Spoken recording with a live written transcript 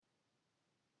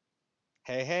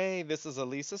Hey, hey, this is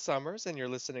Elisa Summers, and you're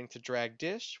listening to Drag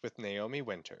Dish with Naomi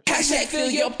Winters. Hashtag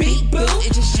feel your beat, boo.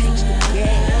 It just changed the game.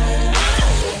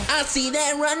 I see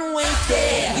that runway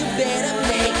there. You better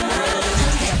make room.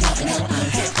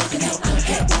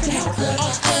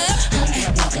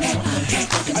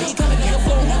 Are you coming here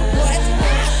for what?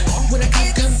 When I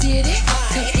come get it,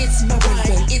 cause it's my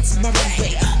runway, it's my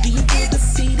runway. Do you feel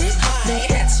defeated? Man,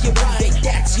 that's your runway,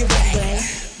 that's your runway.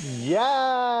 Yes!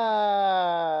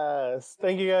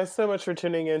 Thank you guys so much for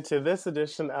tuning in to this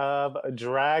edition of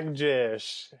Drag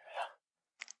Dish.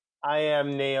 I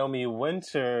am Naomi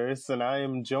Winters, and I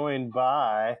am joined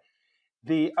by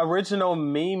the original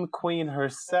meme queen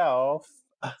herself,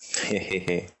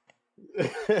 Mystique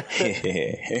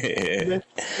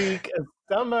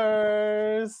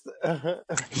Summers.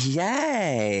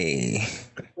 Yay!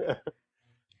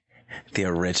 The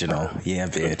original. Yeah,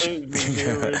 bitch.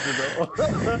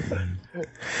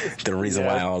 The reason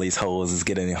why all these hoes is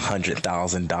getting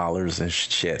 $100,000 and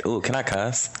shit. Ooh, can I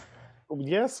cuss?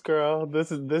 Yes, girl.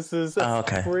 This is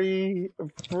okay.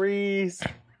 free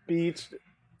speech.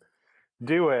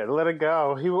 Do it. Let it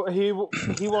go. He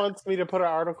wants me to put an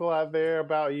article out there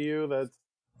about you that's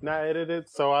not edited,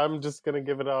 so I'm just gonna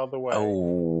give it all the way.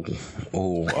 Oh,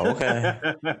 okay.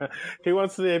 He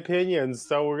wants the opinions,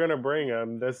 so we're gonna bring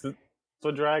them. This is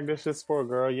what Drag Dish is for,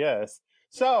 girl. Yes.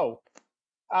 So,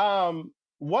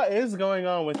 what is going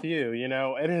on with you? You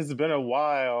know, it has been a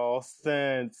while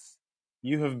since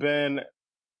you have been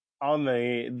on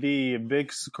the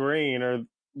big screen, or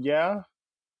yeah.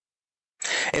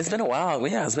 It's been a while.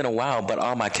 Yeah, it's been a while, but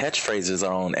all my catchphrases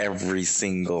are on every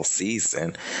single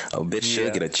season. A bitch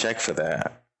should get a check for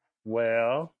that.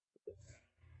 Well,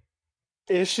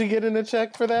 is she getting a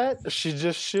check for that? She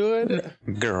just should.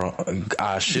 Girl,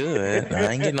 I should.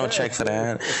 I ain't getting no check for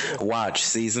that. Watch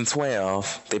season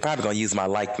 12. They probably gonna use my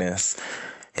likeness,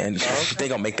 and they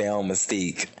gonna make their own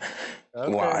Mystique.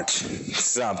 Okay. Watch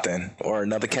something or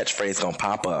another catchphrase gonna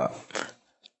pop up.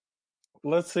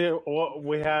 Let's see what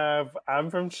we have. I'm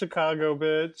from Chicago,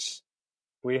 bitch.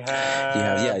 We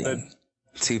have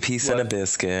two-piece and a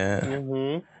biscuit.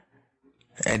 Mm-hmm.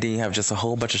 And then you have just a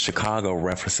whole bunch of Chicago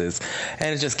references.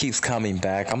 And it just keeps coming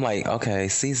back. I'm like, okay,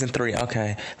 season 3,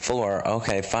 okay, 4,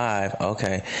 okay, 5,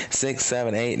 okay, 6,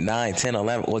 7, 8, 9, 10,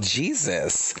 11. Well,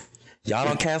 Jesus. Y'all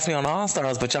don't cast me on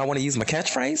All-Stars, but y'all want to use my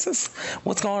catchphrases?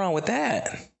 What's going on with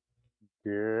that?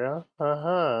 Yeah,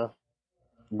 uh-huh.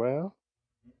 Well,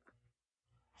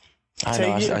 I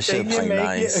know, I should play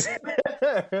nice.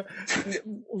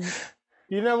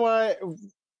 You know what?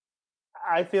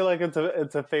 I feel like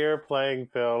it's a fair playing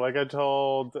field. Like I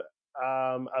told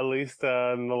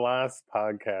Alisa in the last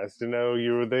podcast, you know,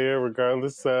 you were there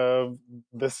regardless of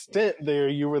the stint there,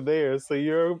 you were there. So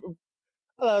you're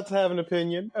allowed to have an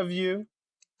opinion of you.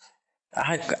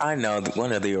 I know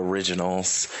one of the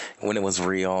originals when it was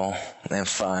real and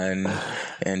fun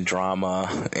and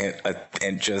drama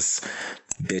and just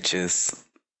bitches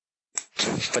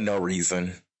for no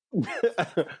reason.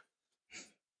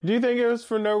 Do you think it was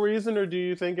for no reason, or do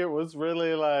you think it was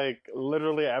really like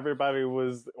literally everybody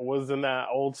was in that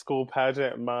old school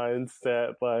pageant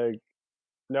mindset? Like,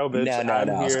 no, bitch, I'm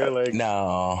here. Like,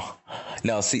 no.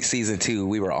 Season 2,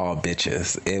 we were all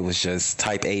bitches. It was just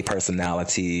type A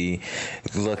personality,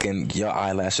 looking your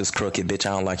eyelashes crooked, bitch.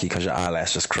 I don't like you because your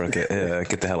eyelashes crooked.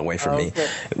 Get the hell away from me.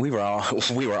 We were all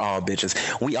bitches.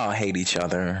 We all hate each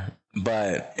other.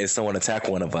 But if someone attack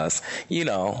one of us, you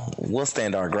know, we'll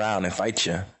stand our ground and fight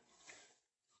you.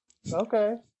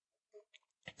 Okay,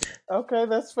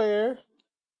 that's fair.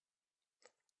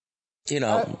 You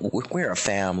know, we're a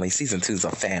family. Season 2's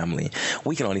a family.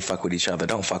 We can only fuck with each other.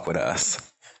 Don't fuck with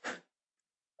us.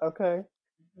 Okay.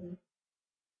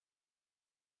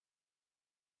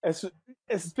 As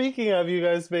speaking of you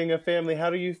guys being a family, how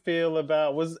do you feel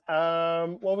about what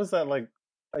was that, like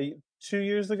 2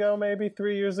 years ago, maybe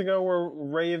 3 years ago, where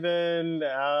Raven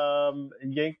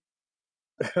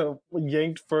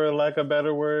yanked for lack of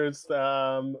better words,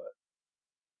 the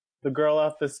girl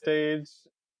off the stage?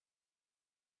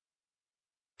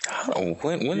 Oh,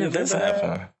 when did this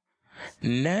happen?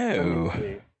 No.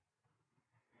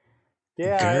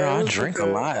 Yeah, girl, I drink a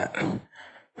lot.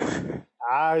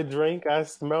 I drink, I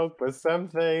smoke, but some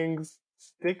things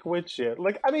stick with you.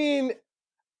 Like, I mean,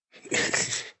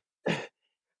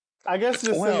 I guess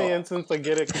just in the instance, I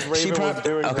get it, because Raven was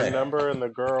doing her number, and the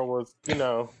girl was, you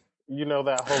know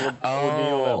that whole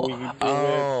deal that we do,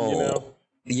 you know?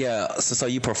 Yeah, so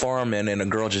you performing, and a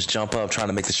girl just jump up trying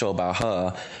to make the show about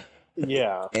her.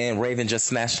 Yeah. And Raven just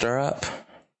snatched her up?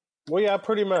 Well, yeah,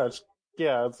 pretty much.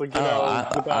 Yeah, it's like, Oh,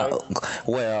 goodbye.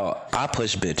 well, I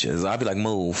push bitches. I'll be like,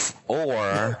 move.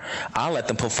 Or I'll let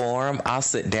them perform. I'll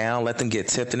sit down, let them get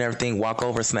tipped and everything, walk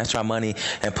over, snatch my money,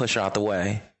 and push her out the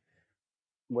way.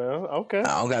 Well, okay.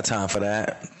 I don't got time for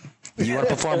that. You want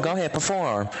to perform? Go ahead,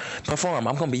 perform. Perform.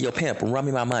 I'm going to be your pimp. Run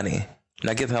me my money.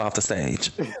 Now get the hell off the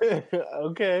stage.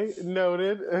 Okay,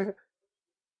 noted.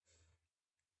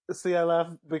 See, I laugh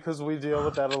because we deal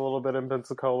with that a little bit in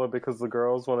Pensacola because the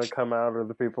girls want to come out or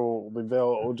the people,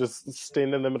 they'll just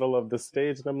stand in the middle of the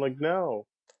stage. And I'm like, no.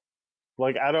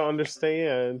 Like, I don't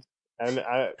understand. And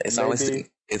It's maybe,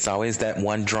 always that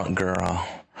one drunk girl.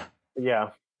 yeah.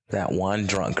 That one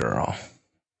drunk girl.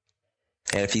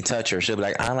 And if you touch her, she'll be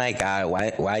like, "Oh my God,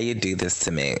 why you do this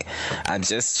to me? I'm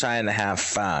just trying to have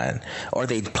fun." Or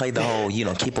they play the whole,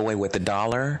 keep away with the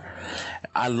dollar.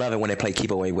 I love it when they play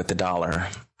keep away with the dollar.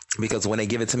 Because when they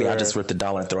give it to me, I just rip the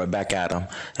dollar and throw it back at them.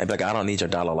 I'd be like, "I don't need your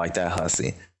dollar like that,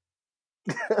 hussy."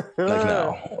 Like,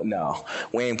 no.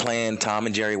 We ain't playing Tom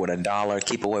and Jerry with a dollar,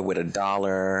 keep away with a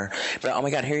dollar. But, oh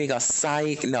my God, here you go,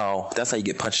 psych. No, that's how you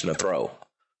get punched in the throat.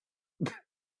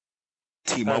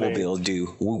 T-Mobile bills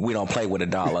do. We don't play with a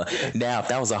dollar. Now, if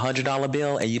that was $100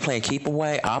 bill and you playing keep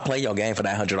away, I'll play your game for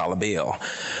that $100 bill.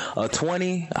 A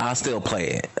 20, I'll still play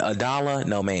it. A dollar,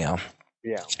 no ma'am.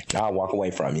 Yeah. I'll walk away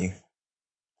from you.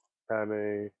 I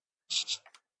mean,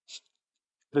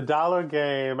 the dollar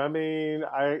game, I mean,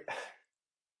 I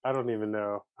don't even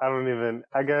know.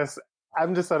 I guess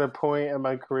I'm just at a point in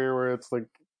my career where it's like,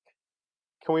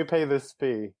 can we pay this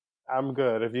fee? I'm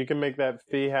good. If you can make that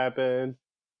fee happen,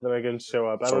 then I can show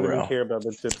up. I don't even care about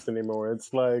the tips anymore.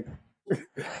 It's like,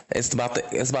 it's about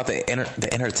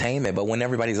the entertainment. But when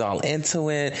everybody's all into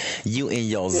it, you in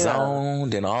your zone,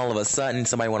 then all of a sudden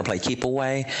somebody want to play keep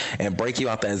away and break you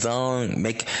out that zone,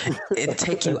 make it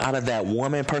take you out of that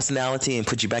woman personality and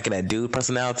put you back in that dude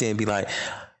personality and be like,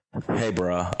 "Hey,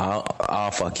 bro,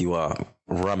 I'll fuck you up.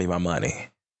 Run me my money."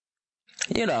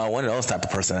 One of those type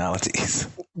of personalities.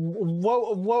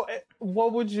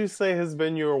 what would you say has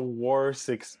been your worst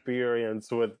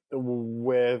experience with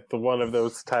one of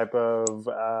those type of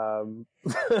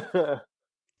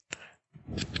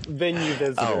venue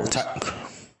visitors?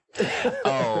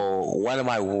 One of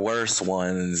my worst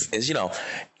ones is,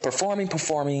 performing,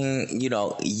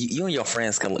 you and your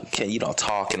friends can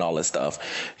talk and all this stuff.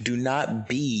 Do not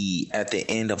be at the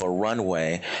end of a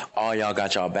runway, all y'all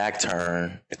got y'all back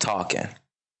turned talking.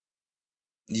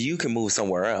 You can move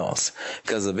somewhere else.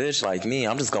 Because a bitch like me,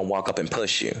 I'm just going to walk up and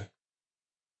push you.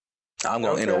 I'm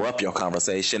going to interrupt your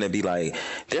conversation and be like,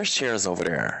 "There's chairs over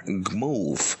there.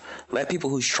 Move." Let people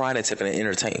who's trying to tip and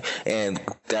entertain and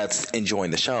that's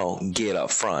enjoying the show get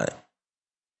up front.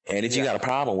 And if you got a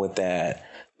problem with that,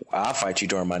 I'll fight you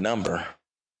during my number.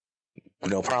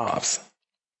 No props.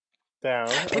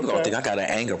 People don't think I got an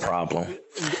anger problem.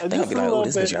 They're going to be like, "Oh,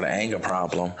 this bitch got an anger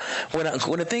problem." When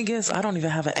the thing is, I don't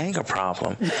even have an anger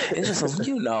problem. It's just,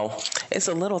 it's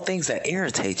the little things that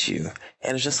irritate you.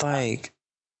 And it's just like,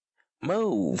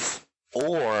 move.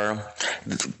 Or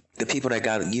the people that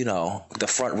got, the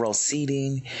front row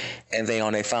seating and they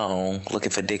on their phone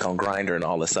looking for dick on Grindr and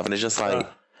all this stuff. And it's just like,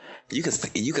 you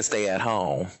could stay at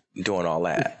home doing all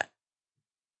that.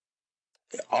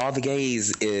 All the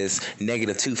gaze is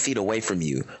 -2 feet away from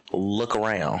you. Look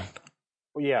around.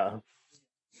 Yeah.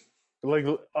 Like,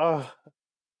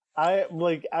 I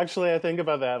think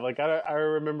about that. Like, I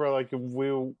remember, like,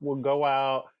 we will go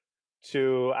out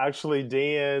to actually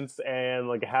dance and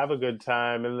like have a good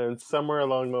time, and then somewhere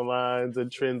along the lines it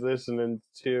transitioned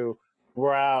into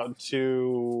we're out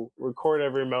to record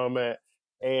every moment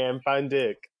and find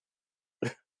dick.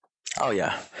 Oh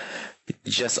yeah,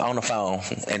 just on the phone,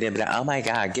 and then be like, "Oh my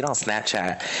God, get on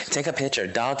Snapchat, take a picture,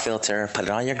 dog filter, put it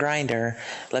on your Grindr.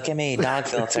 Look at me, dog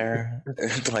filter."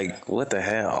 Like, what the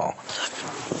hell?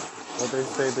 What they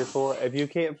say before, if you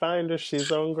can't find her,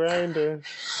 she's on Grindr.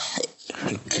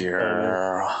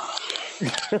 Girl.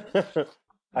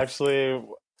 Actually,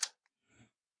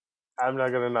 I'm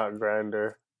not gonna knock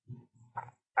Grindr.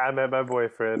 I met my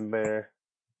boyfriend there.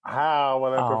 How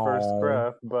when I prefer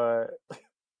Scruff, but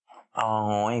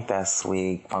oh, ain't that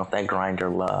sweet? About that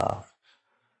Grindr love.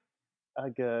 I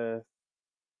guess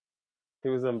he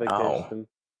was on vacation.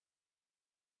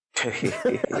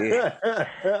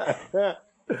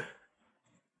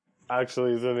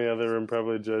 Actually, he's in the other room,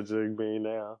 probably judging me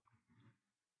now.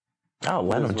 Oh,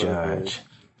 let him judge.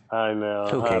 I know.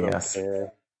 Who cares? I don't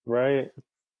care. Right?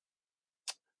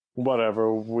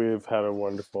 Whatever. We've had a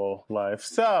wonderful life.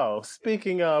 So,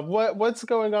 speaking of, what's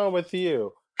going on with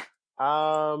you?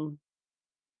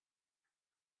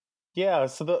 Yeah.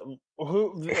 So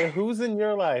who's in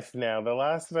your life now? The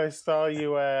last that I saw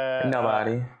you at.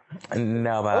 Nobody.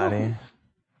 Nobody.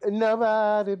 Oh,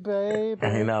 nobody,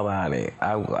 baby. Nobody.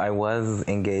 I was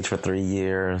engaged for 3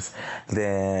 years.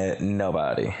 Then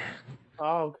nobody.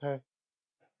 Oh, okay.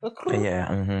 Okay. Yeah.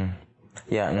 Mm-hmm.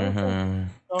 Yeah. Okay. Mm-hmm.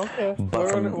 Okay. But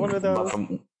from One of those.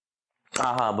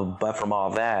 but from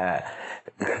all that,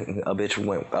 a bitch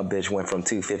went from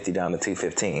 250 down to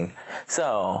 215.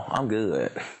 So I'm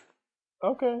good.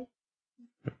 Okay.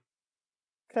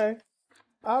 Okay.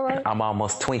 All right. I'm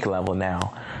almost twink level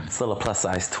now. Still a plus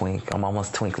size twink. I'm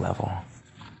almost twink level.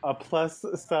 A plus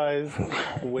size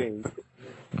wing.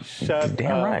 Shut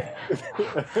Damn up. right.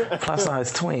 Plus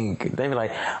size twink. They be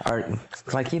like,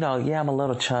 yeah, I'm a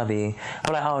little chubby.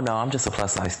 I'm like, oh no, I'm just a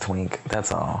plus size twink.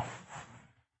 That's all.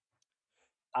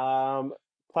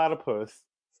 Platypus.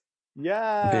 Bitch,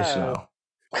 Yeah. no.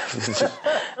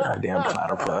 Goddamn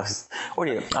platypus. What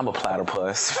are you? I'm a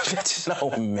platypus. Bitch,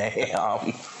 no,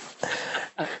 ma'am.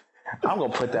 I'm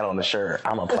gonna put that on the shirt.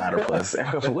 I'm a platypus.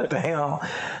 What the hell?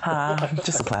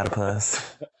 Just a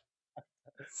platypus.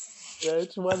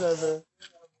 Bitch, whatever.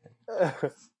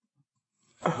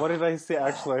 What did I see?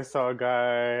 Actually, I saw a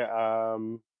guy a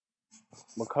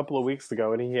couple of weeks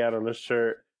ago, and he had on a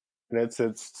shirt, and it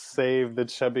said "Save the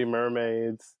Chubby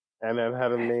Mermaids," and it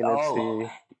had a name Oh.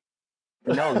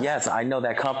 No, yes, I know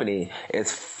that company.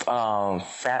 It's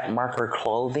Fat Marker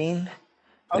Clothing.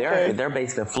 Okay. They're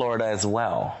based in Florida as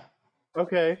well.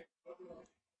 Okay.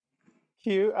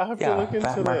 Cute. I have to look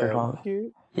Fat into Marker them. Clothing.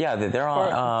 Cute. Yeah, they're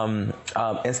on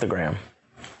Instagram.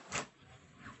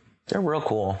 They're real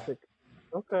cool.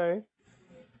 Okay.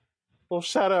 Well,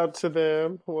 shout out to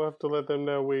them. We'll have to let them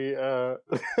know we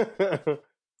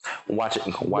Watch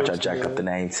I jacked up the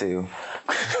name too.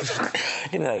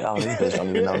 You'd be like, oh, this bitch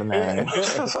don't even know the name.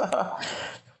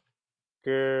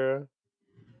 Girl.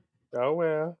 Oh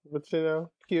well. But you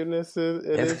know, cuteness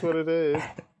is what it is.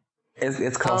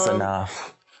 It's close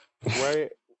enough. Right?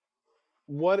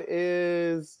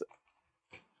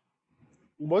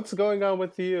 What's going on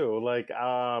with you? Like,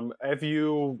 if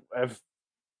you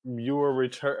were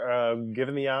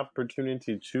given the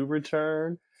opportunity to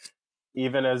return,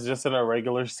 even as just in a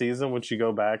regular season, would you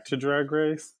go back to Drag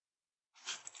Race?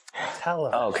 Tell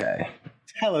us. Okay.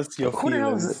 Tell us your Who the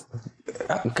hell is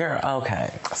feelings. it? Girl,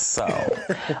 okay. So,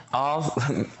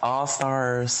 All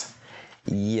Stars,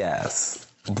 yes.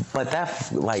 But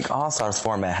that, like, All Stars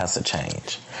format has to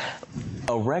change.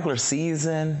 A regular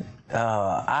season,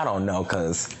 I don't know,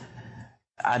 because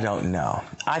I don't know.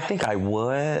 I think I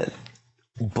would,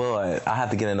 but I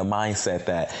have to get in the mindset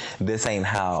that this ain't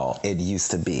how it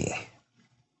used to be.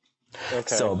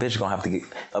 Okay. So a bitch gonna have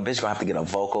to get a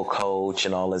vocal coach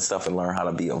and all that stuff and learn how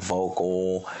to be a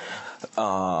vocal,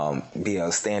 be a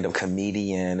stand-up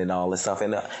comedian and all this stuff.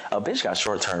 And a bitch got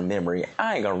short-term memory.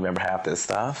 I ain't gonna remember half this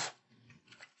stuff.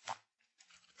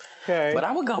 Okay. But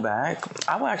I would go back.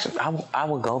 I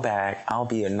would go back. I'll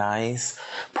be a nice,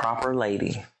 proper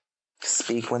lady.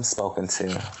 Speak when spoken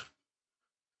to.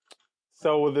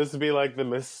 So would this be like the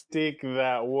Mystique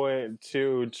that went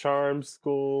to charm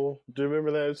school? Do you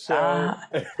remember that show?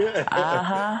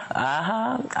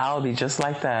 I'll be just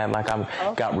like that. Like I'm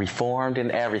got reformed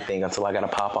and everything until I gotta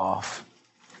pop off.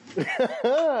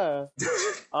 Oh,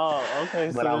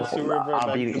 okay. So But then she revert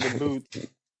back to the boots.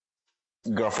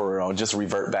 Girl, for real, just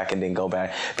revert back and then go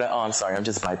back. But I'm sorry, I'm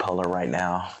just bipolar right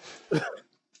now.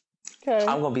 Okay.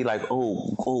 I'm gonna be like,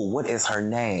 oh, what is her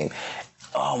name?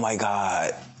 Oh my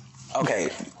god. Okay,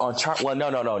 on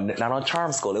not on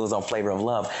Charm School. It was on Flavor of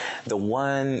Love. The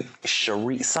one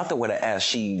Cherie, something with an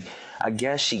S. I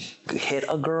guess she hit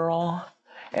a girl,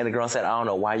 and the girl said, "I don't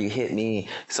know why you hit me."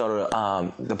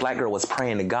 So the black girl was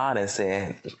praying to God and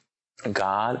said,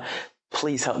 "God,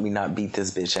 please help me not beat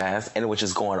this bitch ass." And it was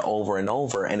just going over and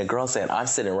over. And the girl said, "I'm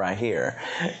sitting right here,"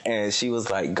 and she was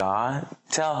like, "God,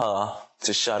 tell her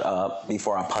to shut up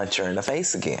before I punch her in the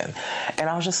face again." And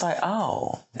I was just like,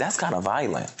 oh, that's kind of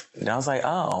violent. And I was like,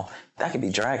 oh, that could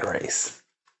be Drag Race.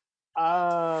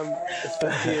 It's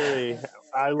the theory.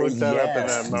 I looked that up in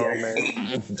that moment.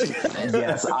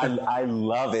 Yes, I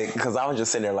love it because I was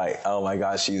just sitting there like, oh my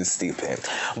gosh, she's stupid.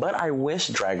 But I wish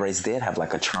Drag Race did have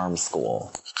like a charm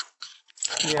school.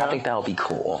 Yeah. I think that would be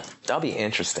cool. That would be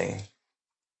interesting.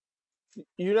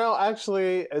 You know,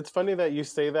 actually, it's funny that you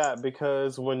say that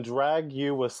because when Drag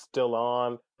U was still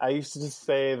on, I used to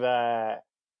say that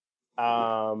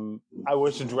I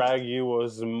wish Drag U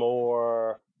was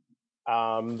more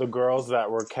the girls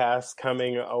that were cast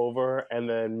coming over and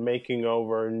then making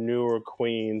over newer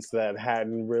queens that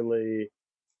hadn't really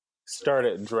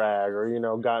started drag or, you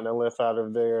know, gotten a lift out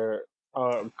of their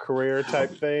career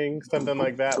type thing, something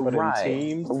like that, but in Right,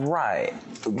 teams. right,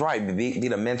 right. Be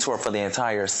the mentor for the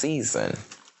entire season.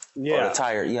 Or Yeah.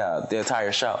 the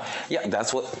entire show. Yeah,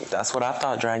 that's what I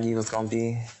thought Draggy was gonna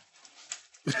be.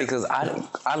 Because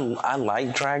I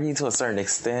like Draggy to a certain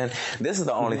extent. This is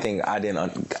the only thing I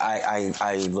didn't. I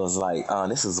was like,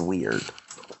 this is weird.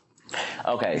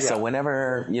 Okay, so Yeah.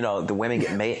 whenever the women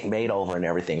get made over and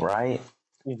everything, right?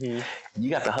 hmm You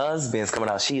got the husbands coming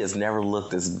out. She has never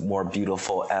looked as more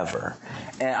beautiful ever,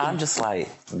 and I'm just like,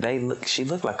 she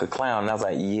looked like a clown. And I was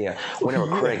like, yeah. Whenever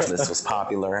Craigslist was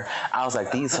popular, I was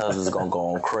like, these husbands are gonna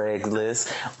go on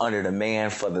Craigslist under the man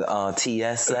for the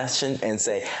TS session and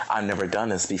say, I've never done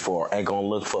this before, and gonna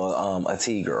look for a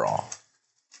T girl.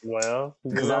 Well,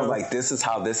 Because I was like, this is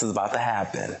how this is about to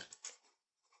happen.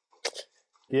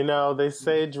 they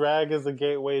say drag is a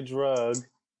gateway drug.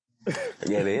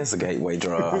 Yeah, it is a gateway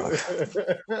drug.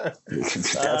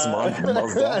 That's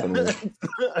most definitely.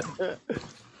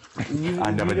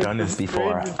 I've never done this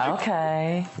before.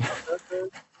 Okay.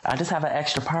 I just have an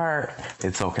extra part.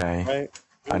 It's okay. Right?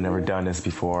 I've never done this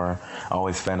before. I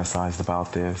always fantasized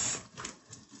about this.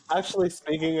 Actually,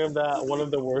 speaking of that, one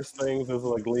of the worst things is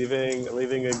like leaving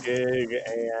a gig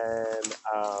and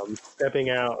stepping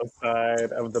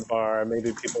outside of the bar.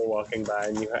 Maybe people walking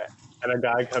by and a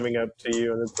guy coming up to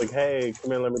you and it's like, "Hey,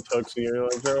 come in, let me talk to you." And you're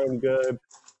like, "Sure, I'm good."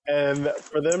 And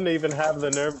for them to even have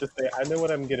the nerve to say, "I know what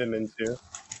I'm getting into."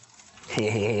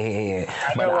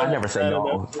 But I never say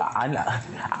no.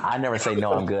 I never say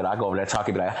no. I'm good. I go over there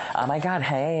talking, be like, "Oh my god,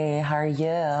 hey, how are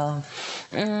you?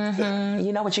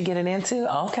 You know what you're getting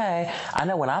into? Okay, I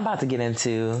know what I'm about to get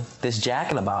into. This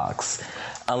Jack in the Box.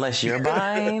 Unless you're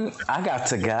buying, I got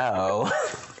to go."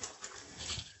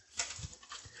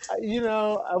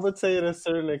 I would say to a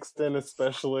certain extent,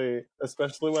 especially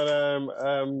when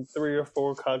I'm 3 or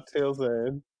 4 cocktails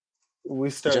in, we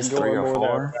start Just going 3 or more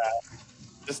 4. that.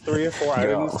 Just 3 or 4. I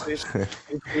Girl. didn't say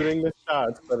including the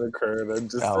shots that occurred. I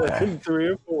just Okay. said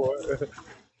 3 or 4.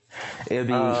 It'd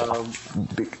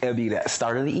be that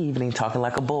start of the evening talking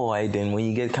like a boy. Then when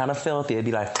you get kind of filthy, it'd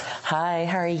be like, "Hi,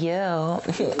 how are you?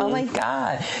 Oh my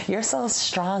god, you're so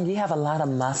strong. You have a lot of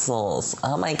muscles.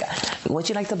 Oh my god, would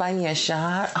you like to buy me a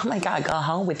shot? Oh my god, go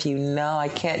home with you. No, I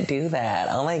can't do that.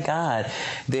 Oh my god."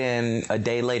 Then a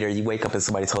day later, you wake up in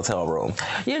somebody's hotel room.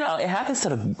 It happens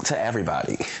to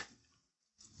everybody.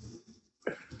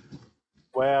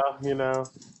 Well,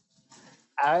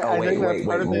 I think that's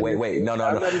part of it. Wait. No.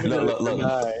 I'm not even Look. gonna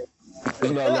deny.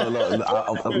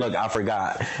 Look, I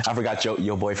forgot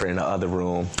your boyfriend in the other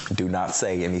room. Do not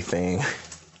say anything.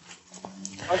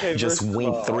 Okay, Just first of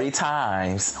wink all, 3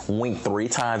 times. Wink 3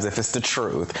 times if it's the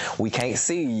truth. We can't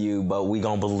see you, but we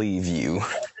gonna believe you.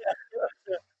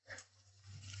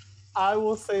 I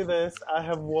will say this: I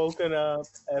have woken up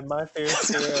at my fair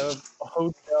share of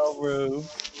hotel rooms.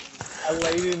 A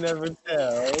lady never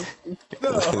tells.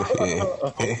 No.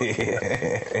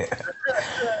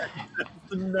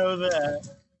 To know that.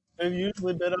 I've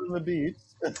usually been on the beach.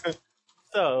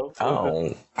 So,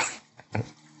 Oh,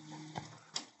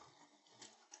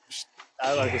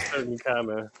 I like a certain kind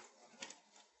of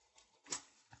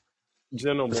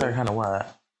gentleman. certain kind of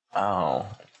what? Oh,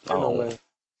 Gentleman.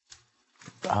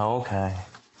 okay.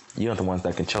 You're the ones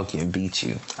that can choke you and beat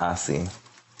you. I see.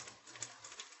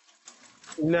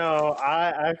 No,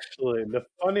 the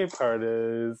funny part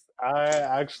is, I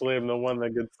actually am the one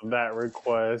that gets that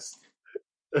request.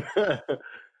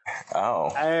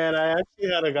 Oh, And I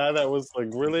actually had a guy that was like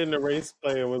really into race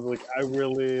play and was like, I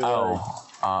really like,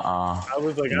 I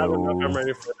was like, I don't know if I'm No.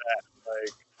 ready for that.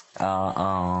 Like, Uh,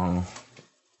 I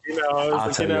was I'll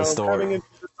like, tell you a story. coming into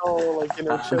this whole, like,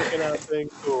 choking out thing,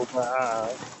 cool, but,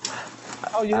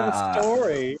 oh, you have a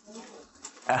story.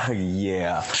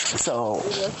 Yeah. So,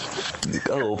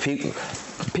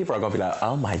 people are gonna be like,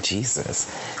 "Oh my Jesus."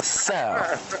 So,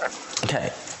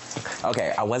 okay.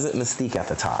 I wasn't Mystique at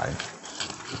the time.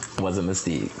 Wasn't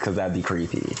Mystique because that'd be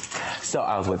creepy. So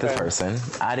I was with this Okay. person.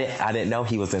 I didn't know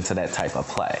he was into that type of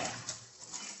play.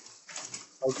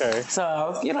 Okay.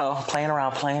 So, playing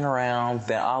around,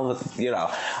 then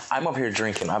I'm up here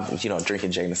drinking. I'm,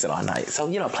 drinking Jameson all night. So,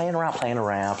 playing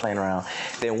around.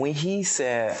 Then when he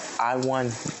said, I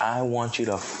want you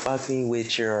to fuck me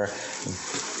with your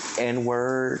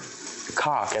N-word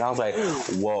cock. And I was like,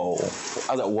 whoa,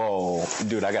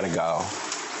 dude, I gotta go.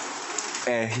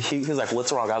 And he was like,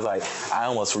 what's wrong? I was like, I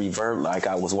almost revert like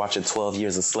I was watching 12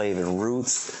 Years a Slave in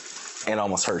Roots and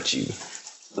almost hurt you.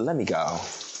 Let me go.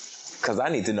 Because I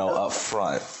need to know up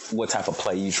front what type of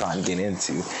play you trying to get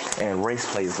into. And race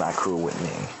play is not cool with me.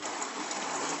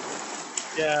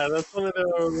 Yeah, that's one of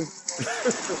those.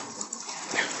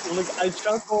 like I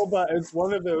chuckle, but it's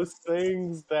one of those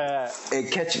things that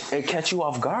It catch you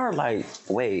off guard. Like,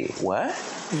 wait, what?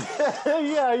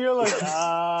 yeah, you're like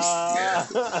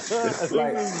this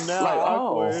Like, is now like,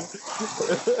 awkward.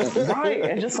 right?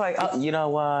 And just like, you know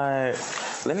what?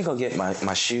 Let me go get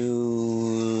my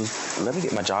shoes. Let me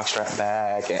get my jockstrap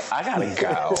back. And I gotta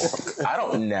go. I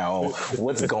don't know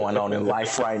what's going on in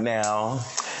life right now.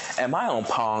 Am I on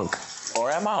Punk? Or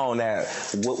am I on that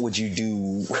What Would You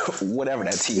Do, whatever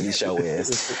that TV show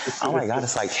is? Oh my God,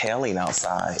 it's like hailing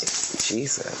outside.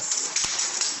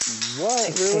 Jesus.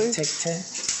 What, really? Tick, tick,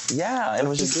 tick. Yeah, and it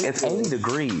was just, it's 80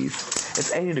 degrees.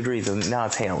 It's 80 degrees and now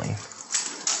it's hailing.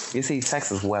 You see,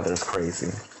 Texas weather is crazy.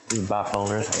 It's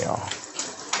bipolar as hell.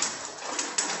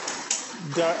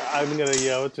 I'm gonna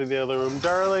yell to the other room,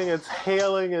 darling. It's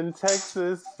hailing in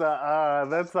Texas.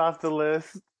 That's off the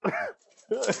list.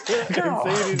 Girl.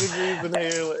 It's 80 degrees and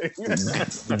hailing.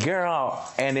 Girl,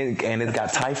 and it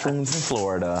got typhoons in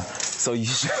Florida, so you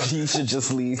should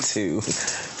just leave too.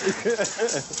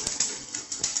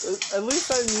 At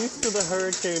least I'm used to the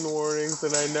hurricane warnings,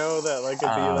 and I know that like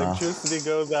if the electricity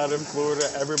goes out in Florida,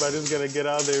 everybody's gonna get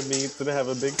on their meats and have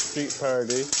a big street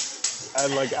party,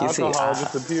 and like alcohol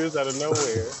just appears out of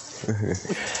nowhere.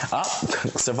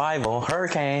 Survival,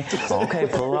 hurricane. Okay,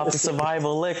 pull out the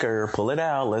survival liquor. Pull it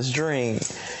out. Let's drink.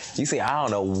 You see, I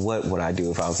don't know what would I do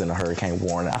if I was in a hurricane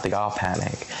warning. I think I'll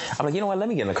panic. I'm like, you know what? Let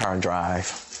me get in the car and drive.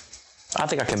 I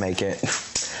think I can make it.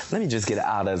 Let me just get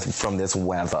out from this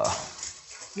weather.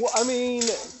 Well, I mean,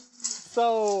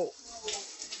 so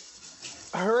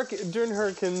during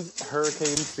hurricane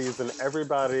season,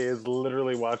 everybody is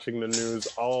literally watching the news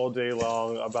all day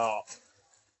long about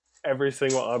every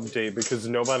single update because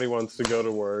nobody wants to go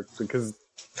to work because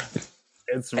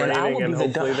it's raining and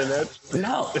hopefully the next.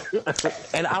 No.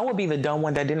 And I would be the dumb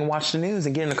one that didn't watch the news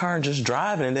and get in the car and just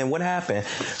driving. And then what happened?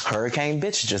 Hurricane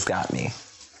bitch just got me.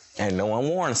 And no one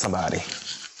warned somebody.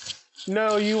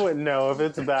 No, you wouldn't know. If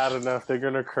it's bad enough, they're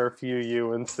going to curfew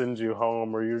you and send you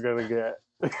home or you're going to get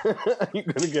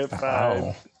fined.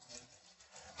 Oh.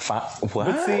 What?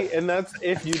 But see, and that's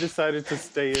if you decided to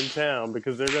stay in town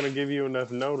because they're going to give you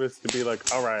enough notice to be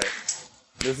like, all right,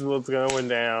 this is what's going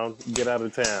down. Get out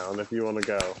of town if you want to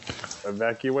go.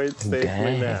 Evacuate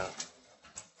safely now.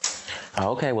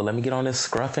 Okay, well, let me get on this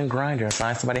scruff and grinder and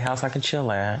find somebody's house I can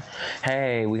chill at.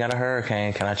 Hey, we got a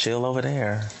hurricane. Can I chill over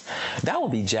there? That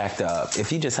would be jacked up.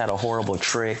 If you just had a horrible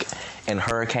trick and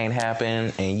hurricane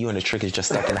happened and you and the trick is just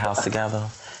stuck in the house together.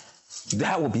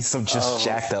 That would be some just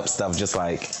jacked up stuff. Just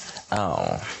like,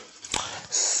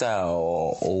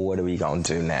 so what are we going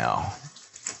to do now?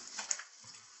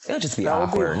 It'll just be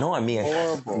awkward. Knowing me,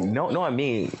 I'll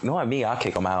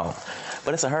kick them out.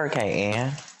 But it's a hurricane,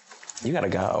 Ann. You gotta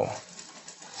go.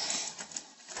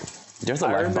 There's a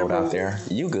lifeboat out there.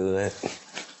 You good.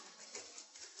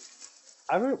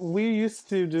 We used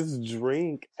to just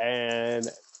drink and,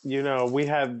 you know, we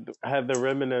had the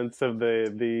remnants of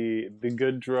the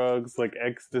good drugs like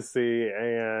ecstasy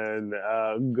and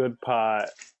good pot.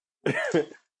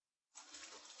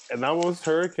 And almost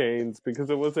hurricanes because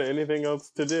there wasn't anything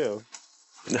else to do.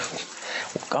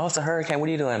 Oh, it's a hurricane. What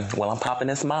are you doing? Well, I'm popping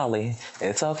this Molly.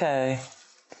 It's okay.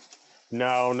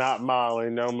 No, not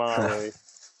Molly. No Molly.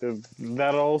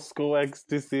 That old school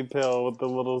ecstasy pill with the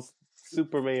little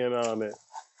Superman on it.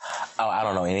 Oh, I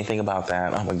don't know anything about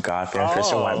that. I'm a God-fearing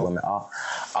Christian white woman. All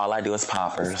I do is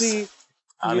poppers. See,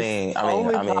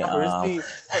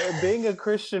 being a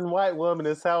Christian white woman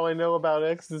is how I know about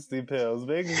ecstasy pills.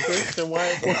 Being a Christian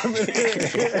white woman is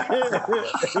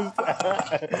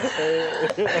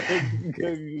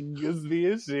the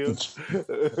issue.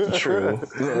 True.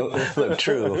 Look,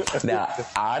 true. Now,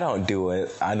 I don't do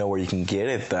it. I know where you can get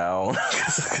it, though.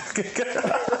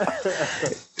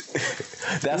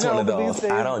 That's one of those.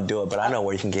 Days, I don't do it, but I know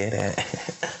where you can get it.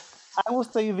 I will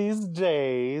say these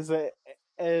days,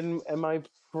 in my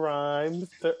prime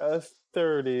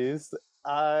 30s,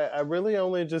 I really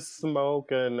only just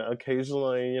smoke, and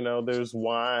occasionally, you know, there's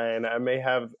wine. I may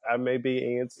be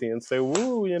antsy and say,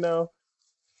 "Woo," you know,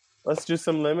 let's do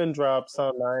some lemon drops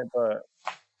all night. But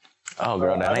oh,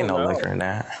 girl, that ain't no liquor in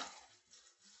that.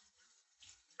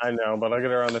 I know, but I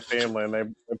get around the family and they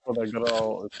put a good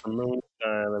old moonshine,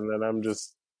 and then I'm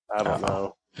just, I don't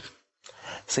know.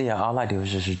 So yeah, all I do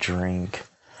is just drink.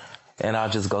 And I'll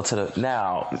just go to the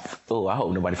now. Oh, I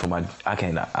hope nobody from I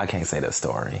can't say that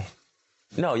story.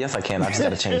 No, yes I can. I just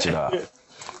gotta change it up.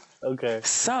 Okay.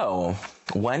 So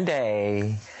one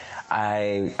day,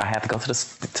 I had to go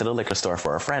to the liquor store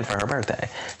for a friend for her birthday.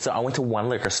 So I went to one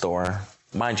liquor store.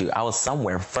 Mind you, I was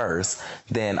somewhere first.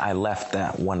 Then I left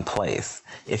that one place.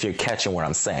 If you're catching what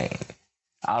I'm saying.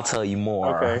 I'll tell you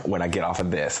more Okay. when I get off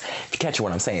of this. If you catch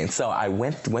what I'm saying. So I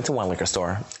went to one liquor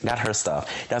store, got her stuff.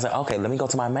 Then I was like, okay, let me go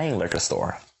to my main liquor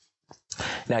store.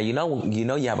 Now you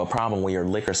have a problem when your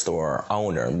liquor store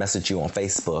owner message you on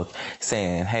Facebook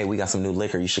saying, "Hey, we got some new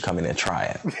liquor. You should come in and try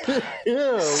it."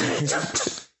 Ew.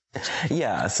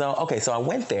 Yeah. So I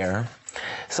went there.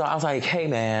 So I was like, "Hey,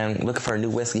 man, looking for a new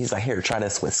whiskey." He's like, "Here, try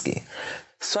this whiskey."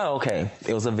 So okay,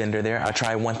 it was a vendor there. I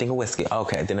tried one thing of whiskey.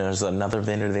 Okay, then there's another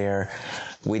vendor there.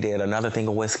 We did another thing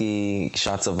of whiskey,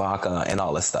 shots of vodka, and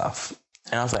all this stuff.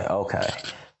 And I was like, okay,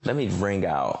 let me ring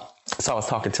out. So I was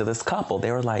talking to this couple.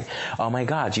 They were like, "Oh my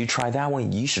God, you tried that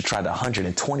one? You should try the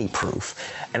 120 proof."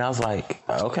 And I was like,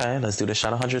 okay, let's do the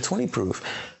shot 120 proof.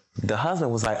 The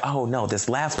husband was like, "Oh no, this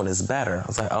last one is better." I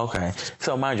was like, okay.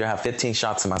 So mind you, I have 15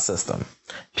 shots in my system.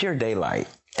 Pure daylight.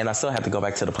 And I still have to go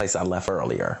back to the place I left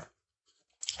earlier.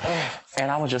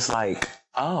 And I was just like,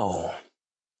 oh,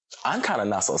 I'm kind of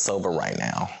not so sober right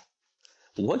now.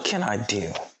 What can I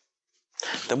do?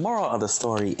 The moral of the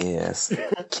story is,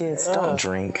 kids, don't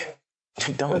drink.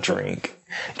 Don't drink.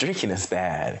 Drinking is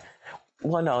bad.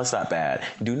 Well, no, it's not bad.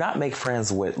 Do not make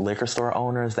friends with liquor store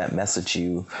owners that message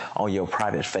you on your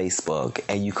private Facebook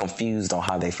and you confused on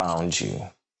how they found you.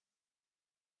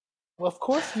 Well, of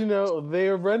course,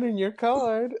 they're running your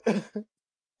card.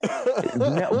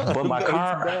 No, but It's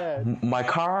bad. my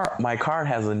card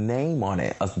has a name on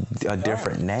it, a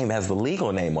different name, has the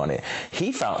legal name on it.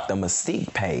 He found the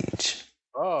Mystique page.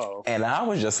 Oh. And I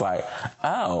was just like,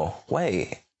 oh,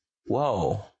 wait,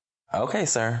 whoa. Okay,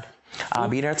 sir. I'll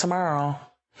be there tomorrow.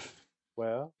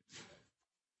 Well,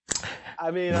 I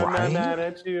mean, I'm not Right? mad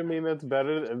at you. I mean, that's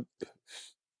better.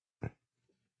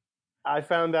 I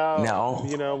found out, No.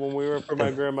 when we were for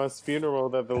my grandma's funeral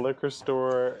that the liquor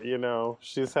store,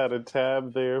 she's had a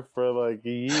tab there for like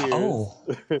years. Oh.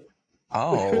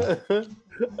 Oh.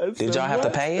 Did y'all have to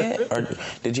pay it? Or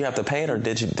did you have to pay it, or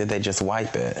did they just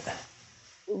wipe it?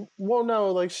 Well,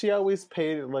 no, like she always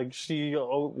paid it. Like she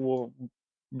will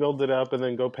build it up and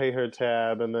then go pay her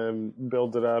tab and then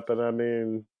build it up. And I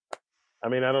mean,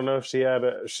 I don't know if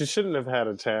she shouldn't have had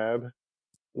a tab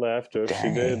left, or if she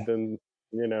did, Dang.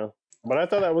 then. But I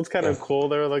thought that was kind of cool.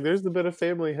 They were like, "There's a bit of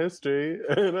family history,"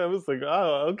 and I was like,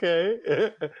 "Oh,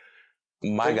 okay."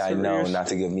 My Thanks guy for know not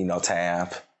to give me no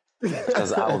tab.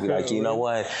 Because I would be like, you know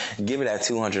what? Give me that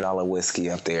 $200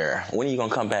 whiskey up there. When are you going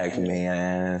to come back,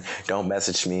 man? Don't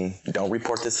message me. Don't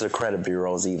report this to the credit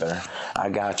bureaus either. I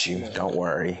got you. Don't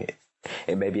worry.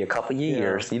 It may be a couple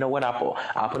years. Yeah. You know what?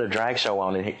 I'll put a drag show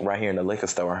on it right here in the liquor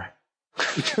store.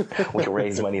 We can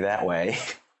raise money that way.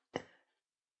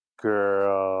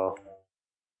 Girl,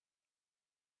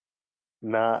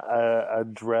 not a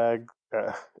drag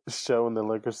show in the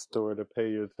liquor store to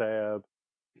pay your tab.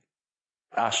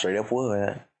 I straight up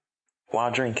would.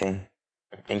 While drinking.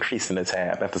 Increasing the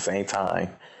tab at the same time.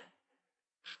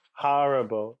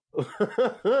 Horrible.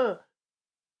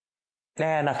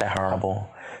 Nah, not that horrible.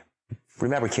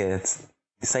 Remember, kids,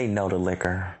 say no to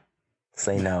liquor.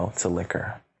 Say no to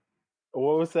liquor.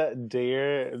 What was that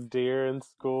dare in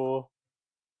school?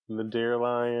 The dare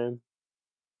lion?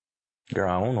 Girl,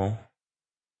 I don't know.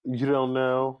 You don't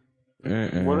know?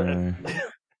 What?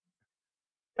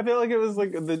 I feel like it was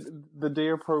like the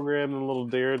dare program, the little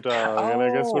dare dog, and I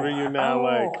guess what are you now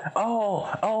like?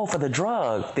 Oh, for the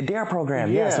drug, the DARE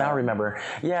program. Yes, now I remember.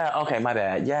 Yeah, okay, my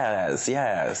bad.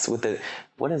 Yes, with the,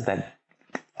 what is that?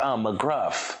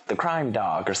 McGruff, the crime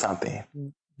dog or something.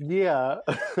 Yeah.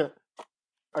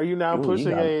 Are you now Ooh,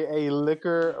 pushing a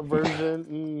liquor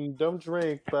version? Don't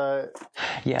drink, but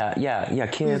Yeah,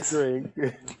 please kids. drink.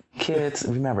 Kids,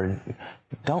 remember,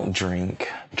 don't drink.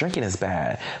 Drinking is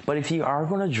bad. But if you are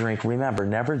going to drink, remember,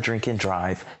 never drink and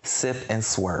drive. Sip and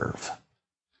swerve.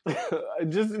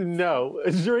 Just no.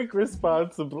 Drink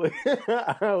responsibly.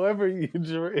 However you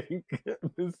drink.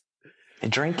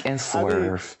 Drink and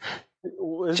swerve.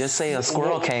 Just say a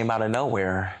squirrel came out of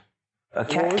nowhere. A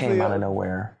cat came out of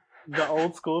nowhere. The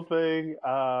old school thing,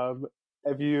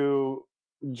 if you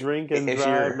drink and If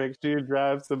drive, you're- make sure you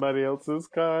drive somebody else's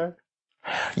car.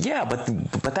 Yeah, but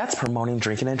that's promoting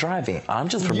drinking and driving. I'm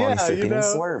just promoting Yeah, sipping and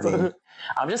swerving.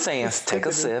 I'm just saying, take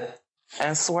a sip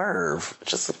and swerve.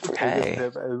 Just Take a hey,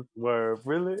 sip and swerve.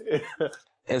 Really?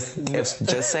 it's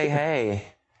just say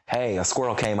hey, a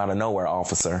squirrel came out of nowhere,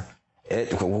 officer.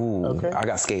 Okay. I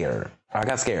got scared. Oh I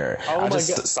my just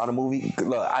God. saw the movie.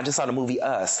 Look, I just saw the movie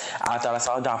Us. I thought I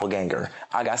saw a doppelganger.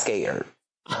 I got scared.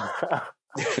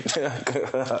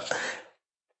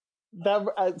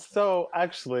 So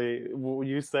actually,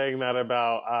 you saying that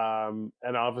about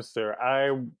an officer, I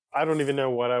don't even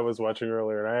know what I was watching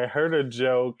earlier, and I heard a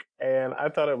joke, and I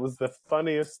thought it was the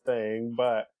funniest thing.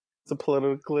 But It's a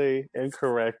politically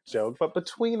incorrect joke, but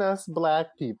between us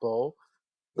black people,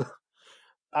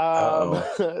 Uh-oh.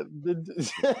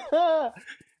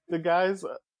 the guys,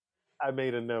 I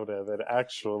made a note of it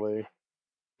actually.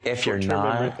 If you're Short-term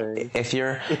memory non thing.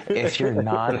 if you're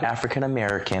non-African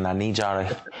American, I need y'all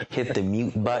to hit the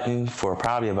mute button for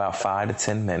probably about 5 to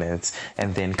 10 minutes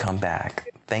and then come back.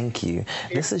 Thank you.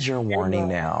 This is your warning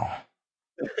now.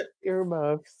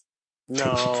 Earmuffs.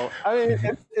 No, I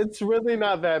mean it's really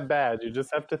not that bad. You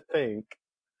just have to think.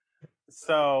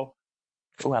 So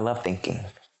Oh, I love thinking.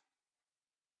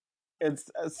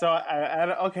 it's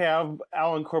okay.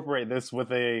 I'll incorporate this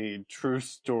with a true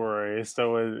story,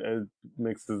 so it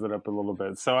mixes it up a little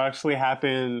bit. So I actually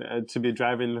happened to be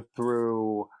driving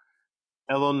through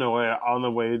Illinois on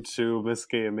the way to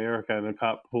Biscayne, America, and a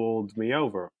cop pulled me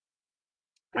over,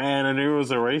 and I knew it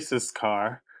was a racist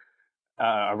cop,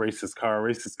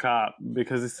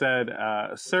 because he said,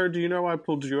 "Sir, do you know why I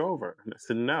pulled you over?" And I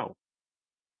said, "No."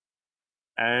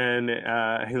 And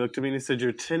he looked at me and he said,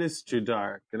 "Your tint is too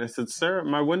dark." And I said, "Sir,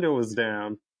 my window was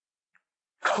down."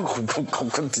 Oh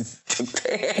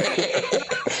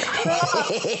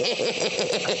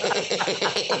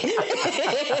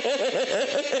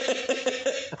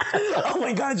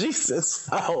my God, Jesus.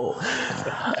 Oh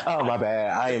my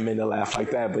bad. I didn't mean to laugh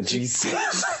like that, but Jesus.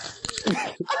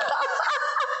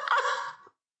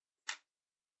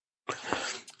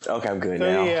 Okay, I'm good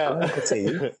now. Yeah. Go ahead,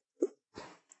 continue.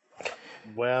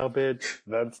 Well, bitch,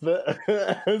 that's the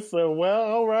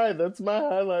all right, that's my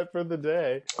highlight for the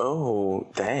day.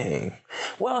 Oh, dang.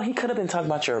 Well, he could have been talking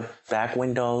about your back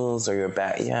windows or your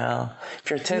back. Yeah.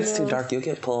 If your tint's too dark, you'll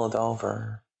get pulled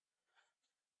over.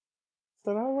 Is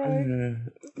that all right?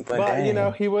 But But you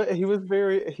know, dang.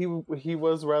 he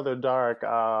was rather dark.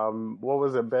 What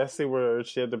was it, Bessie, where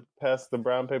she had to pass the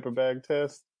brown paper bag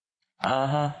test?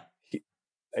 Uh-huh.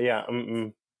 Yeah.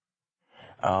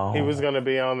 Oh. He was gonna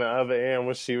be on the other end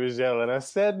when she was yelling. I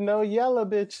said, "No yellow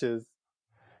bitches."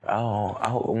 Oh.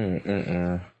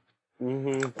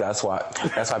 That's why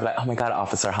I'm like, oh my God,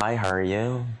 officer, hi, how are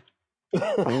you?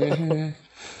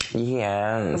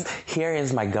 Yes. Here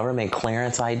is my government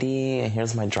clearance ID, and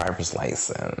here's my driver's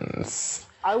license.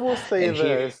 I will say And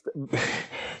this.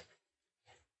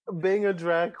 Being a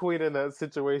drag queen in that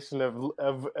situation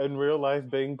of in real life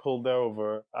being pulled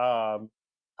over,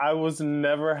 I was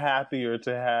never happier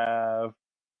to have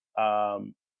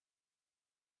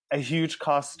a huge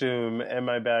costume in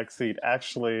my backseat.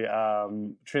 Actually,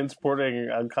 transporting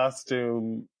a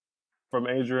costume from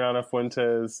Adriana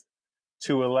Fuentes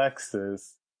to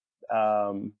Alexis.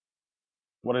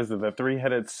 What is it? The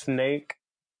three-headed snake?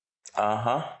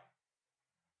 Uh-huh.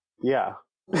 Yeah.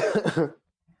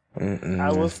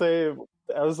 I will say,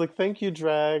 I was like, thank you,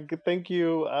 drag. Thank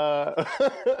you,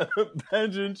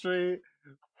 pageantry.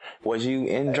 Was you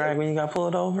in drag when you got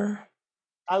pulled over?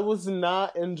 I was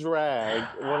not in drag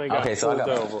when I got pulled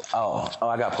over.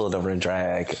 I got pulled over in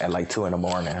drag at like 2 a.m.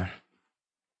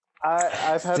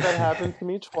 I've had that happen to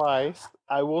me twice.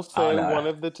 I will say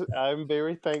I'm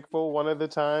very thankful. One of the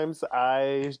times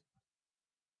I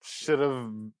should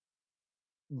have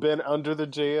been under the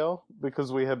jail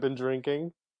because we had been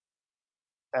drinking,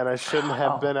 and I shouldn't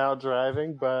have been out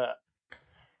driving, but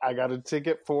I got a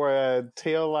ticket for a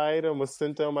tail light and was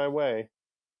sent on my way.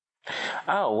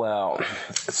 Oh, well,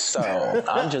 so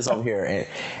I'm just over here, and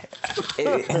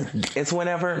it's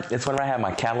whenever I have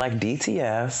my Cadillac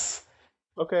DTS.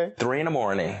 Okay. 3 in the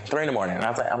morning. And I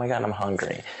was like, oh my God, I'm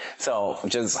hungry. So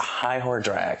just high horse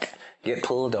drag, get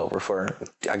pulled over for,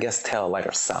 I guess, tail light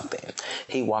or something.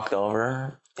 He walked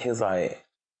over. He was like,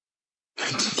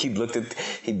 he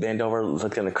bent over,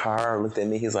 looked in the car, looked at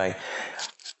me. He's like,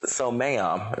 so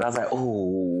ma'am. And I was like,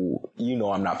 oh, you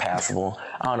know I'm not passable.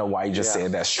 I don't know why you just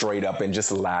said that straight up and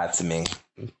just lied to me.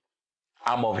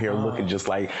 I'm over here looking just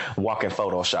like walking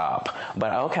Photoshop.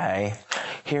 But okay,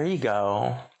 here you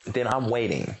go. Then I'm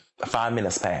waiting. 5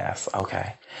 minutes pass.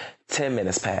 Okay. 10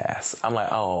 minutes pass. I'm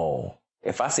like, oh,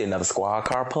 if I see another squad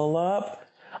car pull up,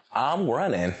 I'm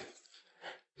running.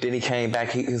 Then he came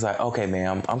back. He was like, okay,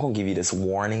 ma'am, I'm going to give you this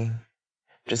warning.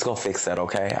 Just go fix that,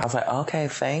 okay? I was like, okay,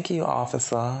 thank you,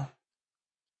 officer.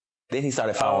 Then he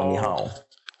started following me home.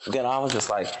 Then I was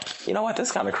just like, you know what? This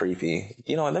is kind of creepy.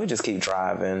 You know what? Let me just keep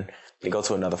driving and go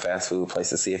to another fast food place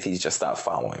to see if he's just stopped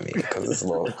following me. Because this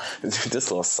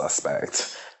little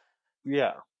suspect.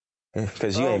 Yeah.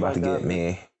 Because you ain't about to get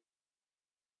me.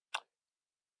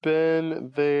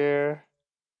 Been there.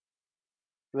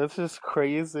 That's just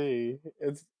crazy.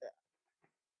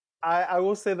 I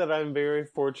will say that I'm very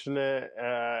fortunate.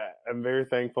 I'm very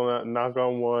thankful, knock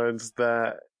on wood,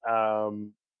 that I've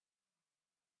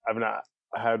not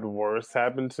had worse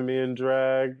happen to me in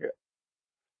drag.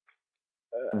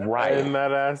 Right. in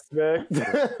that aspect.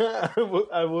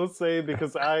 I will say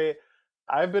because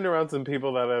I've been around some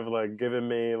people that have like given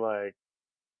me like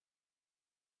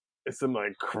some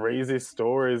like crazy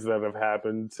stories that have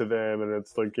happened to them, and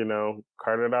it's like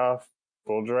carted off,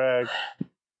 full drag,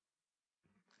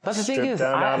 But the thing stripped is,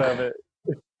 down out of it.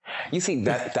 you see,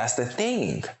 that's the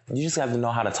thing. You just have to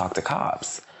know how to talk to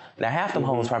cops. Now, half them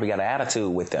hoes probably got an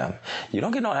attitude with them. You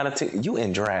don't get no attitude. You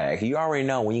in drag. You already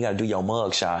know when you got to do your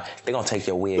mug shot, they're going to take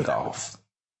your wig off.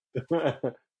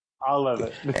 All of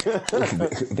it.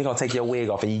 They're going to take your wig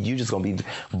off, and you just going to be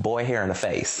boy hair in the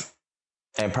face.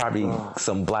 And probably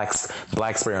some black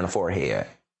spray on the forehead.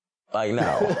 Like,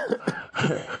 no.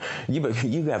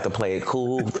 You have to play it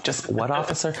cool. Just, what,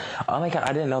 officer? Oh my God,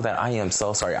 I didn't know that. I am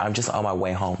so sorry. I'm just on my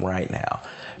way home right now.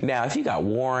 Now, if you got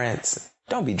warrants,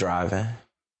 don't be driving.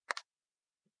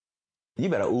 You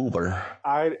better Uber.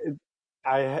 I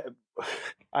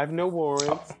have no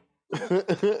warrants.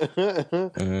 Mm-hmm.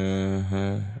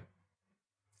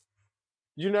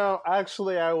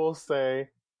 Actually, I will say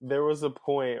there was a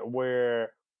point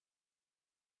where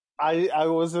I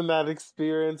was in that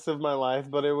experience of my life,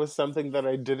 but it was something that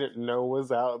I didn't know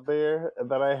was out there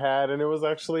that I had, and it was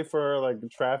actually for like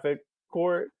traffic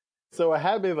court. So I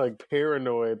had been like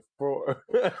paranoid for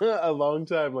a long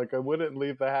time. Like I wouldn't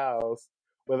leave the house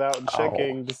without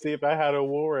checking to see if I had a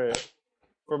warrant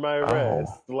for my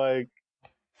arrest. Like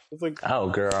it's like, oh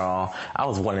girl, I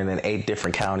was running in 8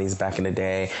 different counties back in the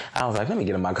day. I was like, let me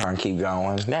get in my car and keep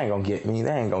going. They ain't gonna get me.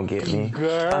 They ain't gonna get me.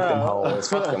 girl. Fuck them hoes.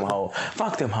 Fuck them hoes.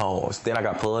 Fuck them hoes. Then I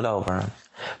got pulled over.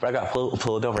 But I got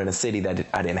pulled over in a city that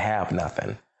I didn't have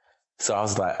nothing. So I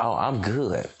was like, oh, I'm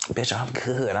good. Bitch, I'm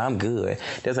good. I'm good.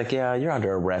 They was like, yeah, you're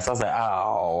under arrest. I was like,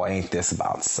 oh, ain't this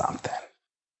about something?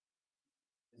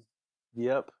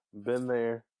 Yep, been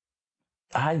there.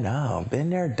 I know. Been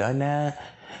there, done that.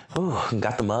 Ooh,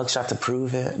 got the mugshot to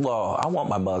prove it. Well, I want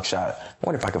my mugshot. I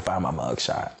wonder if I can find my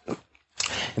mugshot.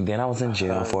 And then I was in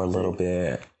jail for a little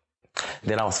bit.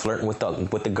 Then I was flirting with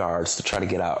the guards to try to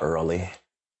get out early.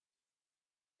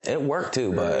 It worked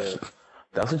too, but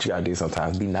that's what you gotta do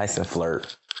sometimes. Be nice and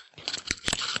flirt.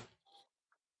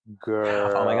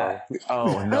 Girl. Oh my God.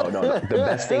 Oh no. The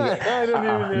best thing. I don't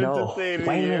even know what to say to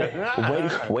Wait a you.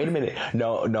 minute. Wait a minute.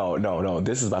 No.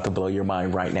 This is about to blow your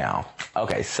mind right now.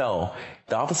 Okay, so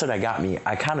the officer that got me,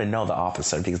 I kind of know the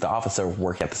officer because the officer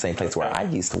worked at the same place where I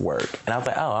used to work, and I was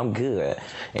like, oh, I'm good,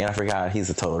 and I forgot he's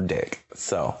a total dick.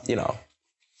 So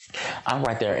I'm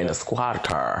right there in a squad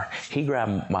car. He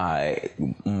grabbed my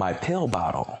pill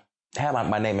bottle. Had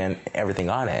my name and everything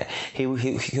on it. He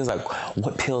was like,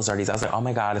 what pills are these? I was like, oh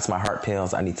my God, it's my heart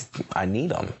pills. I need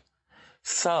them.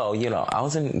 So, I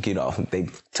was in, they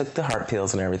took the heart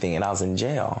pills and everything, and I was in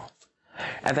jail.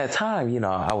 At that time,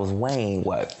 I was weighing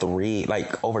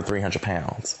over 300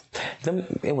 pounds.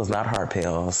 It was not heart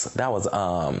pills. That was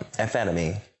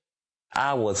amphetamine.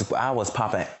 I was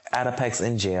popping Atipex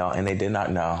in jail, and they did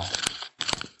not know.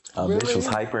 A bitch was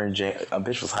hyper in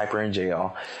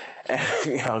jail.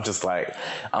 And I'm just like,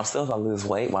 I'm still gonna lose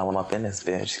weight while I'm up in this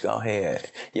bitch. Go ahead.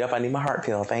 Yep, I need my heart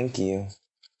pill. Thank you.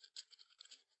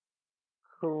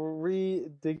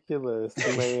 Ridiculous,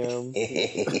 ma'am.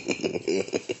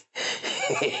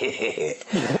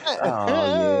 Oh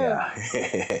yeah.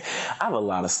 I have a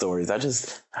lot of stories. I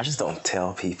just don't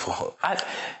tell people.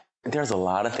 There's a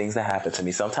lot of things that happen to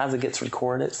me. Sometimes it gets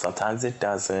recorded, sometimes it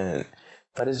doesn't.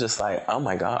 But it's just like, oh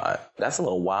my God, that's a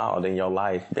little wild in your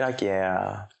life. Be like,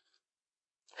 yeah.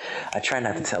 I try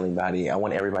not to tell anybody. I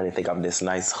want everybody to think I'm this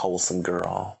nice, wholesome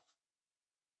girl.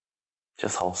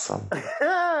 Just wholesome.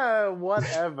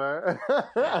 Whatever.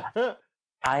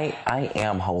 I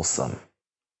am wholesome.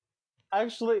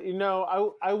 Actually,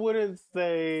 I wouldn't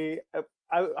say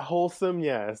wholesome.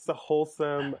 Yes,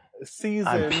 wholesome,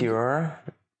 seasoned. I'm pure.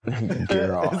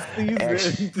 Girl,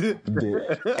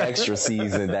 extra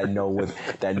seasoned that know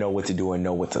what to do and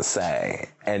know what to say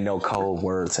and know code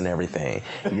words and everything.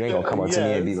 You ain't gonna come up to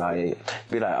me and be like,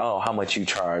 oh, how much you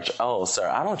charge? Oh, sir,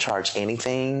 I don't charge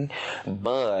anything,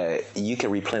 but you can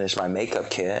replenish my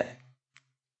makeup kit.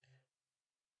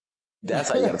 That's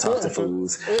how you gotta talk to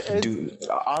fools. Dude,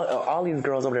 all these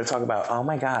girls over there talk about, oh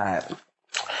my God,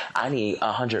 I need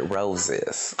 100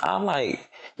 roses. I'm like,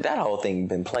 that whole thing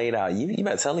been played out. You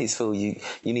better tell these fools you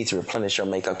need to replenish your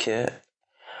makeup kit.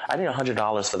 I need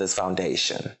 $100 for this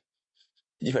foundation.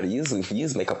 You better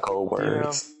use makeup code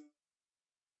words.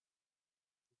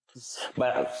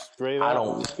 But straight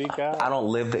up, speak out. I don't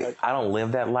live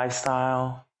that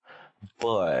lifestyle.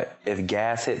 But if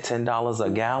gas hit $10 a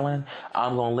gallon,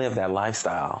 I'm gonna live that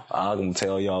lifestyle. I'm gonna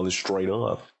tell y'all this straight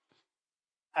up.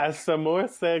 As Samoa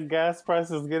said, gas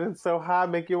prices getting so high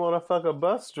make you want to fuck a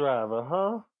bus driver,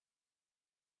 huh?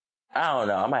 I don't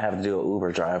know. I might have to do an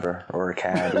Uber driver or a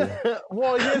caddy.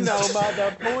 Well, but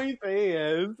the point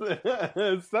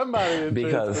is, somebody in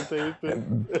Because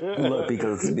transportation. look,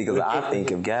 because I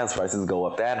think if gas prices go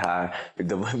up that high,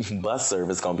 the bus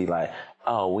service gonna be like,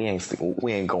 oh, we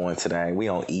ain't going today. We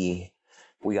on E.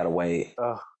 We gotta wait.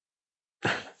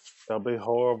 That'll be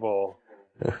horrible.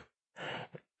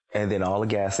 And then all the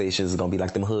gas stations is gonna be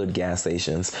like them hood gas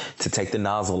stations. To take the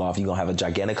nozzle off, you're gonna have a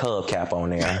gigantic hubcap on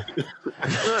there.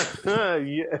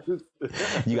 Yes.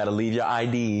 You gotta leave your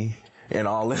ID and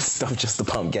all this stuff just to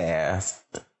pump gas.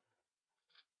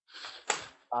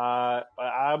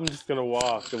 I'm just gonna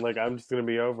walk and I'm just gonna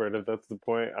be over it if that's the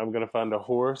point. I'm gonna find a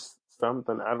horse,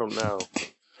 something. I don't know.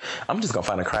 I'm just gonna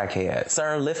find a crackhead.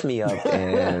 Sir, lift me up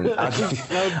and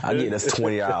I'll get us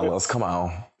 $20.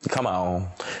 Come on.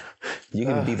 You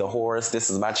can be the horse.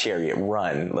 This is my chariot.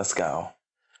 Run. Let's go.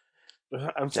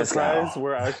 I'm surprised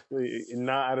we're actually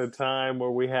not at a time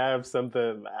where we have some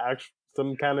kind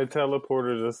of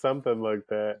teleporters or something like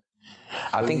that.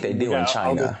 I think they do in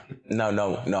China.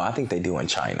 No. I think they do in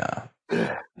China.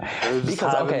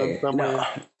 Because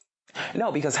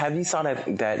because have you saw that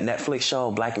Netflix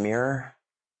show Black Mirror?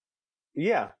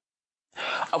 Yeah.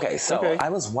 Okay, so I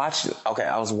was watching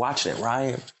it,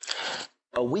 right?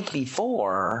 A week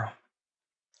before,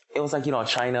 it was like,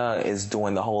 China is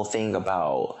doing the whole thing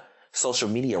about social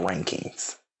media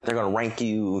rankings. They're going to rank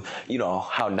you,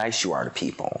 how nice you are to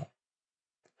people.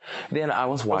 Then I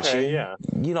was watching,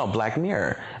 Black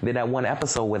Mirror. Then that one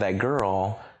episode where that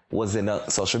girl was in a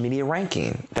social media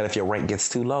ranking that if your rank gets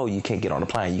too low, you can't get on the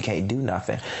plane. You can't do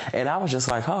nothing. And I was just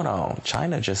like, hold on.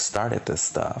 China just started this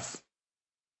stuff.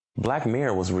 Black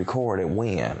Mirror was recorded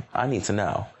when? I need to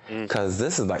know. Because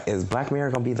this is Black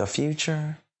Mirror going to be the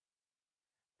future?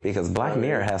 Because Black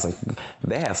Mirror has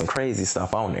some crazy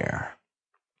stuff on there.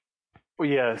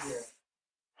 Yes.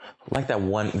 Like that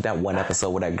one episode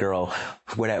where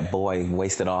that boy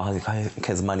wasted all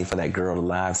his money for that girl to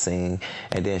live sing,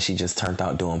 and then she just turned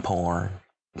out doing porn.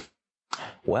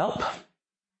 Welp.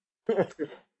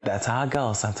 That's how it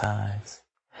goes sometimes.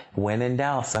 When in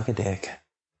doubt, suck a dick.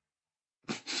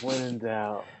 When in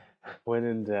doubt.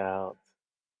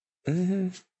 Mm-hmm.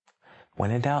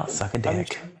 When in doubt, suck a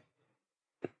dick.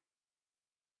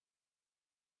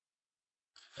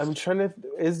 I'm trying to...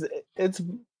 It's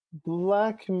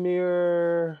Black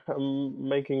Mirror... I'm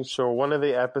making sure. One of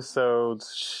the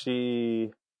episodes, it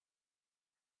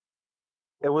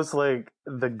was like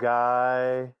the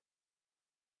guy...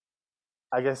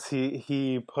 I guess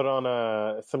he put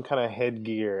on some kind of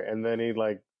headgear, and then he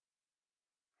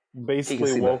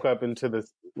basically woke up into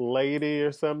this lady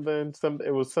or something.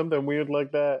 It was something weird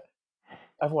like that.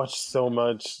 I've watched so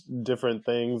much different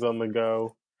things on the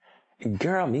go.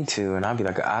 Girl, me too. And I'd be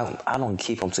like, I don't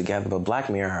keep them together, but Black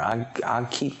Mirror, I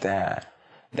keep that.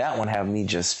 That one have me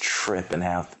just tripping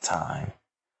half the time.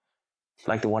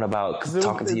 Like the one about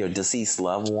talking to your deceased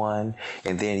loved one,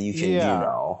 and then you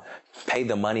can, pay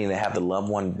the money and have the loved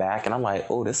one back. And I'm like,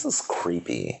 oh, this is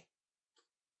creepy.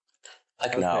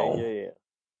 Like, no. Yeah.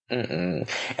 Mm-mm.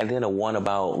 And then the one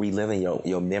about reliving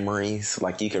your memories,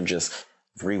 like you can just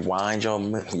rewind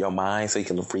your mind so you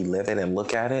can relive it and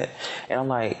look at it. And I'm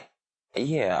like,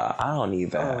 yeah, I don't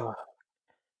need that.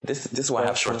 This is why I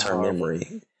have short-term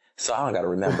memory, so I don't got to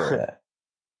remember it.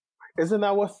 Isn't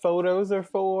that what photos are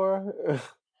for?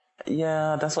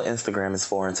 Yeah, that's what Instagram is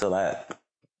for until that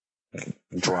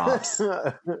drops.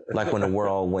 Like when the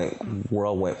world went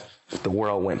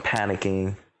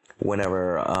panicking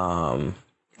whenever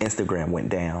Instagram went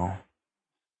down.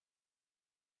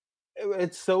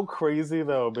 It's so crazy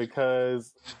though,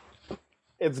 because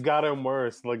it's gotten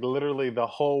worse. Like literally the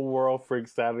whole world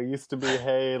freaks out. It used to be,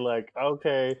 hey,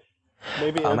 okay,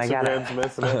 maybe Instagram's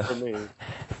messing up for me.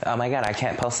 Oh my God, I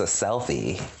can't post a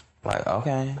selfie. Like,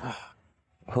 okay.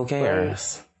 Who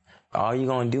cares? Right. All you're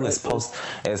gonna do is post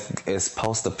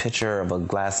a picture of a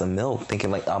glass of milk,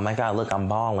 thinking like, oh my God, look, I'm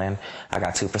balling. I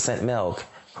got 2% milk.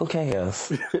 Who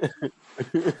cares?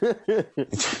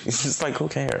 It's just like, who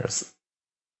cares?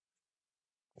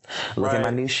 Look at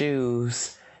my new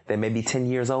shoes. They may be 10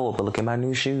 years old, but look at my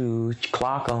new shoes.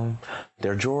 Clock them.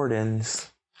 They're Jordans.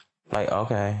 Like,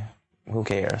 okay, who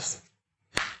cares?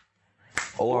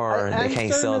 Or they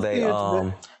can't sell they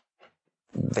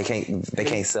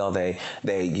can't sell they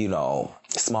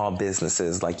small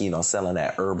businesses like selling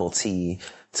that herbal tea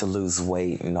to lose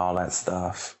weight and all that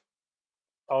stuff.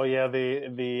 Oh yeah,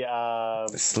 the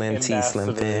Slim Tea,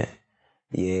 Slim Fit.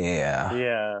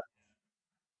 Yeah.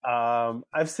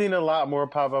 I've seen a lot more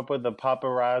pop up with the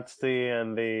paparazzi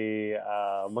and the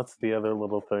what's the other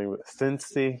little thing?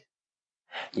 Cincy.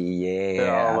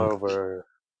 They're all Yeah. over.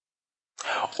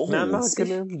 Not Oh, knocking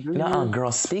them, do no, you?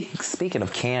 girl. Speaking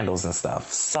of candles and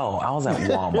stuff. So I was at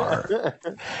Walmart.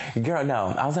 Girl,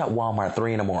 no, I was at Walmart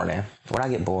 3 a.m. When I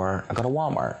get bored, I go to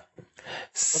Walmart.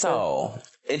 So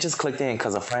it just clicked in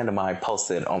because a friend of mine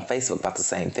posted on Facebook about the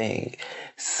same thing.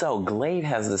 So Glade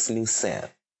has this new scent.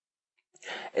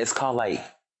 It's called like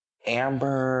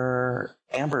amber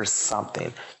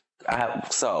something.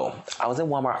 So I was in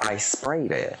Walmart and I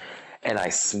sprayed it and I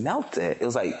smelt it. It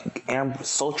was like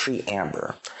sultry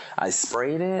amber. I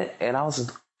sprayed it and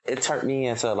it turned me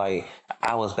into like,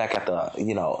 I was back at the,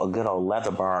 a good old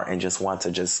leather bar and just want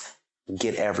to just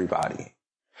get everybody.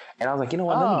 And I was like, you know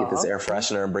what? Let me get this air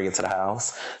freshener and bring it to the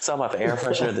house. So I bought the air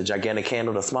freshener, the gigantic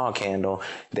candle, the small candle,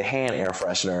 the hand air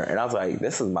freshener. And I was like,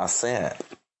 this is my scent.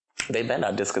 They better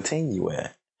not discontinue it.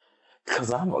 Cause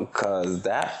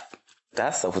that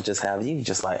stuff will just have you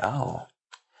just like, oh,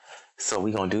 so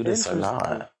we gonna do this or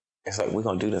not? It's like, we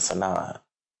gonna do this or not?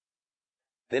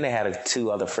 Then they had 2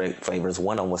 other flavors.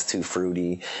 One of them was too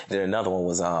fruity. Then another one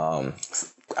was,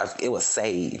 it was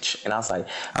sage. And I was like,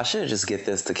 I should just get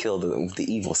this to kill the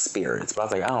evil spirits. But I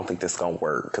was like, I don't think this is gonna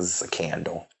work because it's a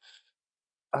candle.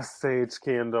 A sage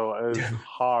candle is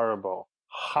horrible.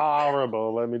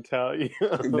 Horrible, let me tell you.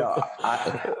 No,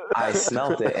 I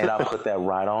smelled it and I put that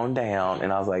right on down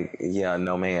and I was like, yeah,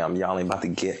 no ma'am, y'all ain't about to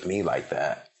get me like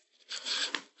that.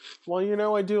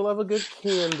 Well, I do love a good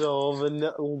candle.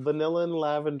 Vanilla and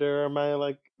lavender are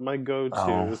my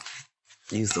go-tos.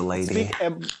 Oh, use the lady.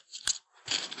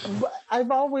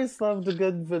 I've always loved a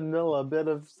good vanilla, bit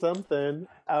of something.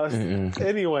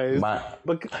 Anyways,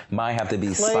 mine have to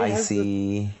be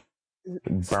spicy.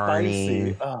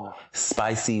 Burning,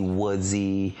 spicy,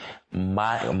 woodsy.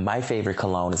 My favorite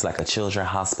cologne is like a children's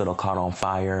hospital caught on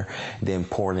fire, then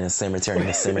poured in a cemetery, and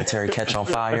the cemetery catch on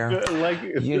fire.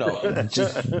 It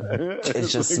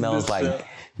just smells like,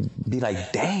 be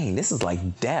like, dang, this is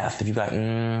like death. If you like,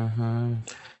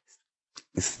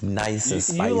 it's nice and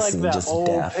spicy, you like that just old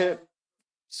death.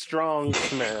 Strong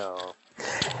smell.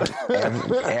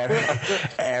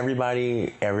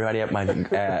 Everybody at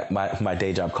my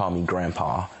day job call me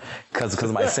grandpa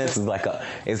because my sense is like an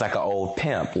old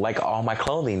pimp. Like all my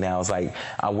clothing now is like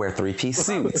I wear 3-piece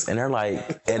suits and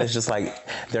it's just like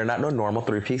they're not no normal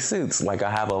 3-piece suits. Like I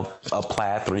have a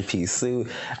plaid 3-piece suit.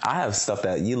 I have stuff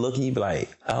that you look and you be like,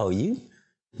 oh, you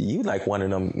like one of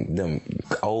them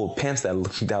old pimps that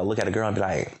look at a girl and be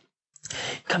like,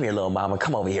 come here, little mama.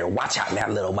 Come over here. Watch out now,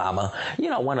 little mama.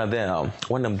 One of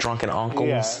them drunken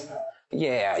uncles.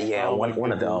 Yeah. Oh,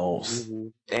 one of those. Mm-hmm.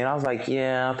 And I was like,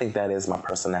 yeah, I think that is my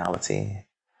personality.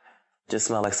 Just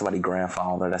smell like somebody's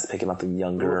grandfather that's picking up the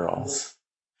young girls.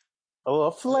 A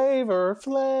little flavor.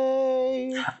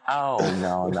 Oh,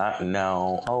 no,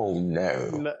 no. Oh,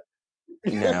 no.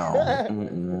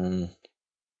 No.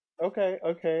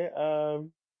 Okay.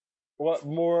 What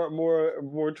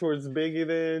more towards Biggie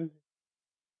then?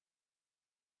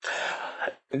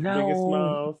 No. Biggest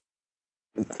Smalls?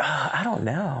 I don't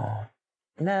know.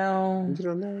 No. You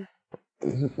don't know?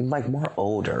 Like more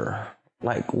older.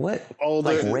 Like what?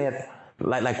 Older.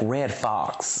 Like Red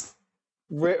Fox.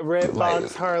 Red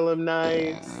Fox, Harlem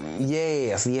Nights.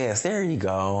 Yes. There you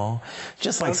go.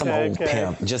 Just like some old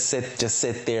pimp. Just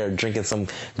sit there drinking some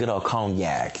good old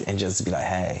cognac and just be like,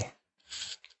 hey.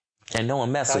 And no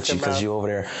one mess with you because you over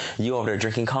there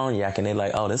drinking cognac and they're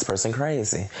like, oh, this person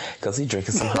crazy because he's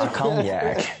drinking some hot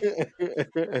cognac.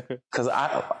 Because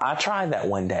I tried that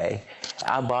one day.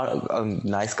 I bought a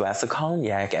nice glass of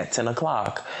cognac at 10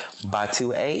 o'clock. By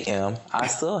 2 a.m., I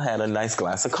still had a nice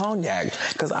glass of cognac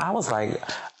because I was like,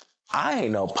 I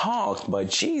ain't no punk, but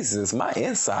Jesus, my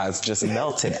insides just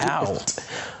melted out.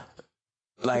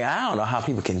 Like, I don't know how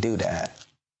people can do that.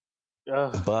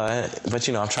 But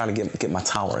I'm trying to get my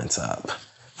tolerance up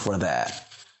for that.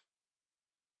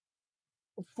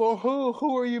 For who?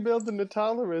 Who are you building the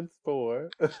tolerance for?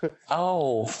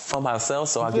 Oh, for myself,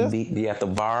 so I can be at the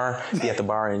bar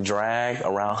and drag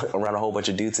around a whole bunch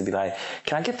of dudes and be like,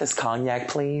 "Can I get this cognac,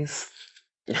 please?"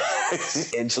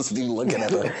 And just be looking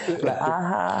at her like,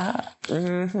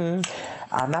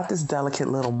 I'm not this delicate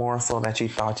little morsel that you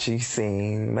thought you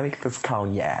seen. Let me get this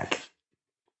cognac.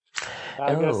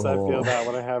 I guess I feel that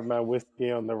when I have my whiskey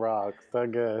on the rocks, I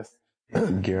guess.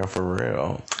 Girl, for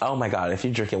real. Oh my God, if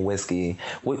you're drinking whiskey,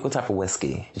 what type of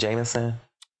whiskey? Jameson?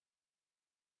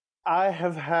 I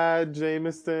have had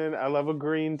Jameson. I love a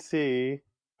green tea.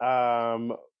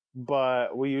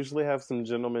 But we usually have some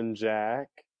Gentleman Jack.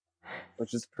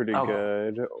 which is pretty Oh.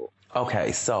 good.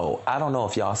 Okay, so I don't know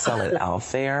if y'all sell it out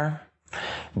there,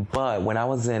 but when I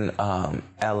was in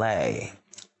LA,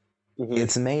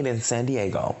 it's made in San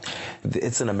Diego.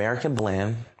 It's an American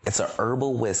blend. It's a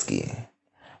herbal whiskey.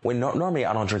 Normally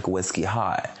I don't drink whiskey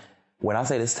hot. When I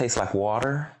say this tastes like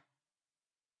water,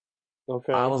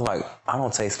 Okay. I was like, I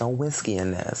don't taste no whiskey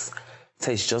in this. It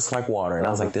tastes just like water, and I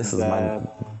was like, this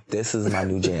is my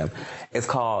new jam. It's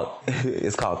called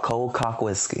Cold Cock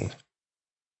Whiskey.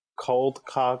 Cold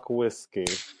Cock Whiskey.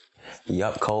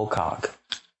 Yup, Cold Cock.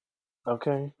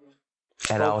 Okay.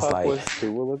 And I was like, whiskey.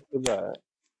 We'll look for that.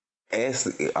 it's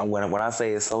when I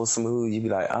say it's so smooth, you be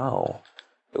like, oh,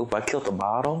 oop, I killed the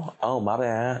bottle. Oh, my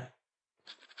bad.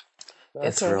 Okay.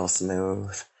 It's real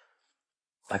smooth.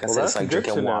 Like I said, it's like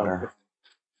drinking water.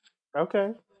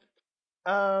 Okay.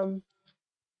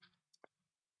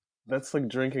 That's like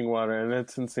drinking water, and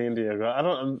it's in San Diego. I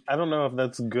don't know if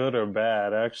that's good or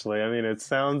bad. Actually, I mean, it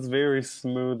sounds very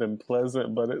smooth and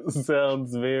pleasant, but it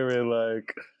sounds very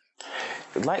like.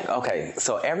 Okay,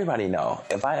 so everybody know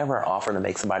if I ever offer to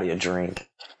make somebody a drink,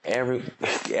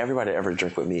 everybody ever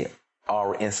drink with me,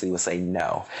 all instantly would say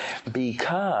no,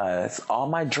 because all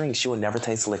my drinks you will never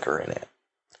taste liquor in it.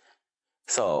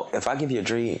 So if I give you a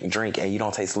drink and you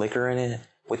don't taste liquor in it,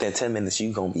 within 10 minutes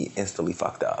you gonna be instantly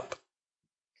fucked up.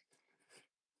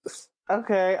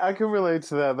 Okay, I can relate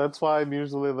to that. That's why I'm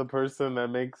usually the person that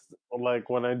makes, like,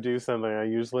 when I do something, I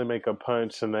usually make a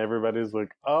punch, and everybody's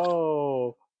like,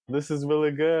 "Oh, this is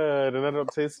really good," and I don't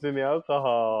taste any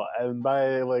alcohol. And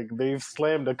they've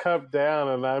slammed a cup down,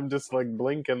 and I'm just like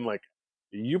blinking, like,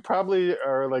 you probably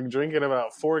are like drinking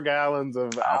about 4 gallons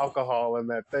of alcohol in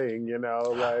that thing,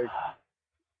 like,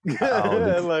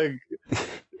 like.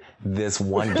 This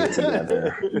one get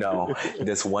together,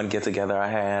 I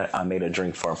had, I made a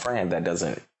drink for a friend that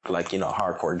doesn't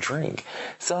hardcore drink.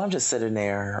 So I'm just sitting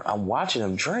there, I'm watching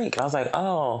him drink. And I was like,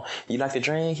 oh, you like to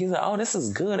drink? He's like, oh, this is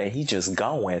good. And he just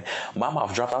going. My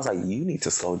mouth dropped. I was like, you need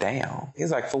to slow down. He's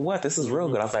like, for what? This is real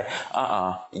good. I was like,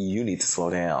 you need to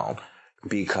slow down.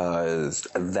 Because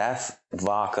that's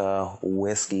vodka,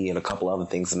 whiskey, and a couple other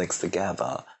things mixed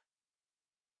together.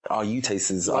 All you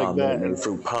taste is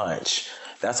fruit punch.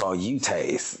 That's all you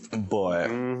taste. But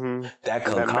that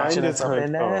concoction that's up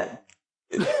in that,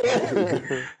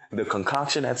 the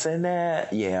concoction that's in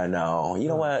that, yeah, no. You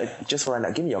know what? Just right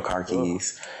now, give me your car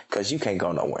keys, because you can't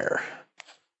go nowhere.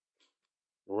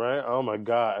 Right? Oh my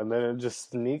God. And then it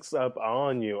just sneaks up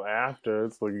on you after.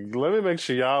 It's like, let me make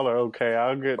sure y'all are okay.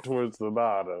 I'll get towards the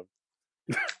bottom.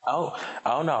 Oh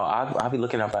no. I'll be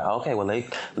looking up at, okay, well,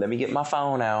 let me get my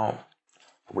phone out.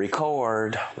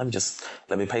 Record. Let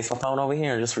me paste my phone over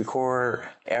here and just record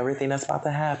everything that's about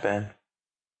to happen.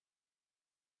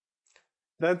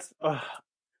 That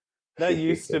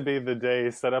used to be the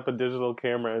day. Set up a digital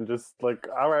camera and just like,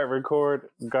 all right, record,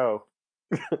 go.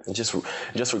 just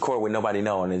record with nobody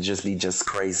knowing and just be just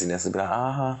craziness and be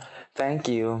like, thank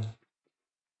you.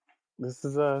 This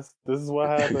is us. This is what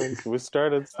happened. We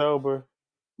started sober.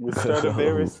 We started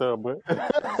very sober.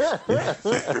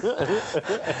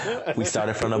 We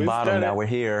started from the bottom, now we're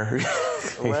here.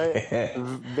 Right?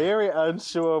 Very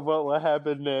unsure of what will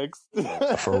happen next.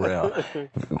 For real.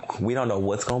 We don't know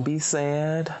what's going to be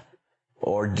said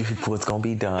or what's going to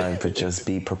be done, but just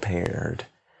be prepared.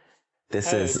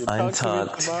 This is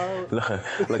Untucked. Look,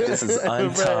 this is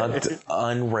Untucked,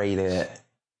 unrated,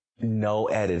 no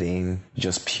editing,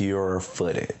 just pure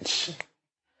footage.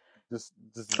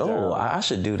 I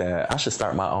should do that. I should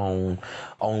start my own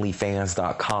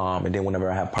OnlyFans.com, and then whenever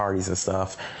I have parties and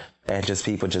stuff, and just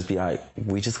people just be like,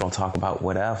 we just gonna talk about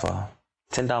whatever.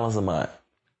 $10 a month.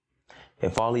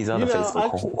 If all these other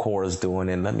Facebook whores doing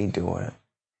it, let me do it.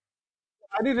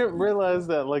 I didn't realize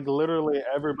that like literally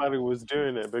everybody was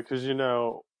doing it, because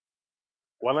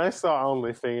when I saw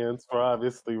OnlyFans, for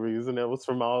obviously reason, it was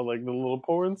from all like the little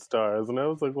porn stars, and I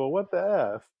was like, well, what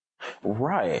the F?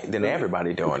 Right. Then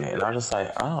everybody doing it. And I'm just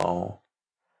like, oh.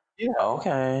 Yeah.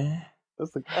 Okay.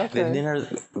 That's like, okay. Then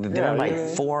there are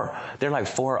like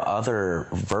 4 other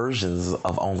versions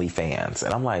of OnlyFans.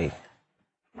 And I'm like,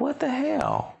 what the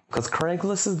hell? Because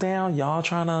Craigslist is down. Y'all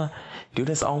trying to do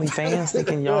this OnlyFans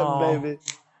thinking y'all.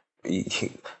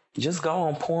 Baby. Just go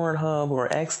on Pornhub or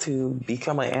Xtube,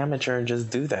 become an amateur and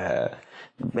just do that.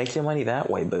 Make your money that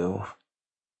way, boo.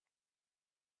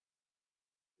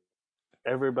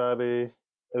 Everybody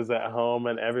is at home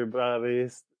and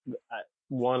everybody's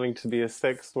wanting to be a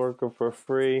sex worker for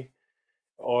free,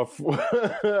 or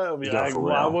I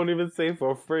won't even say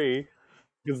for free,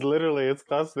 because literally it's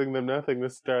costing them nothing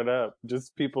to start up.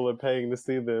 Just people are paying to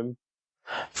see them.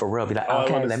 For real, be like, Oh, I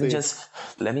okay, want to let me see. just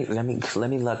let me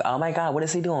look. Oh my God, what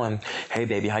is he doing? Hey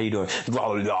baby, how you doing?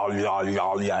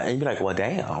 And you be like, well,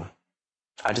 damn,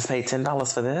 I just paid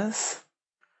 $10 for this.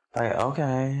 Like,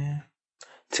 okay.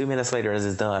 2 minutes later,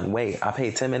 is done. Wait, I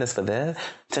paid 10 minutes for this?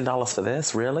 $10 for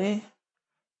this? Really?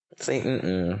 See,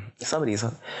 some of these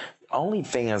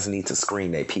OnlyFans need to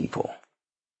screen their people.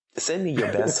 Send me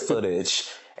your best footage,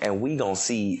 and we gonna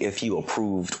see if you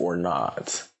approved or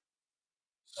not.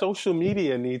 Social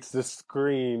media needs to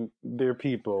screen their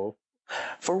people.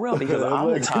 For real, because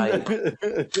I'm the type.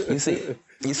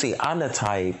 You see, I'm the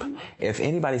type. If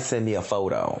anybody send me a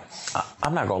photo,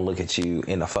 I'm not gonna look at you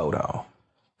in the photo.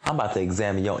 I'm about to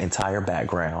examine your entire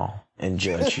background and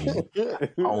judge you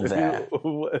on that.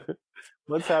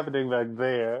 What's happening back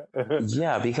there?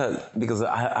 Yeah, because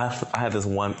I had this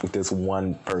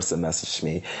one person message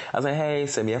me. I was like, hey,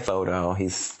 send me a photo. He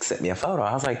sent me a photo.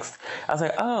 I was like,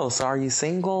 oh, so are you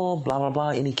single? Blah blah blah.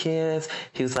 Any kids?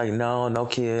 He was like, no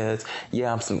kids.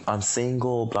 Yeah, I'm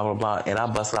single. Blah blah blah. And I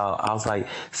busted out. I was like,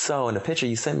 so in the picture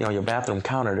you sent me on your bathroom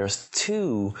counter, there's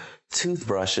 2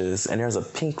 toothbrushes and there's a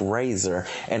pink razor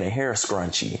and a hair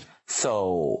scrunchie.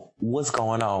 So what's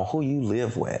going on? Who you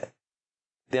live with?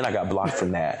 Then I got blocked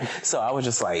from that. So I was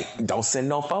just like, don't send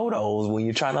no photos when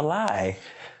you're trying to lie.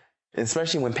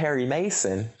 Especially when Perry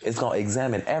Mason is going to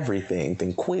examine everything,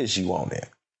 then quiz you on it.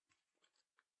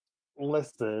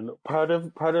 Listen, part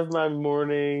of my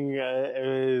morning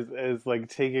is like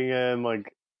taking in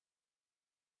like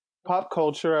pop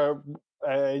culture,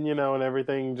 and and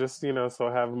everything. Just so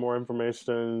I have more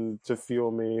information to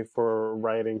fuel me for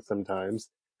writing sometimes.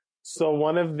 So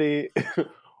one of the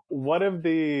one of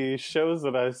the shows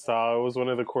that I saw was one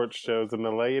of the court shows, and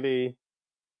the lady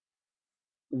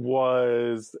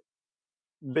was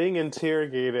being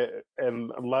interrogated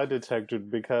and lie detected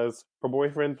because her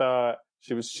boyfriend thought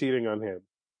she was cheating on him.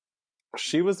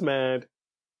 She was mad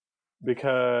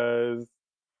because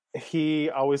he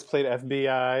always played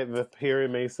FBI, the Perry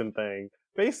Mason thing.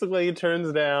 Basically, it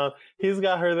turns down he's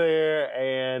got her there,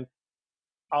 and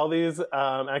all these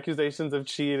accusations of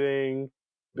cheating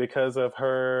because of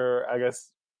her, I guess,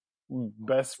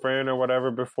 best friend or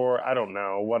whatever before. I don't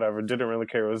know, whatever. Didn't really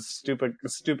care. It was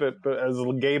stupid, but as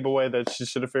a gay boy that she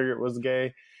should have figured was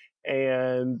gay.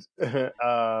 And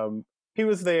he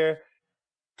was there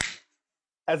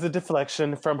as a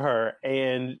deflection from her.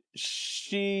 And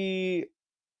she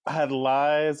had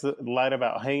lied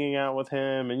about hanging out with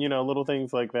him and, little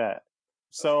things like that.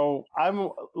 So I'm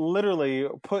literally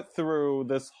put through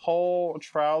this whole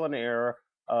trial and error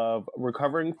of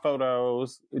recovering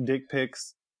photos, dick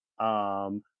pics,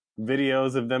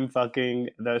 videos of them fucking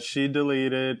that she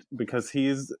deleted because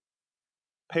he's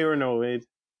paranoid.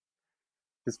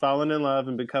 He's fallen in love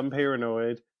and become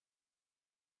paranoid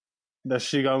that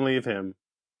she gonna leave him.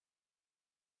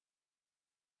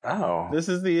 Oh. This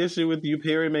is the issue with you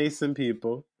Perry Mason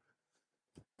people.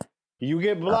 You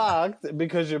get blocked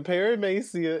because you're Perry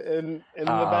Mason in the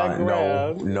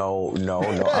background. No.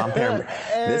 I'm Perry.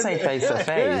 This ain't face to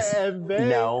face.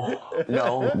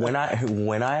 No. When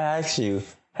I ask you,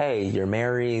 hey, you're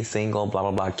married, single, blah blah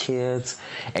blah, kids,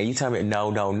 and you tell me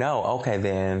no. Okay,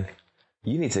 then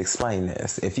you need to explain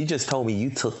this. If you just told me you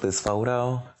took this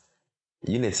photo,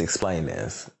 you need to explain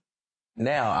this.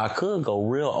 Now, I could go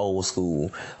real old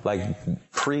school, like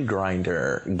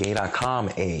pre-Grindr, gay.com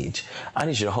age. I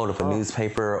need you to hold up a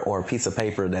newspaper or a piece of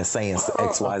paper that's saying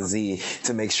XYZ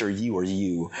to make sure you are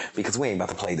you, because we ain't about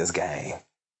to play this game.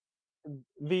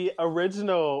 The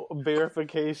original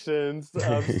verifications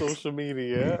of social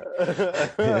media.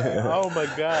 Oh my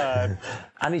God.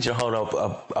 I need you to hold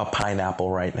up a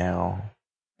pineapple right now.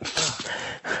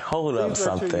 Hold up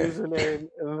something. Please your username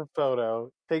in the photo.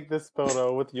 Take this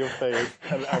photo with your face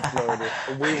and upload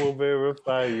it. We will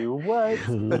verify you. What?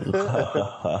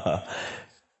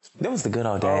 That was the good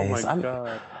old days. Oh my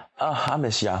God. I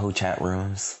miss Yahoo chat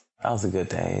rooms. That was the good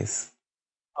days.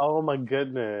 Oh my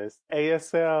goodness.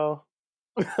 ASL.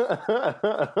 I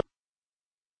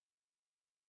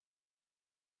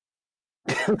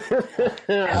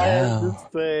have to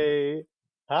say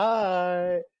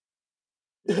hi.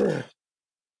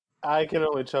 I can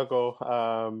only chuckle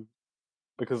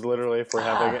because literally if we're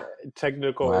having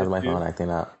technical Why is my phone acting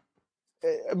up?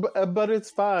 But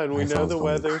it's fine. We know the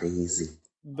weather. Crazy.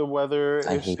 The weather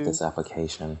I issues. hate this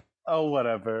application. Oh,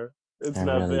 whatever. It's I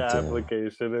not really the do.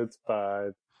 application. It's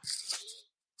fine.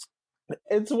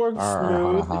 It's worked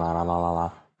smooth.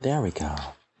 There we go.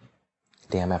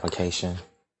 Damn application.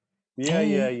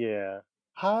 Yeah.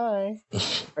 Hi.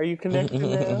 Are you connected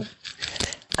now?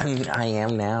 I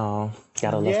am now.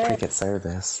 Gotta love Cricket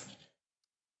service.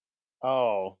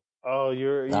 Oh, Oh,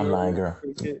 I'm lying, you're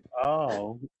girl.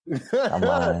 oh. I'm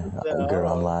lying, girl.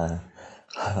 I'm No. lying.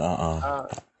 Uh,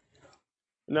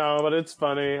 no, but it's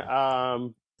funny.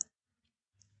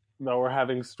 No, we're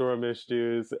having storm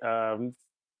issues.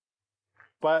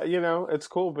 But it's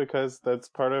cool because that's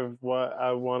part of what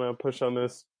I want to push on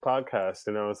this podcast.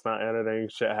 It's not editing,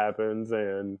 shit happens,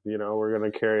 and we're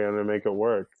gonna carry on and make it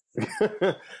work.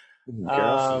 Girl, for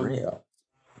um, real.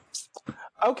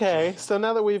 okay, so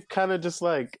now that we've kind of just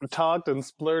like talked and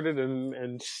splurted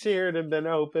and shared and been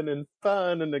open and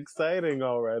fun and exciting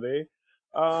already,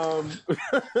 um,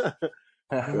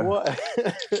 what?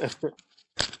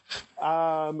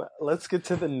 Let's get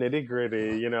to the nitty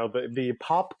gritty. The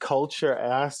pop culture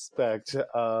aspect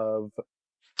Of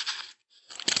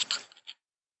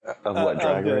what, of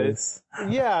Drag this.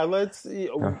 Race? Yeah,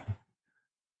 Huh?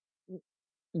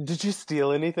 did you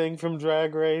steal anything from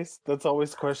Drag Race? That's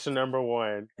always question number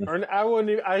one. Or I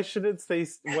wouldn't. I shouldn't say.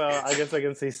 Well, I guess I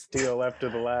can say steal after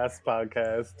the last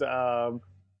podcast.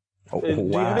 Do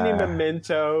you have any Why?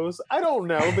 mementos? I don't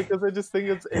know because I just think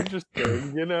it's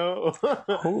interesting.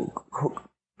 Who?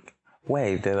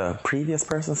 Wait, did a previous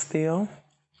person steal?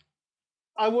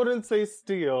 I wouldn't say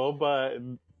steal, but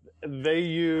they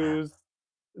used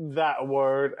that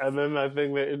word, and then I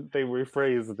think they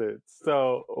rephrased it.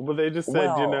 So, but they just said,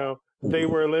 Well, they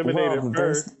were eliminated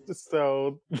there's first,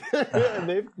 so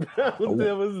they felt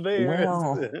it was theirs.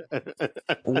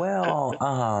 well,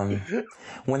 well,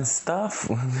 when stuff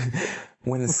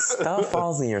when stuff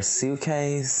falls in your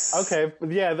suitcase, Okay,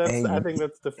 yeah, I and think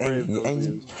that's the phrase and that was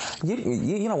and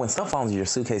used. you know when stuff falls in your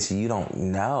suitcase, you don't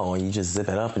know, and you just zip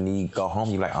it up, and you go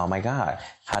home. You're like, oh my god,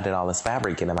 how did all this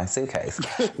fabric get in my suitcase?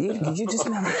 You just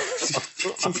never,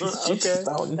 you just Okay,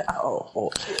 don't know.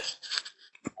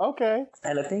 okay,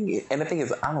 And the thing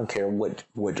is, I don't care what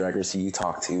drag race you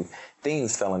talk to,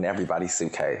 things fell in everybody's of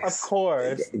suitcase.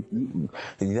 course,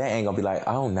 They ain't gonna be like,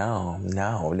 oh no,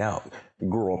 no, no,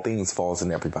 girl, things falls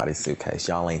in everybody's suitcase.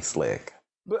 Y'all ain't slick.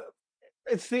 but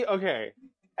it's the okay.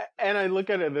 And I look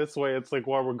at it this way: it's like,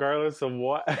 well, regardless of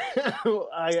what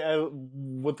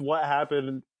with what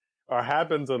happened or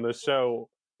happens on the show,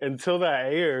 until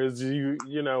that airs,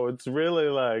 it's really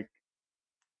like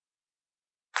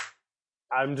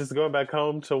I'm just going back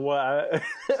home to what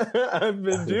I've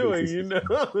been doing.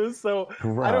 So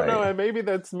I don't know, Right. and maybe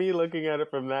that's me looking at it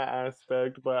from that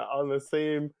aspect. But on the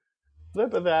same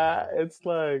flip of that, it's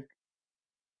like,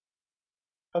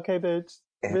 okay, bitch,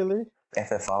 If, really?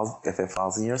 if it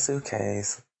falls in your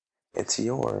suitcase, it's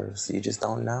yours. You just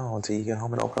don't know until you get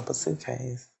home and open up a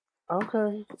suitcase.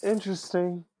 Okay,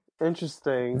 interesting,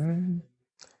 interesting.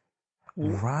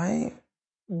 Mm, right?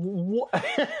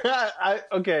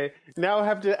 Okay, now I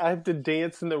have to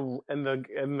dance in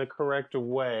the correct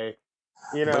way.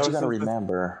 But you gotta Since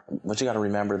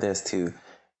remember, this too.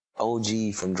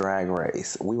 OG from Drag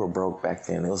Race. We were broke back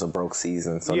then. It was a broke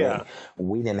season, so yeah.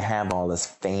 we didn't have all this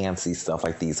fancy stuff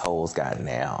like these hoes got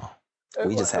now.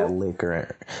 We just Uh, had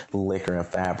liquor and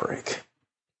fabric,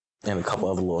 and a couple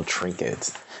other little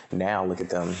trinkets. Now look at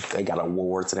them; they got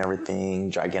awards and everything.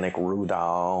 Gigantic Rue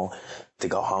doll to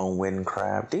go home with and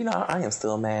crap. Do you know I am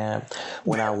still mad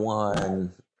when I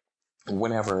won.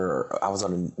 Whenever I was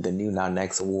on the new Not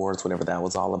Next Awards, whatever that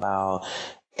was all about,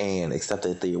 and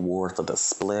accepted the award for the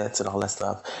splits and all that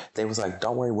stuff, they was like,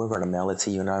 "Don't worry, we're going to mail it to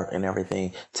you and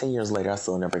everything." 10 years later, I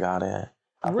still never got it.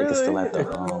 I think it's still Really? at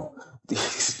the.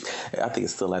 I think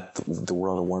it's still at the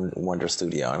World of Wonder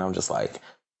Studio, and I'm just like,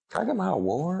 "Can I get my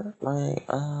award?" Like,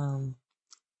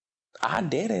 I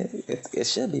did it. It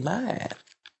should be mine.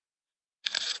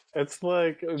 It's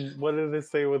like, what did they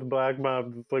say with black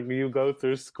moms? It's like you go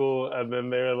through school and then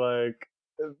they're like,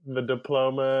 the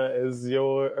diploma is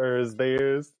is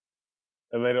theirs,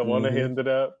 and they don't want to Mm-hmm. hand it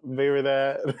up. Maybe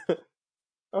that.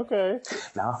 Okay.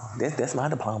 No, that's my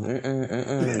diploma.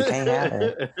 You can't have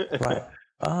it. Right.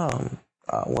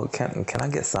 Well, can I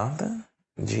get something?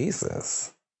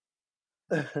 Jesus.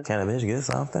 Can a bitch get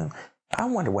something? I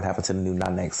wonder what happened to the new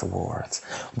Not Next Awards.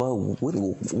 But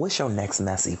what's your next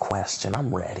messy question?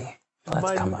 I'm ready. Let's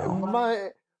my come on. my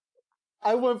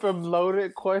I went from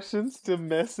loaded questions to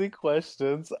messy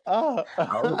questions. Oh,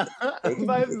 it can,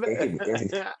 My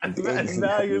it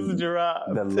values can, dropped.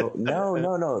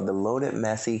 no, the loaded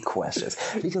messy questions.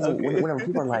 Because Okay. whenever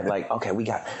people are like, okay, we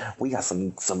got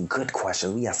some good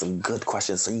questions. We got some good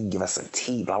questions, so you can give us some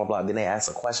tea, blah blah blah. Then they ask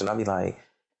a question, I'll be like,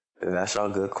 that's your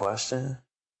good question?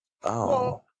 Oh,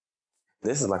 Well,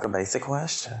 this is like a basic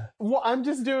question. I'm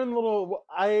just doing little.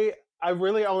 I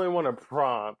really only want to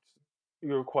prompt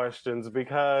your questions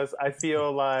because I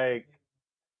feel like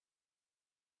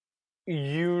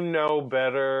you know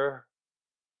better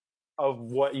of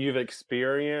what you've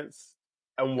experienced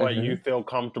and what you feel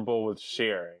comfortable with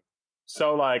sharing.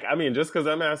 So, like, I mean, just because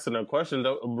I'm asking a question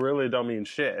don't mean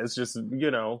shit. It's just,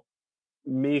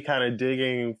 me kind of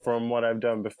digging from what I've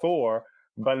done before.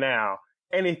 But now,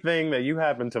 anything that you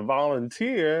happen to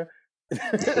volunteer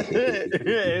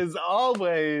is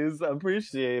always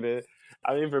appreciated.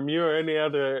 I mean, from you or any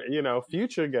other,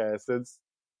 future guest, it's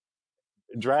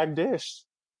drag dish.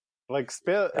 Like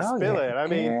spill it. I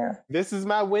mean, this is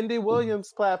my Wendy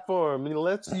Williams platform. I mean,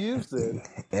 let's use it.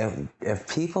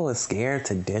 If people are scared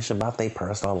to dish about their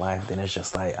personal life, then it's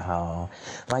just like, oh,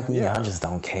 like me, I just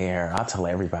don't care. I'll tell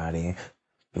everybody.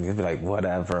 You'd be like,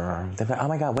 whatever. They'd be like, oh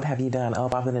my God, what have you done? Oh,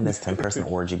 I've been in this 10-person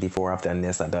orgy before. I've done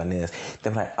this. I've done this.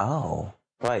 They'd be like, oh,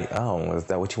 is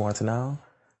that what you want to know?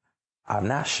 I'm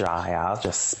not shy. I'll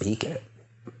just speak it.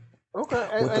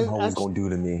 Okay. What the hoes gonna do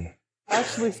to me?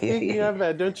 Actually, speaking of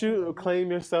that, don't you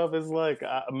claim yourself as like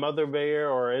a mother bear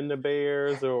or in the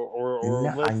bears or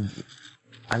no,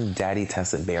 I'm daddy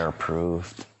tested bear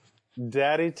approved.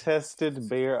 Daddy tested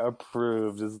bear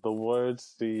approved is the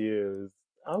words to use.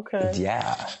 Okay.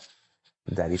 Yeah.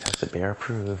 Daddy tested bear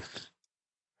approved.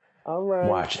 All right.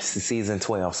 Watch season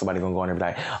 12. Somebody gonna go on there and be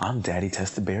like, I'm daddy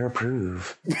tested bear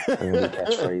approved. They're gonna be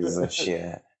catchphrases and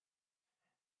shit.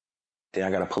 Then I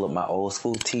gotta pull up my old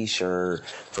school T-shirt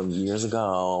from years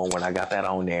ago when I got that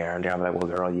on there, and then I'm like,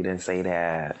 "Well, girl, you didn't say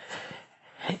that."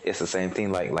 It's the same thing,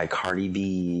 like Cardi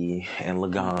B and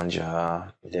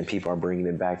Laganja. Then people are bringing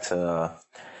it back to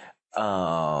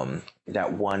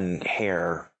that one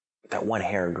hair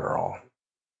girl.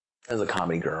 It was a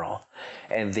comedy girl,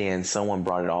 and then someone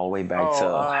brought it all the way back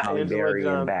to Halle Berry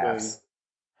and Bass.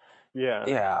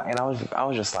 Yeah, and I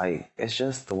was just like, it's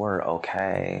just the word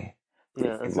okay.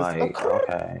 Yeah, it's like just,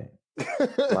 okay,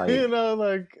 like,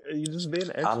 like you just being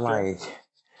extra. I'm like,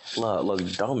 look,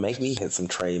 don't make me hit some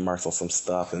trademarks on some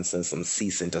stuff and send some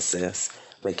cease and desist.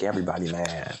 Make everybody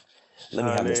mad. Let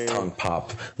me have this tongue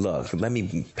pop. Look, let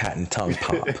me patent tongue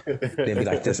pop. Then be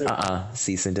like this,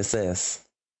 cease and desist.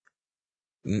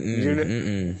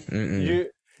 With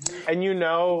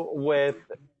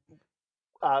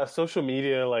social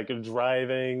media, like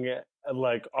driving,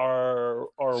 like our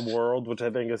world, which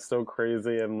I think is so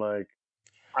crazy and like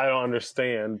I don't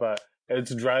understand, but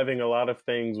it's driving a lot of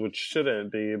things which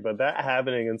shouldn't be. But that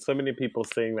happening and so many people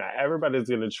saying that everybody's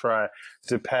going to try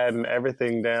to patent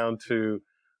everything down to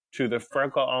the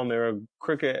freckle on their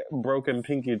crooked broken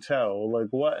pinky toe. Like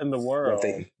what in the world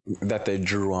that they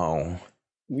drew on.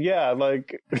 Yeah,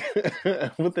 like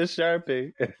with the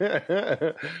Sharpie.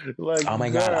 Like, oh my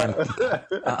God,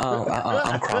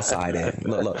 I'm cross-eyed.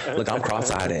 Look, I'm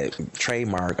cross-eyed. I'm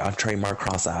trademark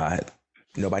cross-eyed.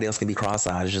 Nobody else can be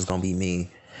cross-eyed. It's just gonna be me.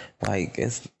 Like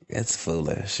it's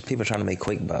foolish. People are trying to make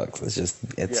quick bucks.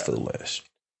 It's foolish.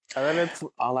 And then it's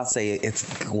all I say.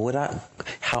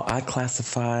 How I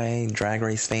classify Drag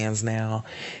Race fans now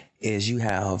is you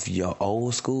have your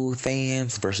old school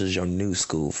fans versus your new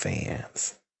school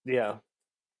fans. Yeah.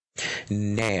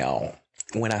 Now,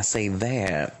 when I say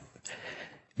that,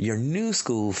 your new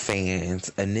school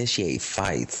fans initiate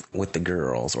fights with the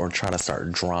girls or try to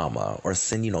start drama or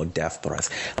send, death threats.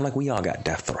 I'm like, we all got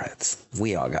death threats.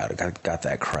 We all got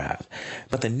that crap.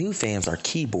 But the new fans are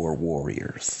keyboard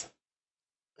warriors.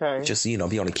 Okay. Just, be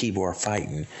on the keyboard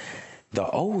fighting. The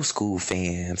old school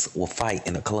fans will fight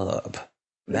in a club.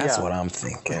 That's what I'm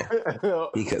thinking.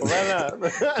 Because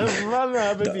run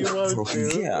up if you want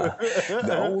to. Yeah,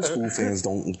 the old school fans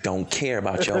don't care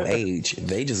about your age.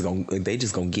 They just gonna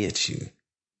get you.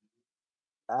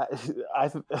 I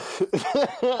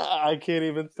can't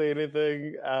even say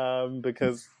anything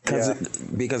because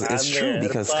it's true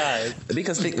because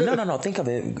no think of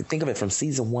it from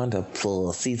season 1 to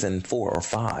season 4 or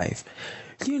 5.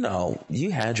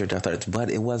 You had your death threats,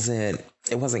 but it wasn't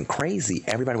crazy.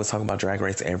 Everybody was talking about Drag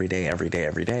Race every day.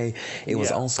 It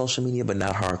was on social media, but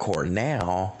not hardcore.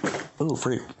 Now,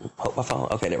 free. My phone.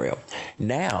 Okay, there we go.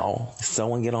 Now,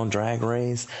 someone get on Drag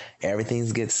Race, everything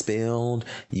gets spilled.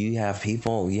 You have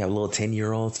little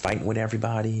 10-year-olds fighting with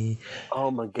everybody.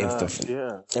 Oh my God!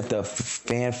 If the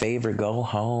fan favorite go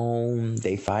home,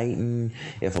 they fighting.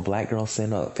 If a black girl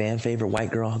send a fan favorite white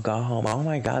girl go home, oh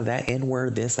my God, that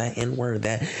N-word, this, that N-word,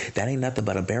 that ain't nothing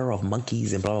but a barrel of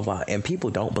monkeys and blah blah blah. And people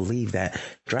don't believe that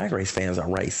Drag Race fans are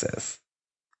racist.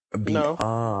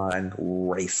 Beyond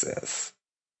racist.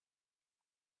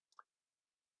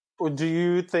 Do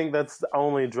you think that's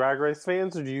only Drag Race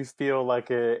fans, or do you feel like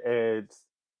there's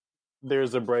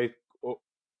a break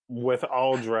with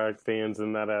all drag fans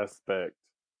in that aspect?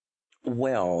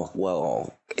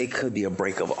 Well, it could be a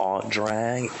break of all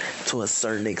drag to a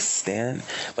certain extent,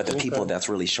 but the people that's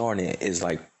really showing it is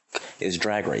like is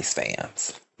Drag Race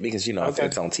fans because if Okay.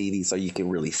 it's on TV, so you can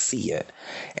really see it,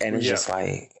 and it's just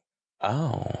like,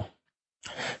 oh,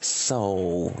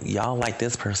 so y'all like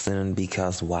this person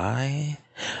because why?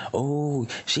 Oh,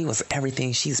 she was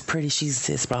everything. She's pretty. She's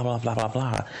this. Blah blah blah blah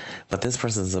blah. But this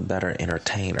person's a better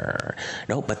entertainer.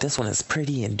 Nope. But this one is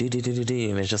pretty and do do do do do.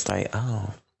 And it's just like,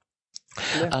 oh,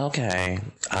 Yeah. okay.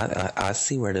 I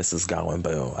see where this is going,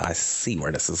 boo. I see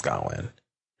where this is going,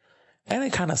 and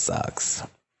it kind of sucks.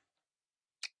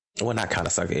 Well, not kind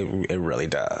of sucks. It really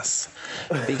does,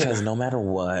 because no matter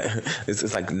what,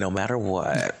 it's like no matter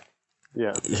what.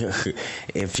 Yeah.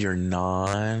 If you're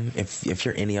if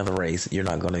you're any other race, you're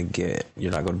not gonna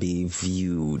be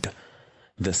viewed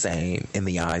the same in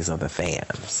the eyes of the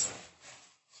fans.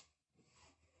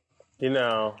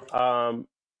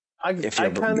 I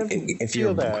kind of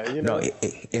feel that.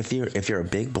 If you're a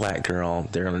big black girl,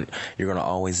 you're gonna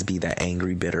always be that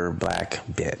angry, bitter black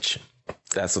bitch.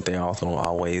 That's what they also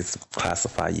always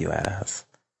classify you as.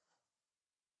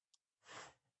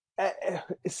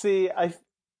 See, I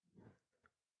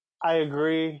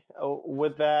agree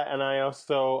with that, and I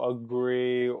also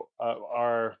agree,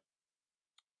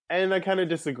 and I kind of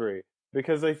disagree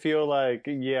because I feel like,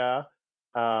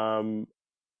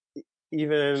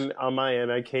 even on my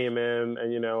end, I came in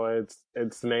and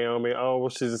it's Naomi. Oh, well,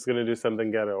 she's just gonna do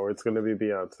something ghetto, or it's gonna be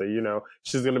Beyonce.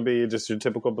 She's gonna be just your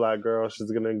typical black girl.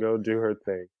 She's gonna go do her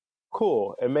thing.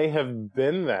 Cool. It may have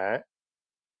been that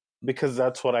because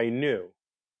that's what I knew.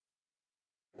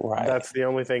 Right. That's the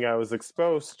only thing I was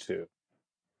exposed to.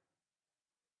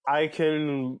 I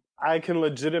can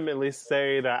legitimately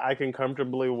say that I can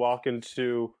comfortably walk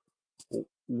into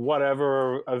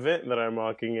whatever event that I'm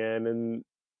walking in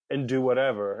and do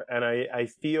whatever. And I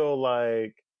feel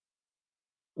like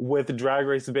with Drag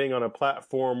Race being on a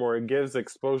platform where it gives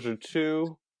exposure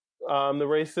to the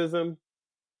racism,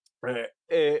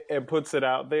 it puts it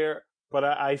out there. But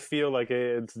I feel like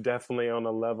it's definitely on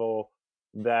a level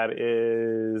that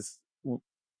is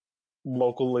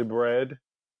locally bred.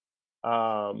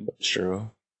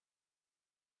 True.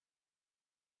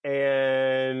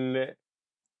 And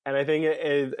I think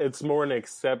it's more an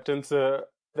acceptance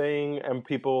thing, and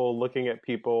people looking at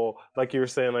people like you were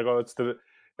saying, like,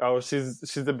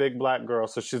 she's a big black girl,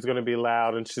 so she's gonna be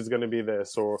loud and she's gonna be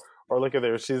this, or look at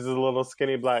there, she's a little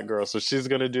skinny black girl, so she's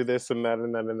gonna do this and that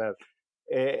and that and that.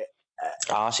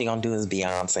 All she gonna do is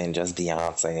Beyonce and just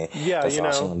Beyonce. Yeah, that's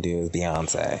all she gonna do is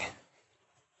Beyonce.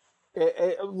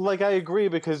 Like, I agree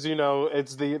because there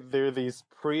are these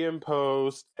pre and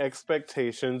post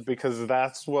expectations because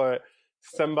that's what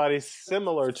somebody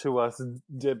similar to us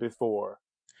did before,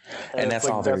 and that's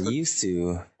all they're used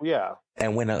to. Yeah.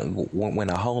 And when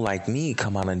a hoe like me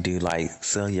come on and do like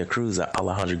Celia Cruz or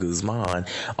Alejandra Guzman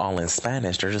all in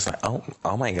Spanish, they're just like,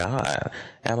 oh my god.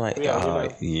 And I'm like,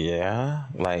 yeah,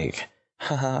 like,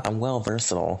 haha, I'm well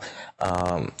versatile.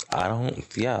 I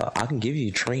can give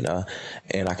you Trina,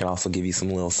 and I can also give you some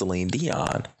little Celine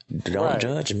Dion. Don't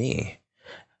judge me.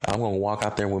 I'm going to walk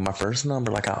out there with my first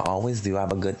number like I always do. I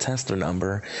have a good tester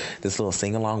number. This little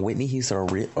sing-along, Whitney Houston or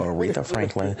Aretha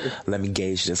Franklin. Let me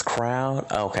gauge this crowd.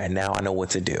 Okay, now I know what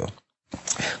to do.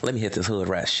 Let me hit this hood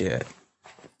rat shit.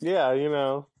 Yeah, I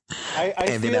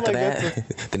and feel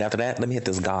then after that, let me hit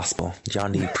this gospel. Y'all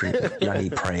need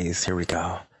praise. Here we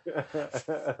go.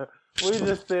 We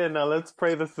just said, now let's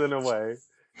pray the sin away.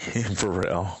 For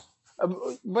real.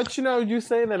 But you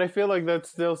saying that, I feel like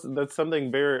that's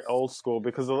something very old school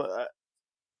because a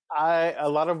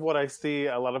lot of what I see,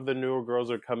 a lot of the newer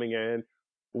girls are coming in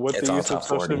with the use of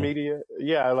social media.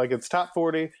 Yeah, like it's top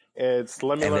 40. It's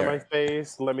let me learn my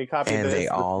face, let me copy and this. And they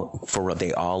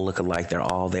all look alike. They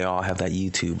all have that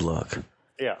YouTube look.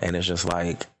 Yeah. And it's just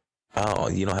like, oh,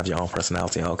 you don't have your own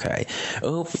personality. Okay.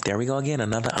 Oh, there we go again.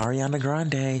 Another Ariana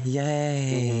Grande.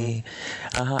 Yay.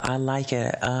 Mm-hmm. I like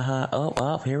it.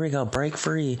 Oh, here we go. Break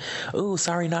free. Ooh,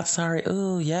 sorry, not sorry.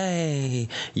 Ooh, yay.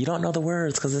 You don't know the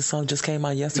words because this song just came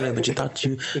out yesterday, but you thought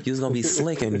you was going to be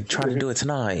slick and try to do it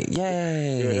tonight.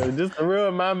 Yay. Yeah, just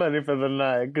ruin my money for the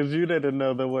night because you didn't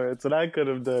know the words and I could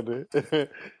have done it.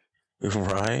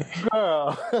 Right?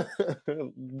 Girl.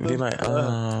 Be like,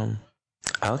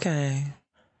 okay.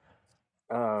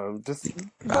 I just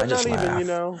laugh.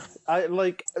 Even,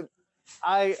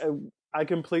 I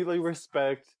completely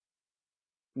respect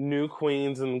new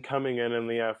queens and coming in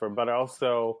the effort, but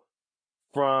also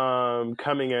from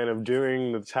coming in of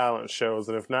doing the talent shows,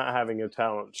 and if not having a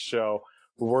talent show,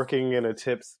 working in a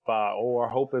tip spot or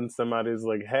hoping somebody's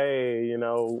like, hey,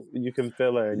 you can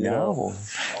fill in. No.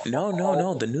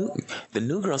 The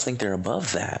new girls think they're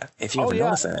above that. If you ever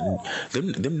notice that,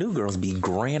 them new girls be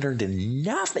grander than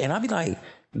nothing. And I'll be like,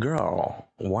 girl,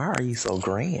 why are you so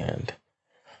grand?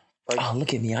 Like, Oh,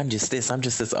 look at me. I'm just this. I'm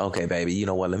just this. Okay, baby. You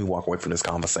know what? Let me walk away from this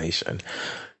conversation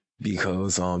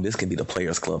because this can be the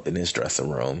players' club in this dressing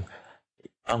room.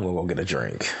 I'm gonna go get a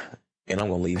drink, and I'm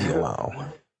gonna leave you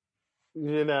alone.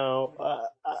 you know,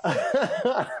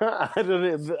 I don't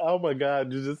even, oh my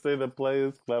God, you just say the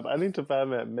Players Club. I need to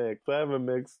find that mix. I have a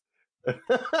mix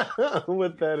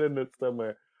with that in it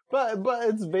somewhere. But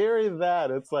it's very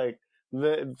that. It's like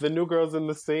the new girls in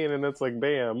the scene and it's like,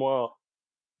 bam, well,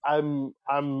 I'm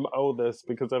oldest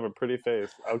because I have a pretty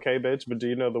face. Okay, bitch, but do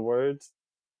you know the words?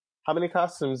 How many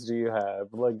costumes do you have?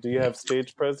 Like, do you have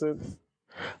stage presence?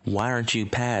 Why aren't you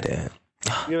padded?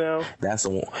 You know? That's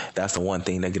the one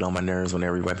thing that get on my nerves when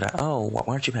everybody like, oh, why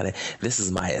aren't you padded? This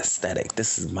is my aesthetic.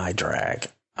 This is my drag.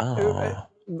 Oh,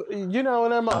 You know,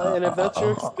 and if that's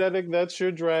your aesthetic, that's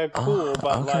your drag, cool.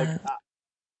 But like, okay.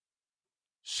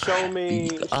 show me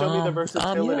the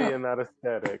versatility Yeah. in that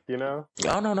aesthetic. You know?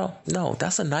 Oh no.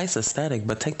 That's a nice aesthetic,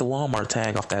 but take the Walmart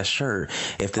tag off that shirt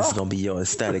if this is gonna be your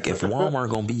aesthetic. If Walmart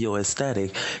gonna be your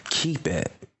aesthetic, keep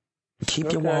it.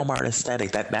 Keep your Okay. Walmart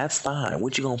aesthetic. That's fine.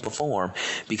 What you gonna perform?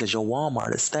 Because your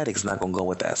Walmart aesthetic's not gonna go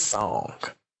with that song.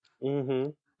 Mm-hmm.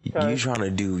 You Okay. trying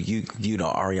to do you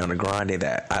know Ariana Grande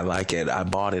that I like it, I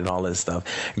bought it, all this stuff.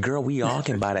 Girl, we all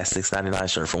can buy that $6.99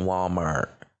 shirt from Walmart.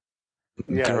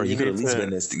 Yeah, Girl, you you could at need least to- been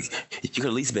this. You could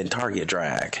at least been Target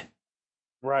drag.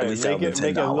 Right. At least that would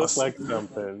Make been it look $10. like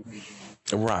something.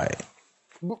 Right.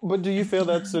 But do you feel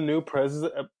that's a new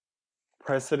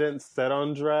precedent set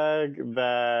on drag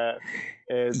that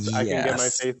is I can get my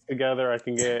Yes. face together, I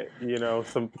can get, you know,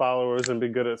 some followers and be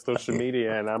good at social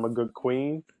media and I'm a good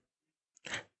queen?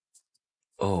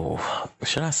 Oh,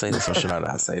 should I say this or should I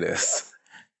not say this?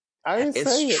 I ain't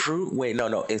It's saying it. true. Wait,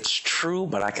 no, it's true,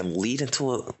 but I can lead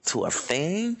into a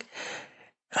thing.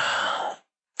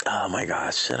 Oh my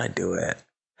gosh, should I do it?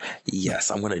 Yes,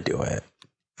 I'm gonna do it.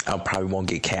 I probably won't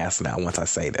get cast now once I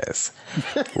say this.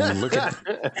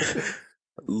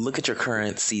 Look at your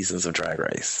current seasons of Drag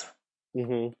Race.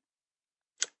 hmm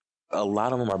A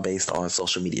lot of them are based on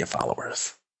social media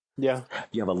followers. Yeah.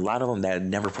 You have a lot of them that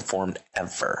never performed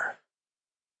ever.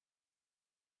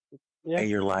 Yeah. And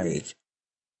you're like,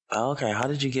 okay, how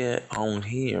did you get on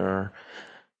here?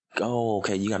 Oh,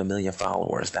 okay, you got 1 million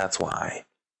followers. That's why.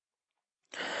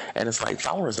 And it's like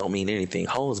followers don't mean anything.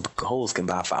 Hoes can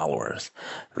buy followers.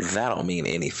 That don't mean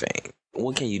anything.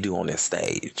 What can you do on this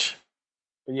stage?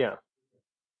 Yeah.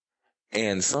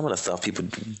 And some of the stuff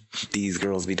these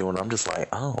girls be doing, I'm just like,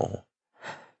 oh.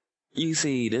 You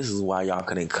see, this is why y'all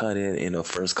couldn't cut it in the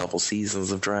first couple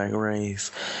seasons of Drag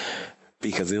Race.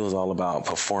 Because it was all about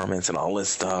performance and all this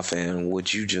stuff. And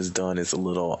what you just done is a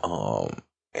little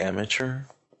amateur,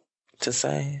 to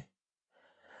say.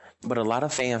 But a lot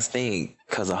of fans think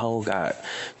because a hoe got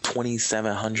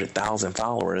 2,700,000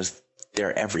 followers,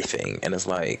 they're everything. And it's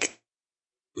like,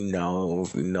 no,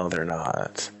 they're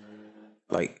not.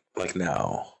 Like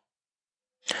no.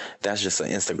 That's just an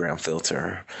Instagram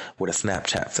filter with a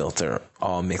Snapchat filter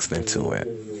all mixed into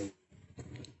it.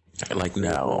 Like,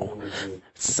 no.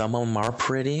 Some of them are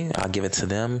pretty. I'll give it to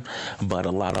them. But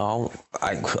a lot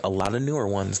of newer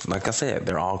ones, like I said,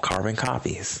 they're all carbon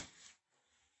copies.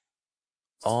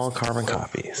 All carbon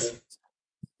copies.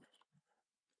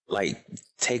 Like,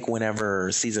 take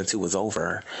whenever season 2 was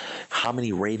over, how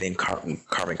many Raven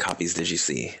carbon copies did you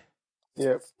see?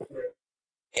 Yep.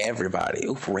 Everybody.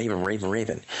 Ooh,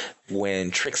 Raven.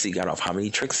 When Trixie got off, how many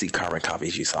Trixie carbon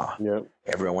copies you saw? Yep.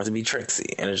 Everyone wants to be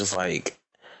Trixie. And it's just like,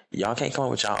 y'all can't come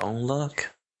up with your own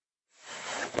look?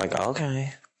 Like,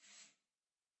 okay.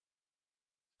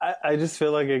 I just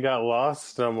feel like it got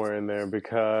lost somewhere in there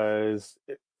because,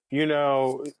 you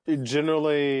know,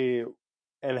 generally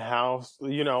in a house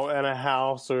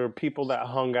or people that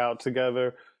hung out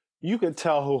together, you could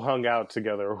tell who hung out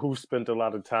together or who spent a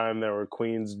lot of time there were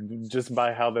queens just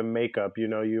by how the makeup, you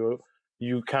know,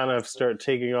 you kind of start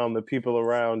taking on the people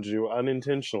around you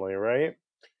unintentionally, right?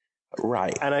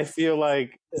 Right. And I feel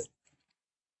like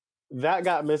that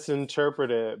got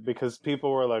misinterpreted because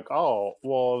people were like, oh,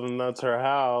 well, then that's her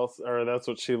house or that's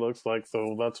what she looks like,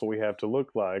 so that's what we have to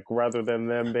look like, rather than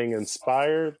them being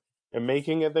inspired and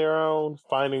making it their own,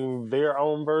 finding their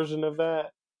own version of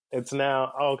that. It's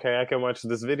now, okay, I can watch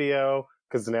this video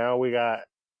because now we got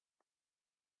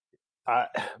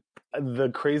the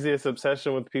craziest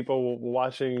obsession with people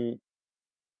watching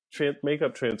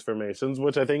makeup transformations,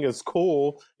 which I think is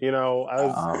cool,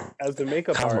 as the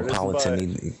makeup artist.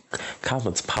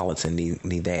 Cosmopolitan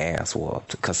need their ass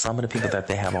whooped, because some of the people that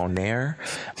they have on there,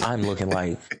 I'm looking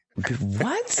like,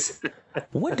 what?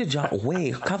 What did y'all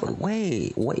wait?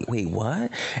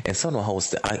 What? And some of the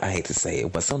hosts, I hate to say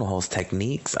it, but some of the host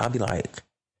techniques, I'll be like,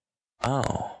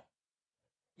 oh.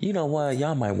 You know what?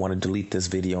 Y'all might want to delete this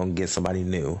video and get somebody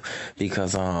new,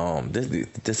 because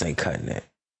this ain't cutting it.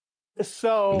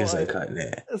 So this ain't cutting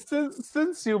it.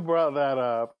 Since you brought that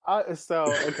up,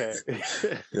 okay.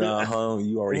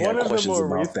 You already had questions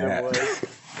about that.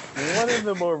 One of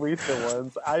the more recent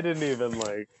ones, I didn't even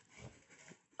like.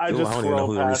 I don't even know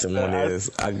who the recent one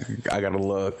is. I gotta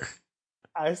look.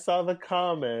 I saw the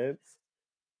comments.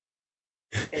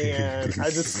 And I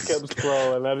just kept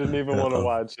scrolling. I didn't even want to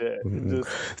watch it.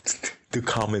 The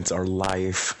comments are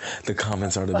life. The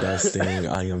comments are the best thing.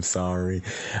 I am sorry.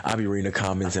 I'll be reading the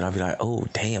comments and I'll be like, oh,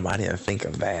 damn, I didn't think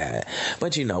of that.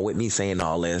 But, with me saying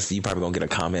all this, you probably going to get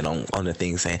a comment on the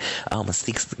thing saying, oh,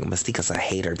 Mystique's a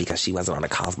hater because she wasn't on the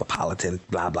Cosmopolitan,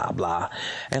 blah, blah, blah.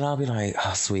 And I'll be like,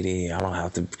 oh, sweetie, I don't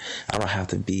have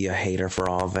to be a hater for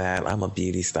all that. I'm a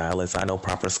beauty stylist. I know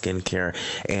proper skincare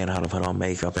and how to put on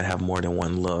makeup and have more than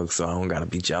one look. So I don't got to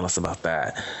be jealous about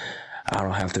that. I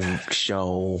don't have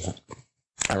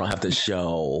to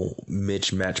show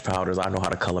Mitch match powders. I know how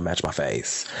to color match my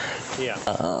face. Yeah.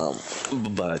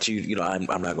 But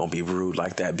I'm not gonna be rude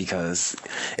like that, because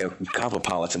if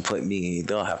Cosmopolitan put me,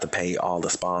 they'll have to pay all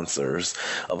the sponsors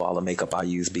of all the makeup I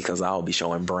use, because I'll be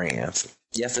showing brands.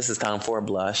 Yes, this is time for a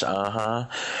blush.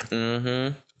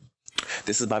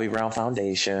 This is Bobbi Brown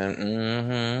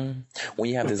foundation. When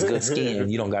you have this good skin,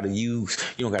 you don't gotta use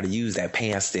that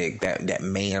pan stick, that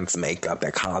man's makeup,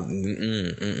 I'm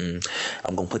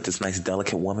gonna put this nice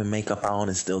delicate woman makeup on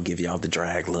and still give y'all the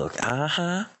drag look.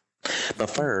 But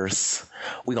first,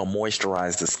 we gonna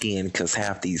moisturize the skin, because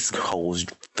half these hoes'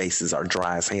 faces are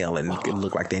dry as hell and it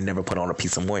look like they never put on a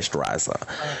piece of moisturizer.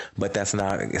 But it's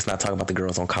not talking about the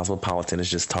girls on Cosmopolitan.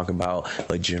 It's just talking about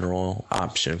a general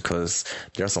option, because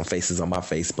there's some faces on my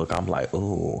Facebook. I'm like,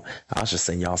 ooh, I'll just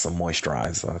send y'all some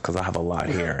moisturizer, because I have a lot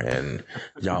here and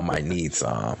y'all might need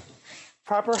some.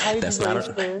 Proper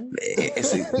hydration.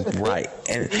 It's right.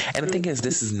 And the thing is,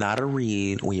 this is not a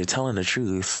read. When you're telling the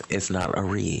truth, it's not a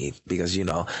read, because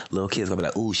little kids gonna be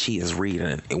like, "Ooh, she is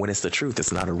reading." And when it's the truth,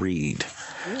 it's not a read.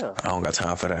 Yeah, I don't got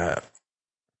time for that,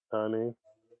 honey.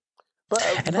 But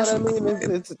I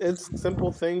mean, it's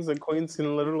simple things that queens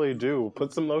can literally do.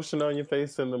 Put some lotion on your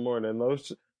face in the morning.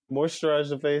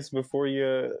 Moisturize your face before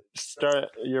you start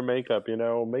your makeup.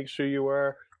 Make sure you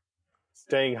are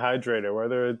staying hydrated,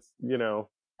 whether it's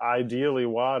ideally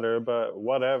water, but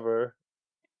whatever.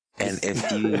 And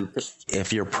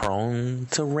if you're prone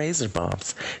to razor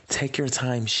bumps, take your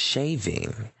time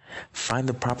shaving. Find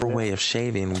the proper way of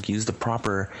shaving. Use the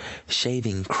proper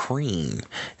shaving cream,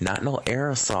 not no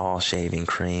aerosol shaving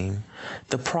cream.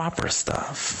 The proper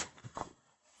stuff.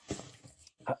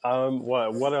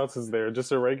 What else is there?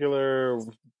 Just a regular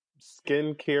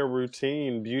skincare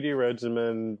routine, beauty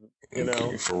regimen.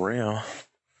 For real.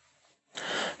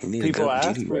 People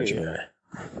ask me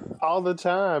all the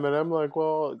time, and I'm like,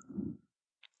 well,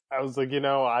 I was like,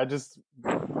 I just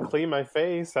clean my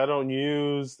face. I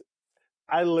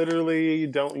literally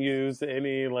don't use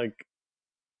any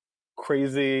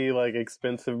crazy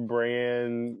expensive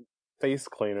brand face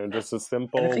cleaner. Just a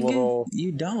simple little.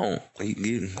 You don't. I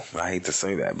hate to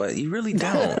say that, but you really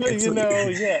don't.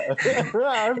 Yeah.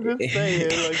 I'm just saying,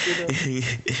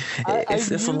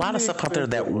 it's a lot of stuff out there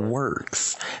that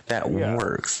works.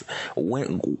 Works.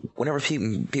 Whenever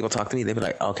people talk to me, they be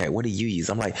like, "Okay, what do you use?"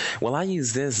 I'm like, "Well, I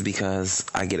use this because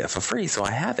I get it for free, so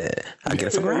I have it. I get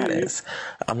it for gratis."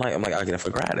 I'm like, I get it for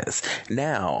gratis.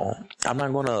 Now, I'm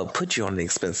not going to put you on the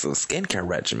expensive skincare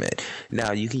regimen.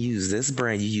 Now, you can use this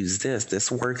brand. You use this.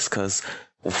 This works, because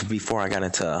before I got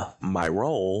into my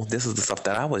role, this is the stuff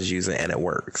that I was using, and it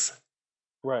works.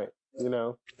 Right.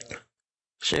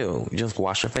 Shoot, just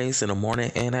wash your face in the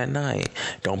morning and at night.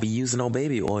 Don't be using no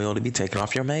baby oil to be taking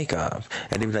off your makeup.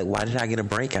 And they be like, why did I get a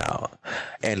breakout?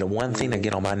 And the one thing that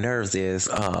get on my nerves is,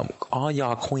 all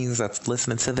y'all queens that's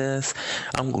listening to this,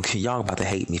 y'all about to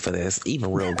hate me for this.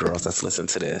 Even real girls that's listening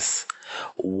to this.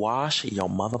 Wash your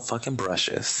motherfucking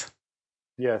brushes.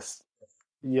 Yes.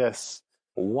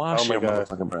 Wash your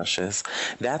motherfucking brushes.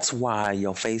 That's why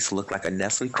your face look like a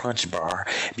Nestle Crunch bar,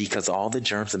 because all the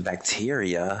germs and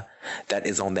bacteria that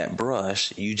is on that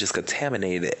brush, you just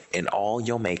contaminated it in all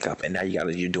your makeup, and now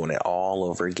you're doing it all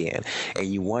over again, and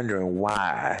you wondering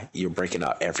why you're breaking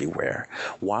out everywhere.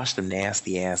 Wash the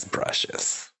nasty ass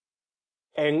brushes.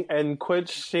 and quit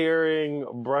sharing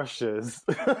brushes.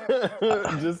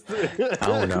 Just, I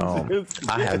don't know. just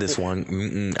I have this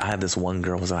one. I have this one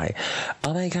girl was like,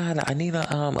 "Oh my god, I need a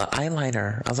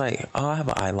eyeliner." I was like, "Oh, I have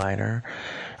an eyeliner."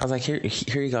 I was like, "Here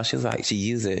you go." She was like, she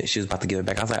used it. She was about to give it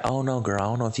back. I was like, "Oh no, girl, I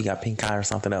don't know if you got pink eye or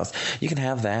something else. You can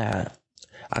have that.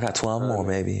 I got 12 more,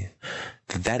 baby."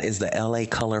 That is the LA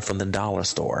color from the dollar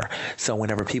store. So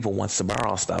whenever people wants to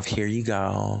borrow stuff, here you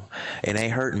go. It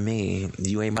ain't hurting me.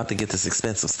 You ain't about to get this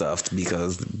expensive stuff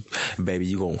because, baby,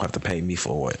 you gonna have to pay me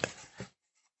for it.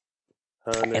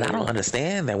 honey. And I don't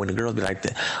understand that when the girls be like,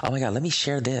 "Oh my god, let me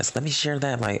share this, let me share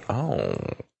that." Like, oh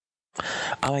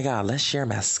my god, let's share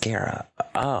mascara.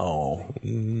 Oh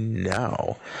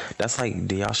no, that's like,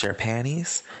 do y'all share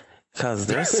panties? Because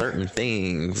there's certain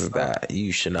things that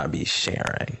you should not be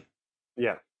sharing.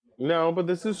 Yeah. No, but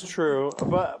this is true.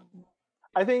 But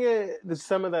I think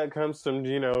some of that comes from,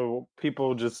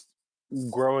 people just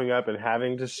growing up and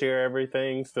having to share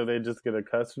everything. So they just get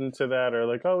accustomed to that, or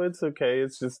like, oh, it's okay.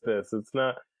 It's just this. It's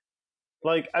not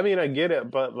like, I mean, I get it,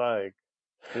 but like,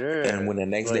 yeah. And when the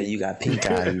next day Like, you got pink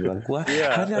eye, you're like, "What?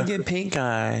 How did I yeah. get pink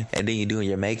eye?" And then you doing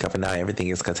your makeup, and now everything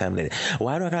is contaminated.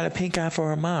 Why do I got a pink eye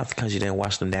for a month? Because you didn't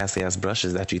wash the nasty ass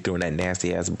brushes that you threw in that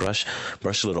nasty ass brush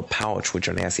little pouch with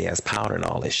your nasty ass powder and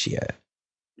all this shit.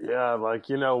 Yeah. Like,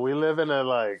 we live in a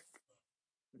like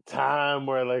time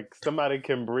where like somebody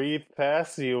can breathe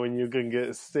past you and you can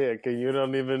get sick and you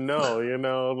don't even know,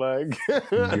 like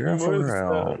Girl, for more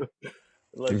real. stuff.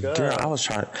 Like, Girl, I was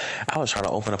trying to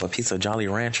open up a piece of Jolly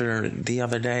Rancher the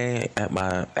other day at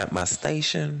my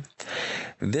station.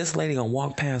 This lady gonna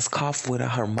walk past, cough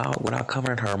without her mouth, without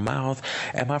covering her mouth,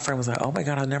 and my friend was like, "Oh my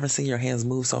god, I've never seen your hands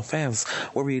move so fast.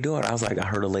 What were you doing?" I was like, "I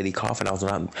heard a lady coughing.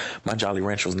 My Jolly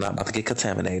Rancher was not about to get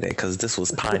contaminated because this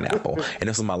was pineapple, and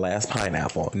this was my last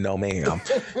pineapple. No, ma'am,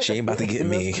 she ain't about to get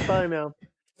me." pineapple,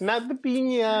 not the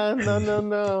piña.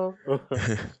 No.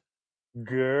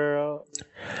 Girl.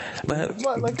 But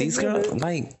Like I these get girls, it.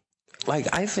 like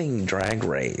I think Drag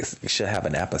Race should have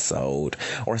an episode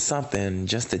or something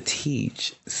just to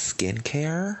teach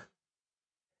skincare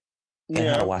and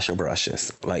how to Yeah. wash your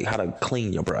brushes, like how to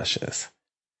clean your brushes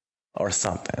or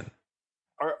something.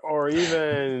 Or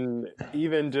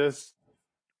even just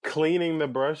cleaning the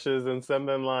brushes and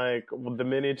something like the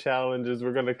mini challenges.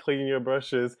 We're gonna clean your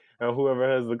brushes, and whoever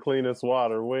has the cleanest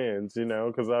water wins.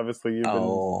 Because obviously you've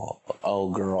been. Oh,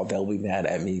 girl, they'll be mad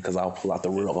at me because I'll pull out the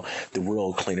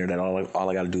real cleaner that all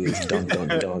I gotta do is dunk,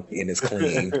 and it's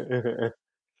clean.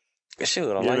 Shoot,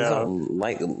 You know.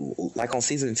 like on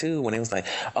season 2 when it was like,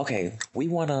 "Okay, we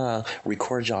want to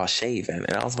record y'all shaving,"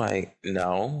 and I was like,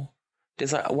 "No."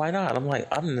 Just like, "Why not?" I'm like,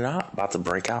 "I'm not about to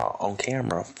break out on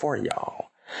camera for y'all."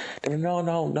 They're like,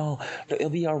 no, it'll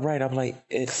be all right. I'm like,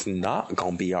 "It's not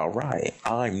gonna be all right.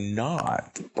 I'm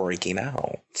not breaking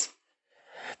out."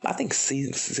 I think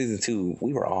season 2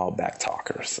 we were all back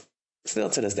talkers. Still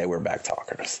to this day, we're back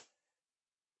talkers.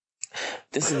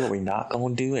 This is what we're not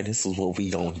gonna do, and this is what we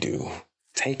gonna do.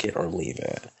 Take it or leave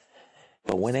it.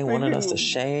 But when they wanted us to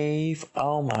shave,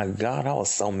 oh my god, I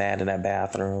was so mad in that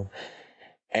bathroom.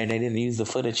 And they didn't use the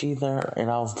footage either. And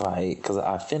I was like, because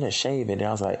I finished shaving, and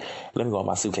I was like, let me go in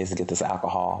my suitcase and get this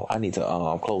alcohol. I need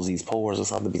to close these pores or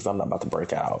something because I'm not about to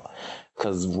break out.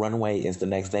 Because runway is the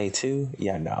next day too.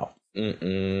 Yeah, no.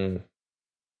 Mm-mm.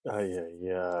 Oh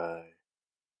yeah.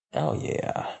 Oh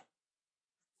yeah.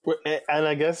 And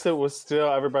I guess it was still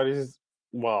everybody's.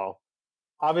 Well,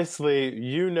 obviously,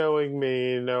 knowing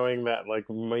me, knowing that like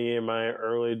me in my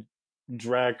early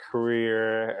drag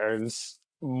career and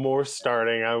more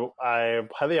starting, I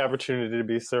had the opportunity to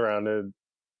be surrounded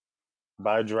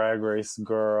by drag race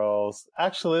girls.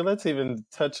 Actually, let's even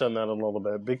touch on that a little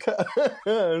bit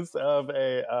because of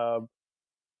a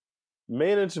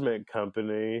management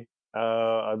company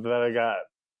that I got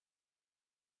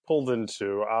pulled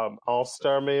into, All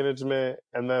Star Management,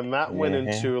 and then that went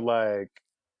Yeah. into like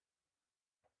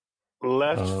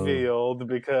left Oh. field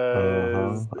Uh-huh.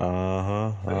 because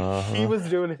Uh-huh. he Uh-huh. was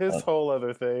doing his whole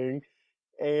other thing,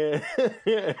 and,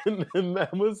 and that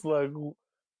was like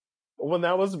when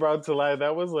that was brought to light,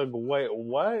 that was like, wait,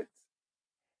 what?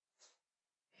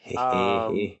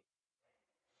 Um,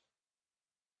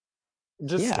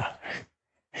 just Yeah.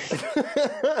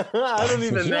 I don't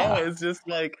even know. Yeah. It's just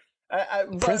like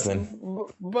Prison.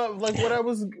 but like what I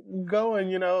was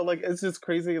going, like it's just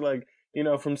crazy. Like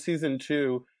from season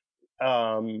 2,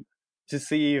 to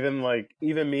see even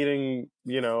meeting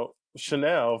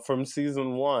Chanel from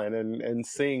season 1 and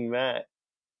seeing that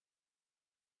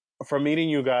from meeting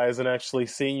you guys and actually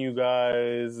seeing you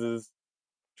guys'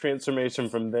 transformation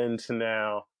from then to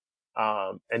now,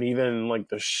 and even like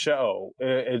the show,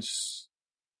 it's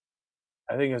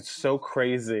I think it's so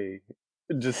crazy.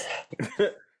 Just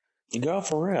Girl,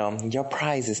 for real, your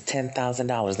prize is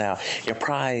 $10,000 now. Your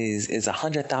prize is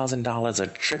 $100,000, a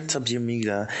trip to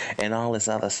Bermuda, and all this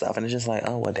other stuff. And it's just like,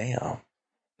 oh well, damn.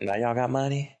 Now y'all got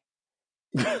money.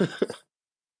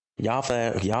 Y'all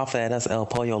fed us El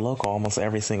Pollo Loco almost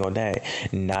every single day.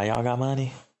 Now y'all got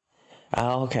money.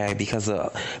 Oh, okay, because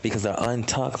the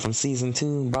Untucked from season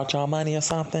 2 brought y'all money or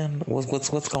something.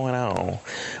 What's going on?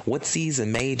 What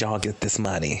season made y'all get this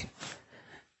money?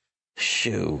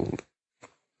 Shoot.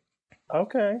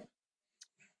 okay.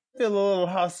 Feel a little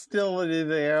hostility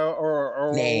there,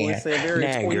 or we say a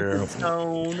very girl. twisted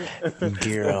tone.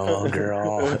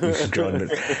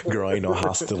 girl, ain't no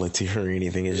hostility or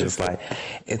anything. It's just like,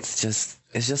 it's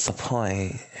just a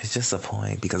point. It's just a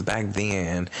point because back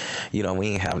then, we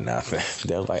ain't have nothing.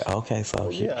 They was like, okay, so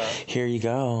here you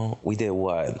go. We did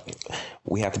what?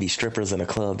 We had to be strippers in a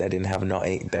club that didn't have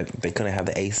that they couldn't have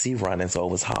the AC running, so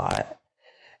it was hot,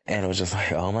 and it was just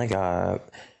like, oh my god.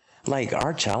 Like,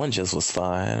 our challenges was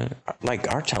fun.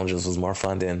 Like, our challenges was more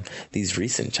fun than these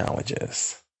recent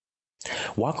challenges.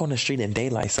 Walk on the street in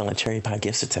daylight selling cherry pie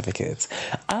gift certificates.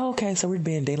 Oh, okay, so we're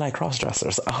being daylight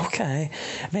cross-dressers. Okay.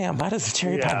 Man, buy this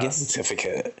cherry pie gift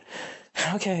certificate.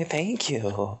 Okay, thank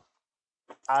you.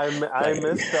 I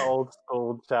miss the old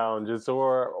school challenges,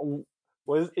 or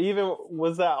was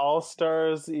that All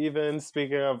Stars even,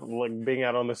 speaking of like being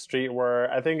out on the street,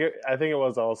 where I think it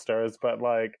was All Stars, but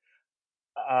like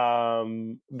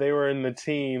they were in the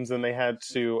teams and they had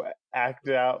to act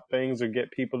out things or get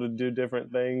people to do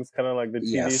different things, kind of like the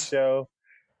TV show.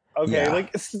 Okay,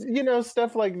 like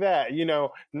stuff like that.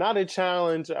 Not a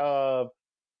challenge of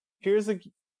here's a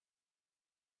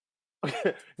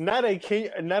not a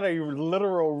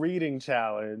literal reading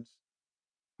challenge.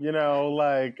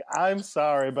 Like, I'm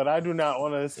sorry, but I do not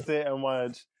want to sit and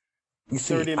watch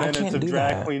 30 minutes of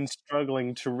drag queens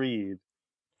struggling to read.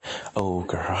 Oh,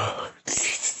 girl.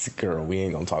 Girl, we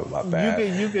ain't gonna talk about that.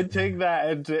 You can take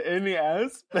that into any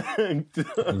aspect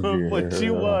of what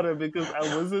you wanted, because I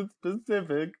wasn't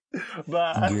specific,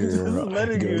 but I'm just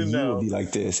letting you know. You would be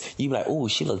like this. You be like, oh,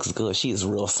 she looks good. She is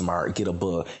real smart. Get a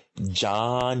book.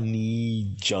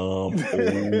 Johnny jump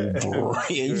over.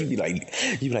 And you be like,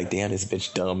 damn, this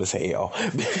bitch dumb as hell.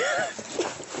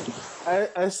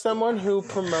 As someone who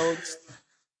promotes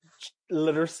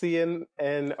literacy and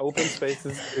open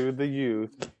spaces to the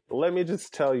youth, let me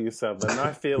just tell you something.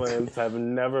 My feelings have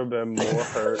never been more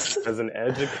hurt as an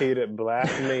educated Black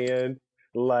man.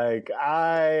 Like,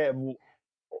 I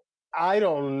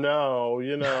don't know,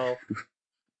 girl.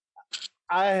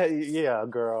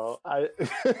 I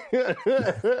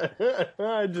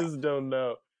I just don't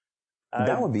know.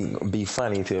 That would be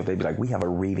funny too if they'd be like, we have a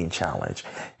reading challenge.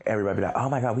 Everybody be like, oh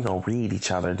my god, we gonna read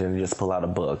each other. Then just pull out a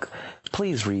book.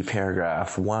 Please read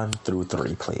paragraph 1 through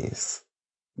 3, please.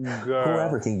 Girl.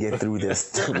 Whoever can get through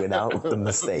this without the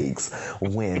mistakes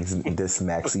wins this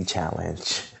maxi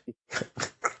challenge.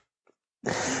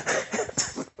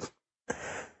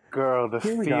 Girl, the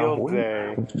field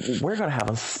day. We're gonna have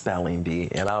a spelling bee,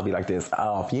 and I'll be like this.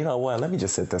 Oh, you know what? Let me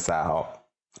just sit this out.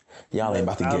 Y'all ain't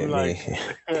about to get me.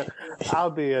 I'll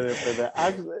be in it for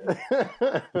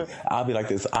that. I'll be like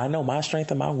this. I know my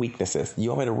strength and my weaknesses. You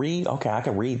want me to read? Okay, I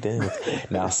can read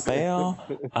this. Now spell.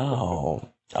 Oh,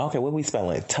 okay. What are we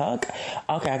spelling? Tuck.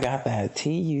 Okay, I got that.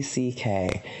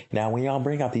 Tuck. Now, when y'all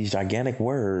bring out these gigantic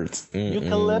words,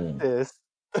 eucalyptus.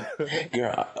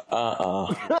 Girl,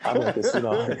 I'm like this.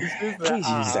 Please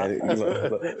use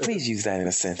that. Please use that in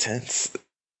a sentence.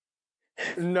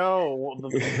 No,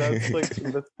 that's like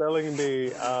the spelling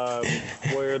bee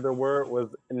where the word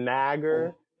was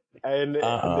nagger, and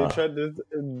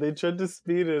they tried to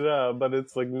speed it up, but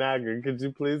it's like nagger. Could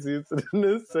you please use it in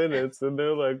this sentence? And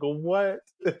they're like, what?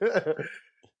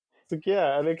 It's like,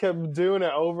 yeah, and they kept doing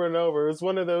it over and over. It was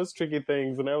one of those tricky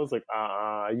things, and I was like,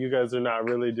 you guys are not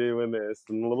really doing this.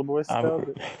 And the little boy spelled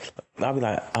it. I'll be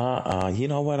like, you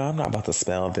know what? I'm not about to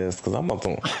spell this because I'm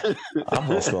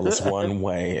gonna spell this one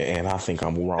way, and I think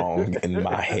I'm wrong in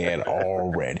my head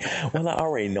already. Well, I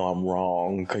already know I'm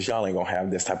wrong because y'all ain't gonna have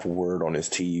this type of word on this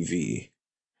TV.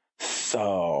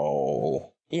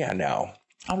 So yeah, no,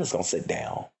 I'm just gonna sit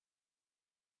down.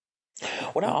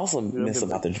 What I also miss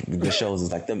about the shows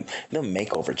is like them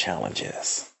makeover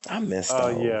challenges. I miss those.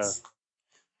 Oh yeah,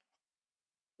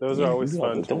 those are always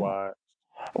fun to watch.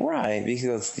 Right,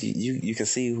 because you can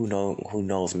see who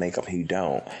knows makeup, who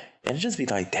don't, and it just be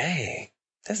like, dang,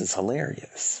 this is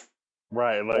hilarious.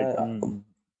 Right, like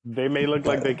they may look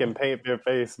like they can paint their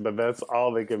face, but that's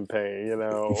all they can paint,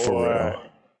 For real.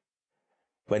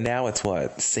 But now it's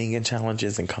what, singing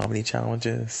challenges and comedy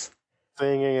challenges.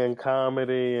 Singing and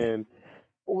comedy, and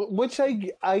Which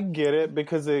I get it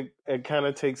because it kind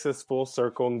of takes us full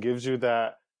circle and gives you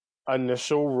that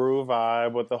initial Rue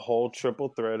vibe with the whole triple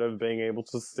threat of being able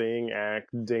to sing, act,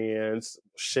 dance,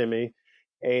 shimmy,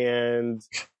 and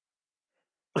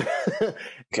Girl,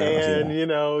 and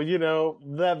yeah. you know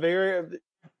that very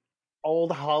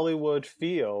old Hollywood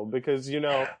feel because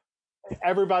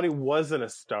everybody wasn't a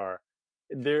star.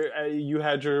 There, you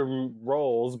had your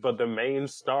roles, but the main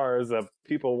stars that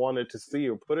people wanted to see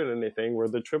or put in anything were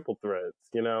the triple threats.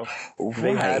 They had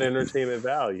Right, entertainment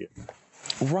value,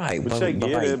 right, which I but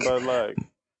get it, like,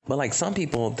 but like, some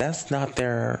people, that's not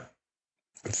their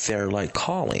like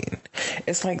calling.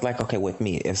 It's like okay, with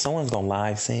me, if someone's gonna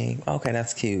live sing, okay,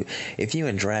 that's cute. If you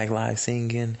in drag live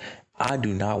singing, I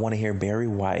do not want to hear Barry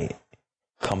White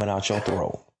coming out your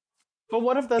throat, but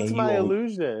what if that's and you my over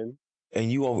illusion? and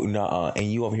you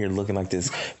over here looking like this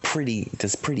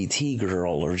pretty T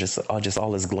girl, or just all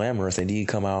this glamorous, and you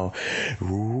come out,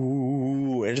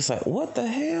 ooh, and just like, what the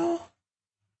hell?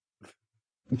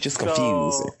 Just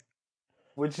confused. So,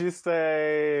 would you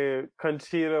say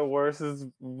Conchita Wurst's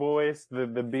voice, the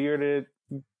bearded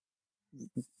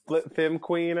femme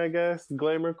queen, I guess,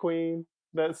 glamour queen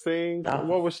that sings? I,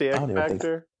 What was she, I X don't even think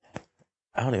Factor?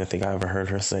 I don't even think I ever heard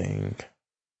her sing.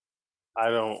 I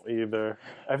don't either.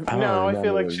 I don't No, I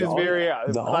feel like remember. she's very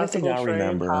The only thing classical I trained,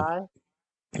 remember, high.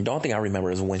 the only thing I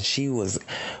remember is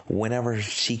whenever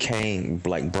she came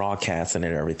like broadcasting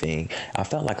and everything. I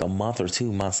felt like a month or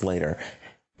 2 months later,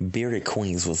 Bearded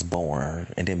Queens was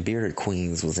born, and then Bearded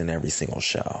Queens was in every single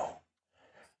show.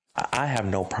 I have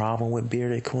no problem with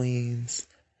Bearded Queens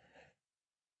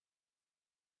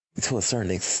to a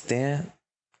certain extent.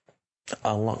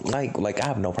 Like I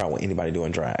have no problem with anybody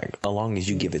doing drag, as long as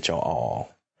you give it your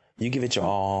all. You give it your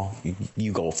all.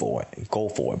 You go for it. Go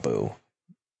for it, boo.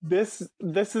 This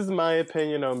is my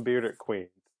opinion on bearded queens.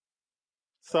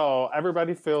 So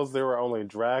everybody feels there were only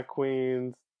drag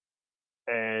queens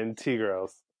and T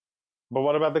girls. But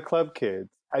what about the club kids?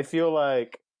 I feel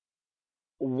like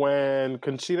when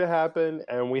Conchita happened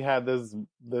and we had this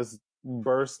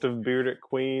burst of bearded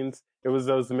queens, it was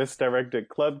those misdirected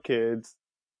club kids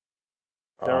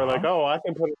that Uh were like, huh. "Oh, I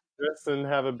can put a dress and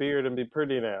have a beard and be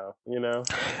pretty now."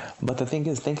 But the thing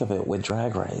is, think of it with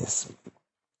Drag Race.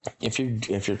 If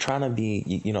you're trying to be,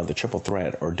 the triple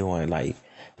threat or doing like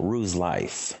Rue's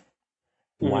Life,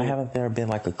 why Hmm. haven't there been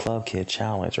like a club kid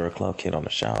challenge or a club kid on the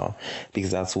show?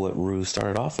 Because that's what Rue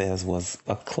started off as, was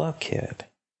a club kid.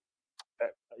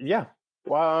 Yeah.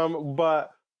 But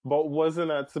wasn't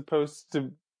that supposed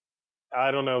to?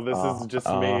 I don't know. This is just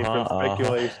me from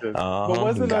speculation. But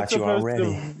wasn't that Got you supposed already.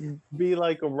 to be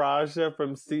like Raja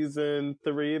from season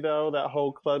 3 though? That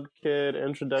whole club kid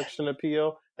introduction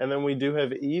appeal, and then we do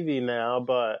have Evie now,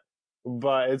 but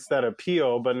it's that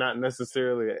appeal, but not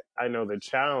necessarily. I know the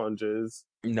challenges,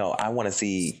 No, I want to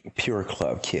see pure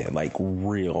club kid, like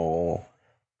real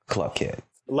club kid.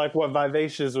 like what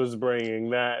Vivacious was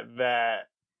bringing. That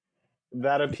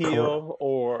Cor- appeal,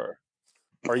 or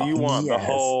you want the yes,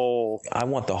 whole I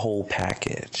want the whole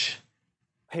package.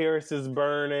 Paris is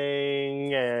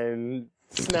burning and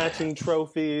snatching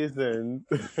trophies and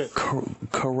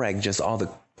Correct. Just all the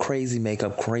crazy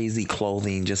makeup, crazy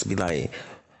clothing. Just be like,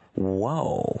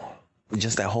 whoa.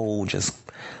 Just that whole just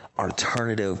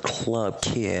alternative club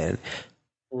kid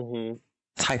hmm.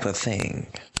 type of thing.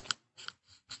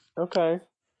 Okay.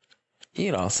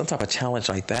 Some type of challenge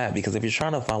like that. Because if you're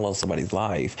trying to follow somebody's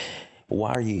life,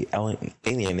 why are you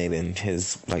alienating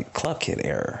his like club kid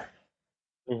era?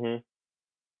 Hmm.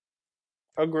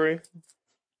 Agree.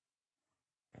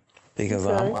 Because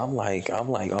I'm, Okay. I'm like, I'm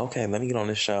like, okay, let me get on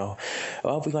this show.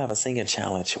 Oh, we're gonna have a singing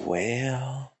challenge.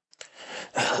 Well,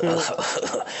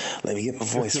 let me get my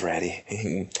voice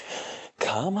ready.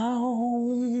 Come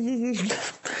on.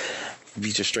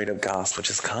 Be just straight up gospel.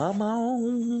 Just come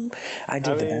on. I I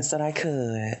did the mean, best that I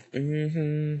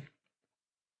could.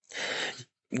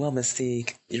 Well,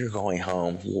 Mystique, you're going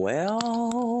home. Well,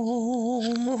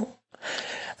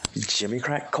 Jimmy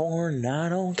Crack Corn, I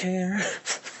don't care.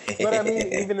 but I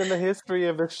mean, even in the history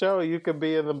of the show, you could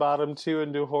be in the bottom two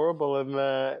and do horrible in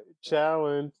that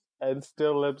challenge and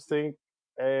still lip sync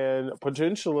and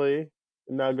potentially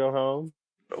not go home.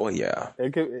 Well, yeah.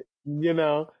 It could, you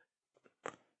know.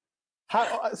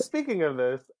 How? Speaking of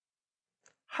this,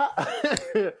 how,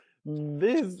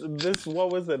 this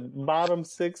what was it? Bottom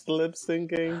six lip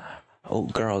syncing. Oh,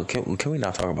 girl, can we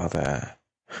not talk about that?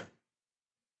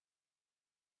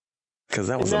 Because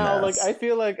that was a Now, like, mess. I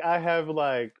feel like I have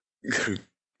like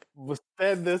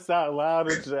said this out loud,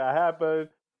 which happened.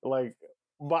 Like,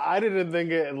 but I didn't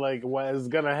think it like was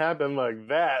gonna happen like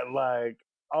that. Like,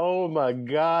 Oh my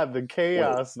God, the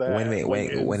chaos Wait a that minute, like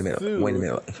ensued. wait a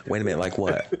minute. Like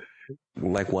what?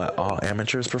 Like what? All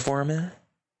amateurs performing?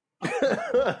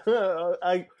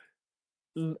 I,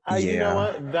 you know Yeah.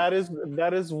 what? That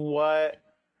is what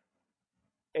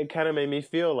it kind of made me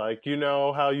feel like. You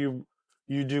know how you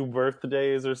do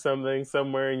birthdays or something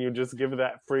somewhere, and you just give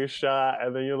that free shot,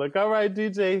 and then you're like, "All right,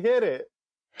 DJ, hit it."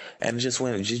 And just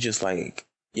when you just like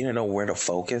you didn't know where to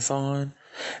focus on.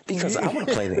 Because I would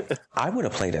have played it. I would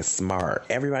have played it smart.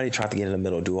 Everybody tried to get in the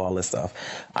middle, do all this stuff.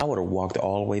 I would have walked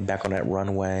all the way back on that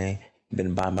runway,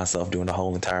 been by myself doing the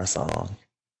whole entire song.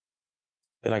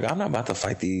 Be like, I'm not about to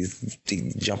fight these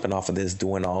jumping off of this,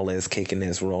 doing all this, kicking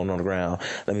this, rolling on the ground.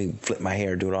 Let me flip my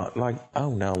hair, do it all. Like,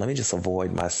 oh no, let me just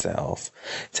avoid myself,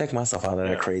 take myself out of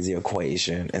that crazy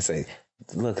equation, and say,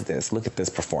 look at this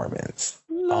performance.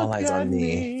 All Look eyes at on me.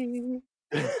 me.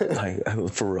 Like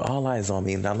for real, all eyes on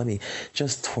me. Now let me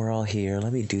just twirl here.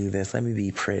 Let me do this. Let me be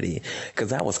pretty. Because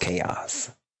that was chaos.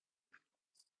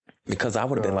 Because I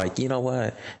would have been like, you know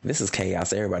what? This is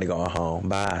chaos. Everybody going home.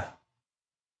 Bye.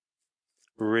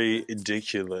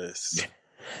 Ridiculous.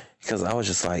 Because I was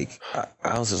just like,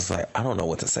 I don't know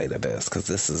what to say to this. Because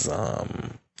this is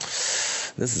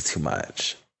too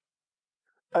much.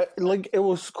 Like it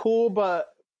was cool, but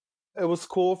it was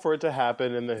cool for it to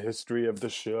happen in the history of the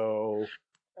show.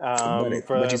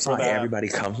 But you saw that, everybody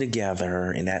come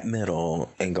together in that middle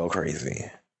and go crazy.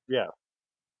 yeah,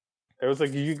 it was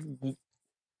like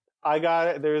I got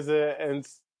it. There's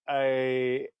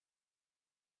a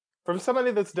from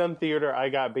somebody that's done theater. I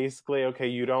got basically okay.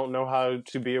 You don't know how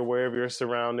to be aware of your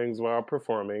surroundings while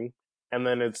performing, and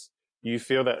then you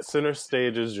feel that center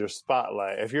stage is your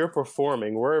spotlight. If you're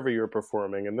performing wherever you're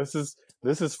performing, and this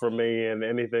is for me and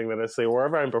anything that I say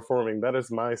wherever I'm performing, that is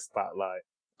my spotlight.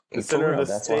 The For center of real,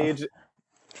 the that's why. stage.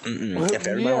 If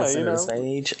everybody Yeah, was you center of the know.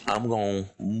 stage, I'm gonna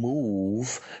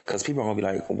move because people are gonna be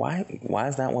like, Why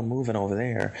is that one moving over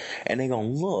there?" And they gonna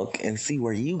look and see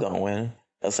where you going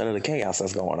instead of the chaos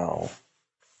that's going on.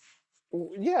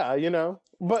 Yeah, you know.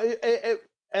 But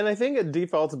and I think it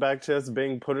defaults back to us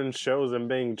being put in shows and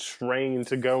being trained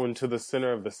to go into the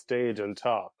center of the stage and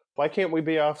talk. Why can't we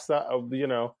be off,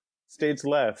 stage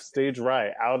left, stage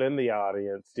right, out in the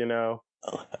audience, you know?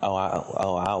 I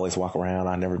always walk around.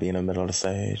 I never be in the middle of the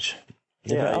stage.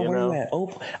 They be Yeah, like, "Oh, you where you know. at?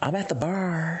 Oh, I'm at the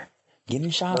bar,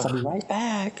 getting shots. I'll be right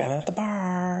back. I'm at the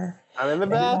bar." I'm in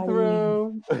the Everybody,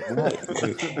 bathroom.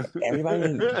 right? Everybody,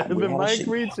 we The have a mic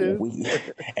reaches.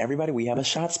 everybody, we have a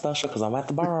shot special because I'm at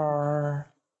the bar.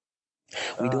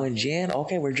 We doing gin?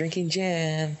 Okay, we're drinking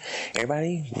gin.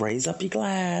 Everybody, raise up your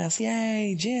glass.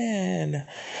 Yay, gin.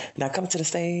 Now come to the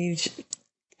stage.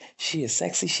 She is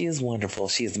sexy. She is wonderful.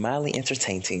 She is mildly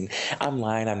entertaining. I'm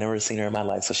lying. I've never seen her in my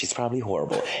life, so she's probably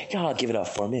horrible. Y'all give it up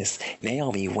for Miss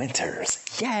Naomi Winters.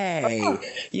 Yay!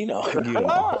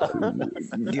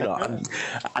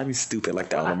 I'm stupid like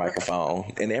that on the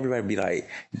microphone, and everybody be like,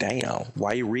 "Damn,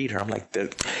 why you read her?" I'm like,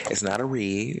 "It's not a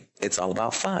read. It's all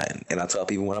about fun." And I tell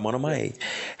people when I'm on a mic,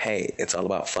 "Hey, it's all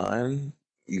about fun.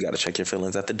 You got to check your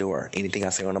feelings at the door. Anything I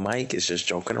say on the mic is just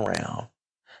joking around.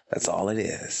 That's all it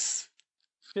is."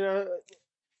 You know,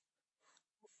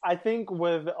 I think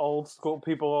with old school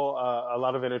people, a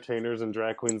lot of entertainers and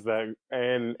drag queens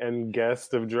and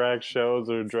guests of drag shows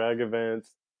or drag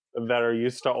events that are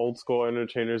used to old school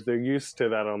entertainers, they're used to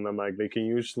that on the mic. They can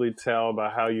usually tell by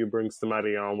how you bring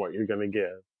somebody on what you're going to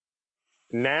give.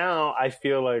 Now I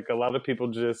feel like a lot of people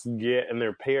just get in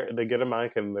they get a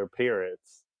mic and they're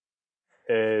parrots.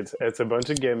 It's a bunch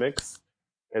of gimmicks.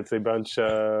 It's a bunch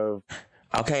of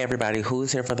Okay, everybody,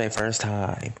 who's here for their first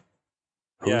time?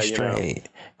 Who's straight?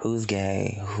 Who's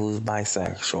gay? Who's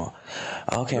bisexual?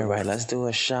 Okay, everybody, let's do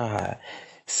a shot.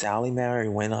 Sally Mary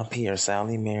went up here.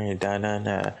 Sally Mary,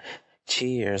 da.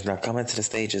 Cheers. Now coming to the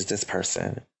stage is this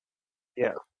person.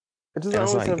 Yeah. It doesn't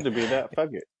always have to be that. Fuck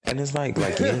it. And it's like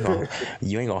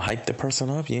you ain't gonna hype the person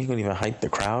up. You ain't gonna even hype the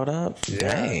crowd up. Yeah.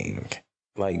 Dang.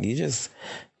 Like you just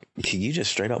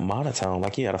straight up monotone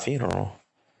like you had a funeral.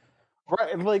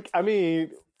 Right. Like, I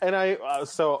mean, and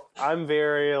so I'm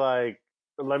very like,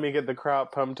 let me get the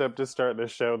crowd pumped up to start the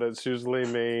show. That's usually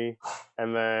me.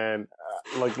 And then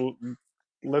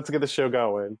let's get the show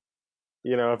going.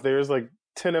 You know, if there's like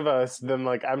 10 of us, then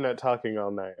like, I'm not talking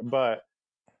all night, but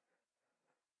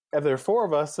if there are 4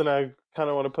 of us, then I kind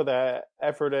of want to put that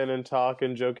effort in and talk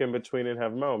and joke in between and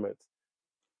have moments.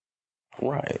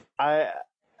 Right. I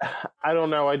don't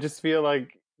know. I just feel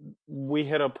like we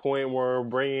hit a point where we're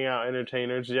bringing out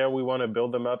entertainers. Yeah, we want to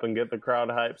build them up and get the crowd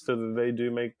hyped so that they do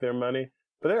make their money.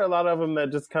 But there are a lot of them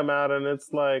that just come out and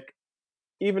it's like,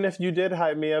 even if you did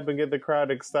hype me up and get the crowd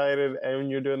excited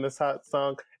and you're doing this hot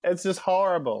song, it's just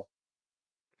horrible.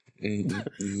 It's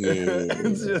Yeah.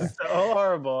 just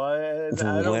horrible. I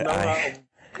don't What know I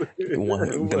how. the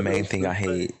What main else thing to I say?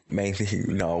 hate, main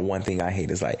thing, no, one thing I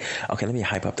hate is like, okay, let me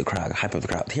hype up the crowd, hype up the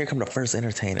crowd. Here come the first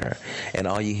entertainer, and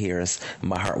all you hear is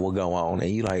 "My Heart Will Go On," and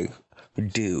you like,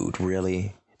 dude,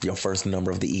 really? Your first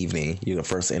number of the evening, you're the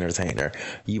first entertainer.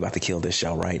 You about to kill this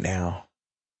show right now.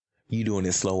 You doing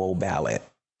this slow old ballad.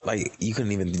 Like you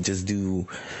couldn't even just do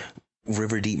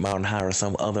River Deep Mountain High or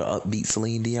some other upbeat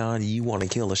Celine Dion. You want to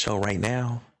kill the show right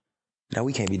now? No,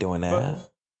 we can't be doing that. But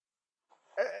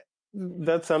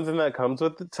that's something that comes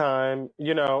with the time,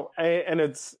 and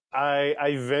it's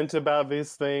I vent about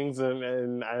these things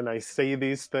and I say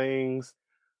these things,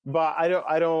 but I don't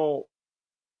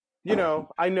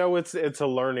I know it's a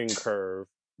learning curve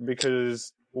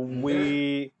because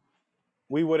we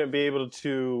wouldn't be able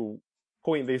to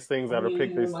point these things out or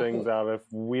pick these things out if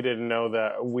we didn't know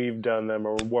that we've done them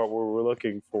or what we were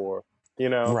looking for, you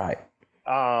know. Right.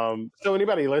 So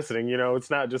anybody listening, it's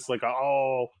not just like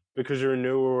oh because you're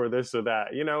newer or this or that,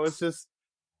 it's just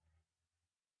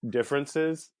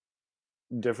differences,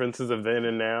 differences of then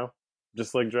and now,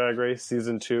 just like Drag Race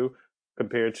season 2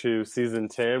 compared to season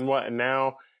 10. What and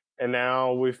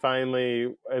now we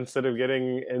finally instead of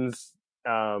getting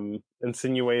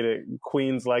insinuated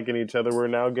queens liking each other, we're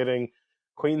now getting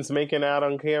queens making out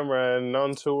on camera and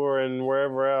on tour and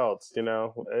wherever else.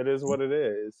 It is what it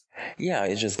is. Yeah,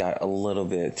 it just got a little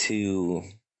bit too.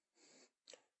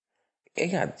 It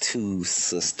got too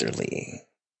sisterly.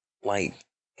 Like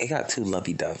it got too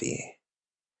lovey dovey.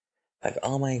 Like,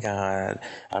 oh my god,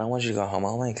 I don't want you to go home.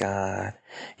 Oh my god,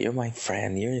 you're my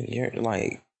friend. You're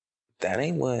like that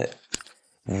ain't what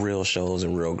real shows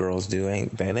and real girls do.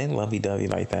 Ain't lovey dovey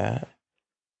like that.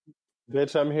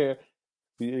 Bitch, I'm here.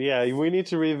 Yeah, we need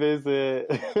to revisit.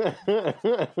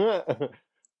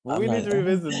 I'm We need like, to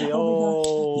revisit the oh my god,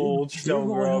 old you're going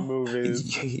showgirl home.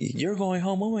 movies. You're going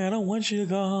home. Oh man, I don't want you to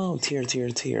go home. Tear, tear,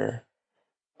 tear.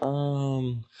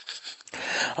 Um.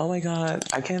 Oh my god,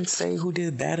 I can't say who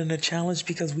did bad in the challenge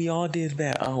because we all did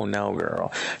bad. Oh no,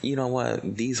 girl. You know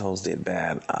what? These hoes did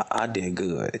bad. I did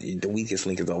good. The weakest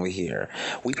link is over here.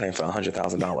 We playing for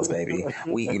 $100,000, baby.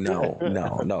 We no.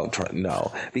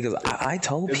 Because I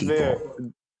told Is there?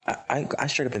 people. I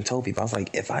straight up and told people I was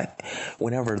like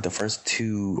whenever the first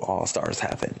two All Stars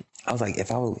happened, I was like if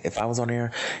I was on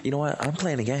there, you know what, I'm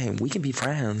playing a game. We can be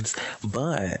friends,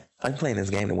 but I'm playing this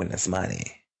game to win this money.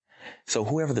 So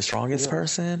whoever the strongest Yeah.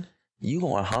 person, you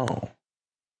going home.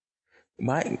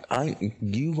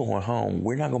 You going home.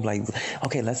 We're not gonna be like,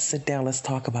 okay, let's sit down, let's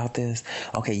talk about this.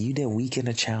 Okay, you did weak in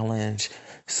the challenge,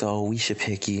 so we should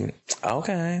pick you.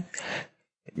 Okay.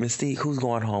 Mystique, who's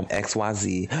going home?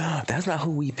 XYZ. That's not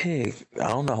who we picked. I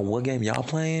don't know what game y'all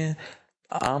playing.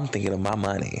 I'm thinking of my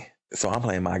money. So I'm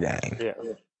playing my game. Yeah.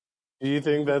 Do you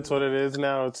think that's what it is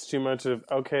now? It's too much of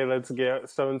okay, let's get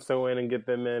so and so in and get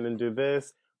them in and do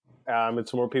this.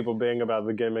 It's more people being about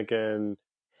the gimmick and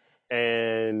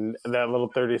that little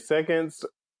 30 seconds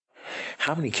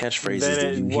How many catchphrases than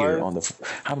did it you hear was.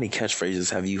 how many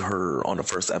catchphrases have you heard on the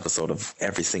first episode of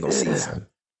every single season?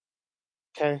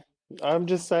 Okay. I'm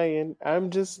just saying. I'm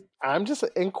just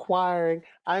inquiring.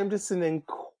 I'm just an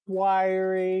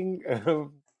inquiring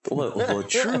Well,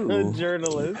 true.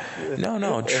 journalist.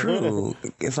 No, true.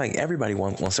 It's like everybody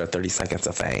wants their 30 seconds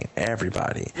of fame.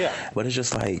 Everybody. Yeah. But it's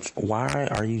just like, why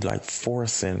are you like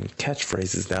forcing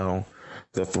catchphrases down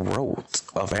the throat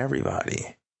of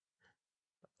everybody?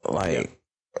 Like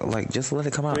just let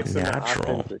it come out Mixing the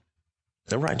natural. authentic.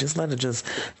 Right, just let it just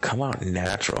come out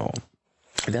natural.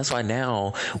 And that's why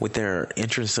now, with their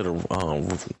entrance to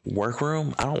the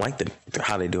workroom, I don't like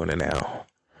how they're doing it now.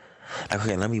 Like,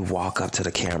 okay, let me walk up to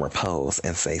the camera, pose,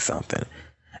 and say something,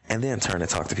 and then turn and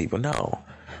talk to people. No,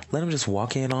 let them just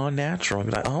walk in all natural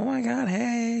and be like, "Oh my god,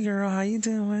 hey girl, how you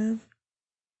doing?"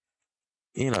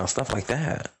 Stuff like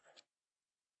that.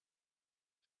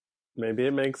 Maybe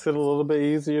it makes it a little bit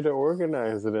easier to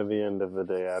organize it at the end of the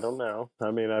day. I don't know.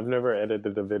 I mean, I've never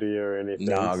edited a video or anything.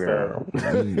 Nah, girl. So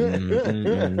I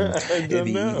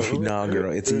don't know. Nah,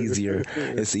 girl. It's easier.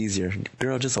 It's easier.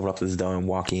 Girl, just open up this door and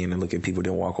walk in and look at people.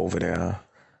 Then walk over there.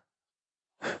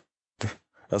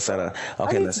 Let's set up.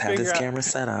 Okay, let's have this camera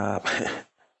set up.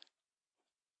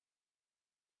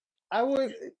 I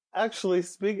would actually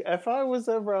speak if I was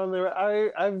ever on there.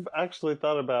 I've actually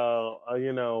thought about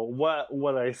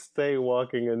what I say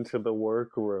walking into the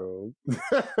workroom.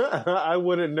 I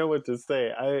wouldn't know what to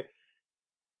say.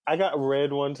 I got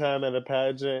red one time at a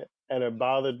pageant and it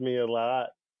bothered me a lot,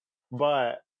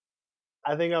 but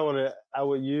I think I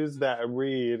would use that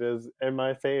read as in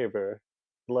my favor.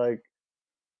 Like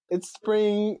it's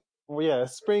spring, yeah,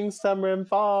 spring, summer, and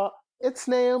fall. It's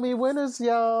Naomi Winters,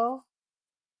 y'all.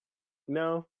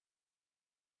 No.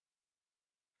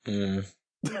 Mm.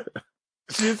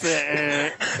 She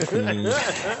said, And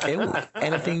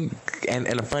the thing, and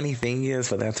the funny thing is,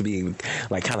 for that to be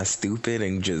like kind of stupid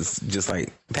and just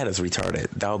like that is retarded.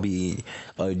 That would be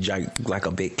like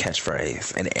a big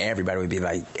catchphrase, and everybody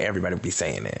would be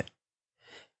saying it.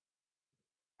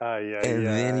 And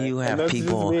then you have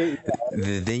people.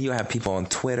 Then you have people on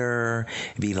Twitter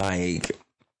be like,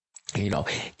 you know,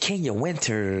 Kenya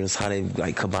Winters, how they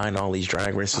like combine all these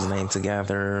drag races' names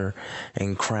together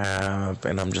and crap,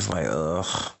 and I'm just like,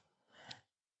 ugh.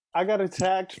 I got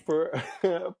attacked for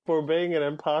for being an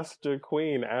imposter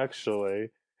queen.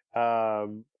 Actually,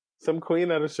 some queen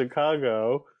out of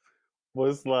Chicago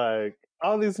was like,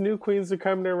 "All these new queens are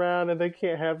coming around, and they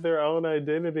can't have their own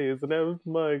identities." And I was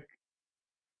like,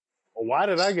 "Why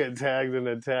did I get tagged and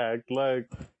attacked?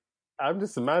 Like, I'm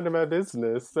just minding my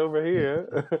business over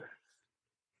here."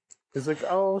 It's like,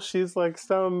 "Oh, she's like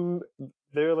some."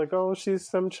 They're like, "Oh, she's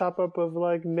some chop up of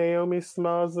like Naomi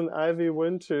Smalls and Ivy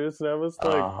Winters," and I was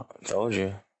like, Told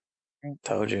you.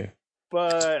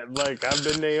 But like I've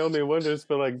been Naomi Winters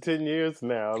for like 10 years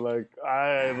now.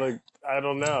 I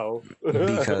don't know.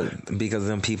 because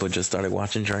them people just started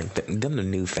watching drag. Them the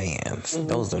new fans. Mhm.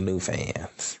 Those are new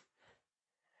fans.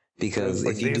 Because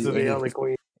Like, these are the only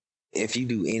queens. if you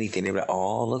do anything, they're like,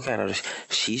 "Oh, look at her.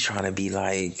 She's trying to be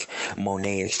like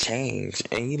Monet Exchange."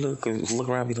 And you look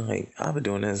around, and be like, "I've been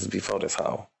doing this before this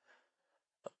hoe."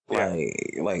 Yeah.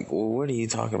 Like, well, what are you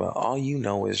talking about? All you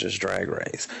know is just Drag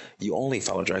Race. You only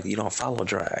follow drag. You don't follow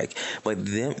drag. But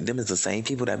them is the same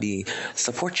people that be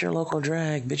support your local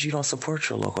drag, bitch. You don't support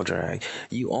your local drag.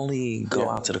 You only go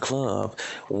out to the club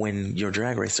when your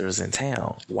drag racer is in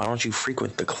town. Why don't you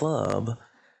frequent the club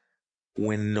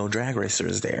when no drag racer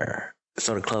is there,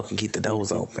 so the club can keep the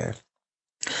doors open,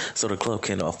 so the club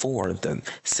can afford the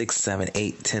 $6,000, $7,000,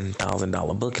 $8,000,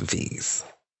 $10,000 booking fees.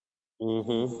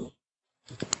 Mm-hmm.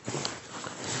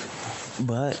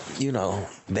 But you know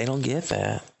they don't get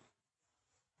that.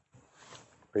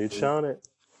 Preach on it.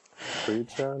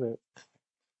 Preach on it.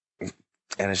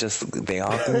 And it's just they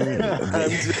often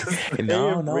because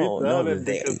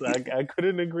I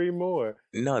couldn't agree more.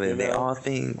 No, they all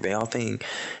think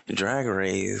Drag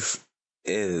Race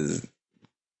is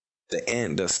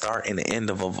the start and the end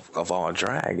of all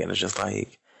drag, and it's just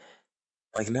like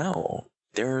no,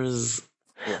 there's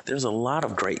a lot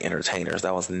of great entertainers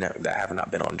that have not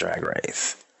been on Drag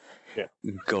Race. Yeah.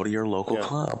 Go to your local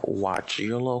club, watch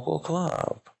your local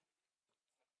club.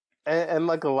 And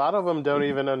like a lot of them don't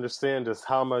even understand just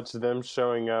how much them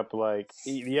showing up, like,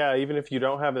 even if you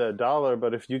don't have that dollar,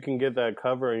 but if you can get that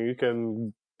cover and you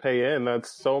can pay in,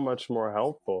 that's so much more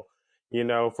helpful. You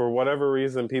know, for whatever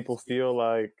reason, people feel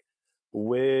like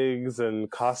wigs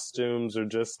and costumes are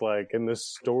just like in this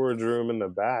storage room in the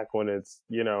back when it's,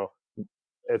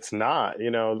 it's not,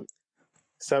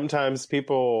 sometimes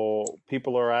people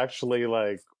are actually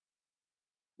like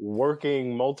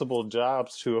working multiple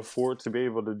jobs to afford to be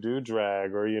able to do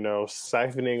drag, or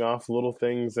siphoning off little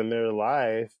things in their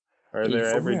life or their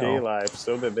everyday life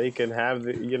so that they can have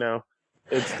the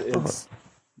it's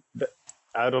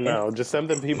I don't know, just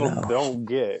something people don't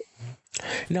get.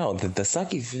 No, the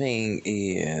sucky thing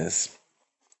is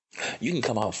you can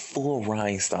come out full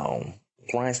rhinestone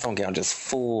gown, just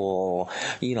full,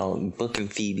 booking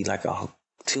fee be like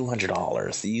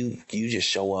 $200. You just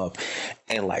show up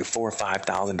and like $4,000 or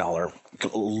 $5,000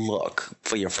 look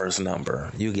for your first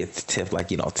number. You get tipped like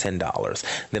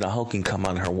 $10. Then a hoe can come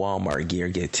out in her Walmart gear,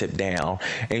 get tipped down,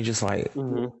 and you're just like,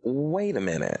 wait a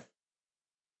minute.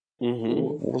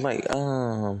 Like,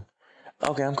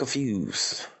 okay, I'm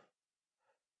confused.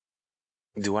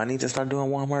 Do I need to start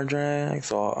doing Walmart drag?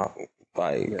 So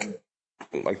like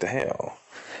the hell.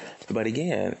 But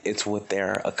again, it's what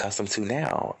they're accustomed to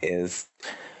now, is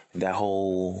that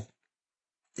whole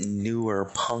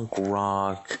newer punk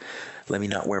rock, let me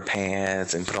not wear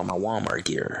pants and put on my Walmart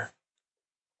gear.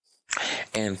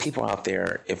 And people out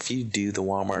there, if you do the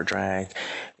Walmart drag,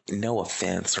 no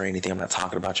offense or anything, I'm not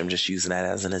talking about you, I'm just using that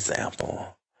as an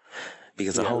example.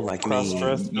 Because a hoe like me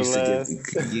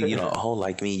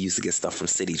used to get stuff from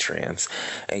City Trends,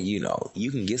 and you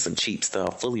can get some cheap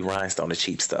stuff, fully rhinestone the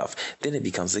cheap stuff. Then it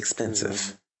becomes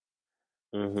expensive.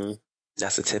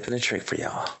 That's a tip and a trick for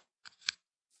y'all.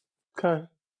 Okay.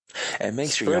 And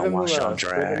make sure y'all wash y'all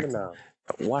drag.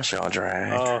 Wash y'all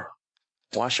drag.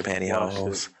 Wash your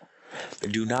pantyhose.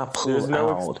 Do not pull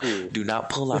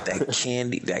out that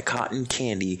candy, that cotton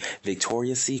candy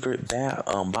Victoria's Secret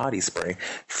body spray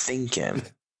thinking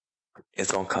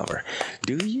it's gonna cover.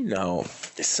 Do you know?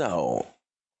 So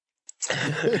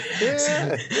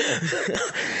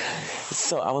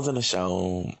So I was in a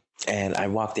show and I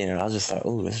walked in and I was just like,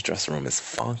 "Ooh, this dressing room is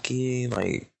funky.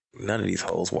 Like none of these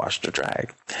hoes washed or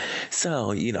drag."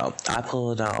 So I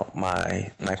pulled out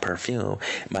my perfume,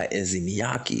 my Izzy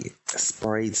Miyake,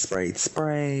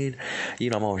 sprayed.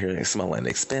 I'm over here smelling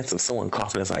expensive. Someone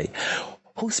coughing is like,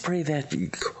 "Who sprayed that?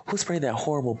 Who sprayed that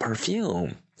horrible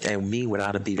perfume?" And me,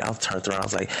 without a beat, I turned around. I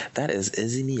was like, "That is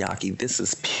Izzy Miyake. This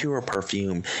is pure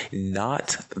perfume,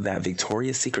 not that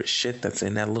Victoria's Secret shit that's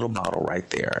in that little bottle right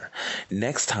there.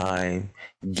 Next time,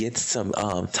 get some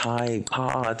Tide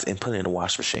Pods and put it in the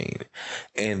wash machine.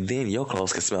 And then your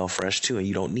clothes can smell fresh too, and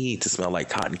you don't need to smell like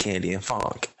cotton candy and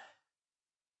funk."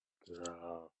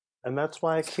 And that's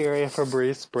why I carry a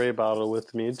Febreze spray bottle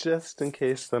with me, just in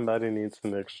case somebody needs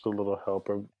some extra little help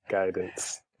or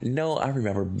guidance. No, I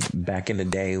remember back in the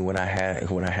day when I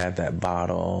had that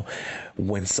bottle,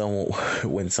 when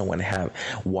someone had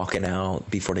walking out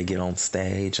before they get on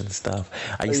stage and stuff.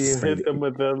 I used to spray hit them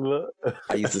with the.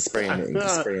 I used to spray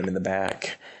them in the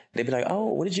back. They'd be like,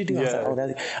 "Oh, what did you do?" I was like, "Oh,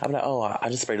 that." I'm like, "Oh, I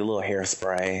just sprayed a little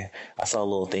hairspray. I saw a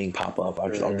little thing pop up.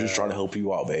 I'm just trying to help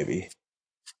you out, baby."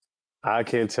 I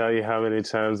can't tell you how many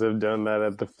times I've done that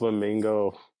at the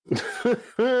Flamingo.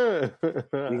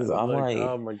 Because I'm like,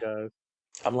 oh my god.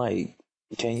 I'm like,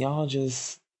 can y'all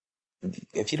just,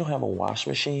 if you don't have a wash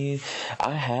machine,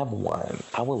 I have one.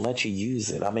 I will let you use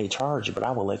it. I may charge you, but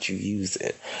I will let you use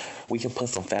it. We can put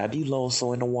some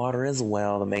Fabuloso in the water as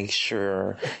well to make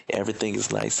sure everything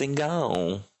is nice and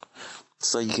gone.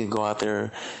 So you can go out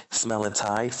there smelling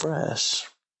Tide fresh.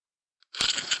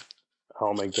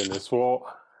 Oh my goodness. Well,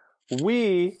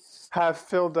 we have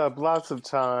filled up lots of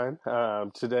time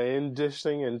today in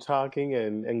dishing and talking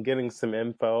and getting some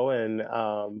info. And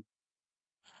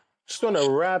just want to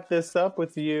wrap this up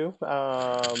with you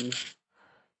so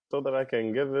that I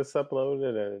can get this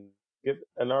uploaded and get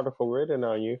an article written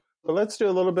on you. But let's do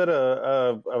a little bit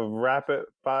of rapid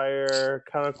fire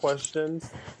kind of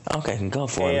questions. Okay, go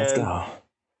for it. Let's go.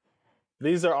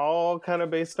 These are all kind of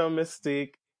based on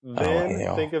Mystique.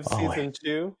 Then think of season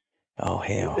 2. Oh,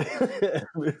 hell.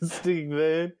 Mystique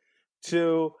then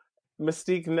to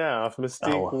Mystique now. If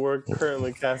Mystique were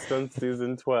currently cast on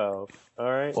season 12.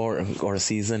 All right? Or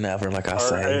season ever, like I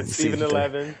say. Season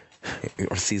 11.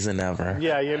 Or season ever.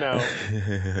 Yeah,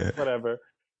 whatever.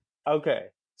 Okay,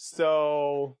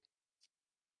 so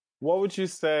what would you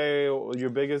say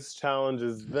your biggest challenge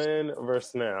is then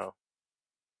versus now?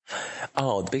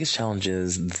 Oh, the biggest challenge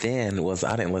is then was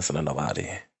I didn't listen to nobody.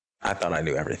 I thought I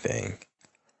knew everything.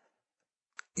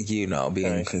 Being like,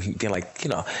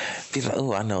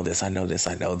 "Oh, I know this, I know this,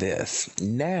 I know this."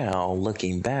 Now,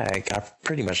 looking back, I've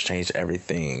pretty much changed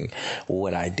everything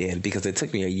what I did because it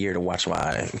took me a year to watch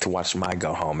my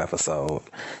Go Home episode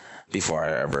before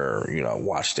I ever,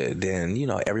 watched it. Then,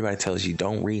 everybody tells you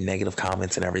don't read negative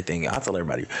comments and everything. I tell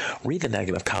everybody, read the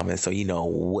negative comments so you know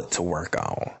what to work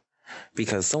on.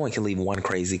 Because someone can leave one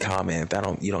crazy comment,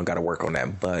 you don't got to work on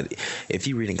that. But if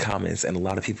you're reading comments and a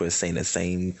lot of people are saying the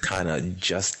same kind of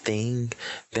just thing,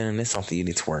 then it's something you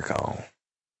need to work on.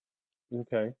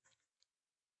 Okay.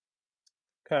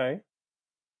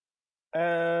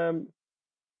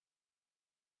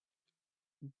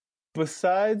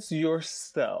 Besides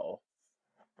yourself,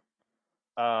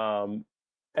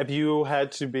 if you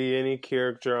had to be any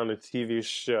character on a TV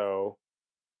show,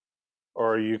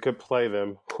 or you could play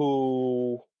them,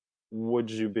 who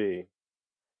would you be?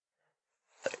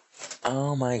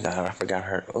 Oh my god, I forgot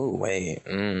her. Oh, wait.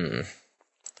 On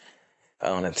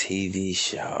a TV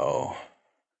show.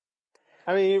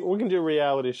 I mean, we can do a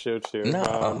reality show too. No,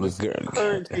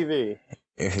 current TV.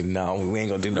 No, we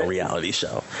ain't gonna do no reality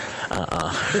show.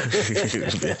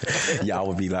 Y'all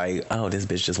would be like, "Oh, this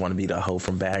bitch just want to be the hoe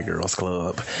from Bad Girls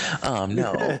Club."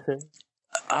 No.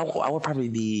 I would probably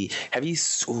be. Have you?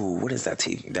 What is that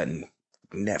that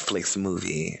Netflix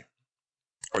movie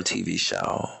or TV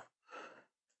show?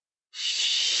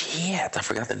 Shit, I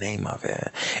forgot the name of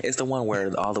it. It's the one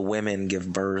where all the women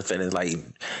give birth, and it's like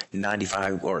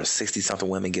 95 or 60 something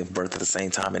women give birth at the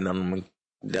same time, and none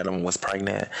of them was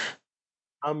pregnant.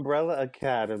 Umbrella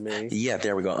Academy. Yeah,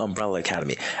 there we go. Umbrella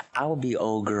Academy. I would be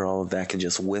old girl that can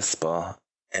just whisper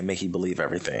and make you believe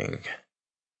everything.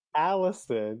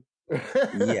 Allison.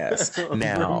 Yes.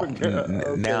 Now,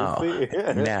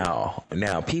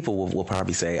 people will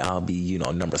probably say I'll be,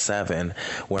 number 7,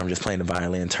 where I'm just playing the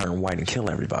violin, turn white, and kill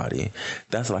everybody.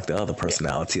 That's like the other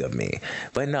personality of me.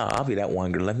 But no, I'll be that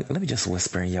one girl. Let me just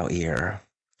whisper in your ear,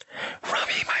 "Run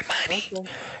me my money,"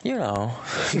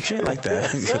 shit like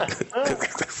that.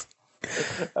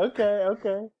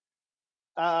 Okay.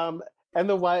 And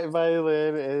the white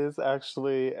violin is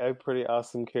actually a pretty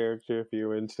awesome character if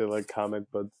you're into like comic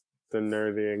books and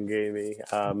nerdy and gamey.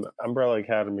 Umbrella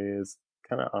Academy is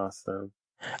kind of awesome.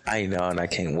 I know, and I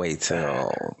can't wait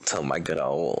till my good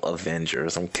old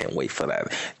Avengers. I can't wait for that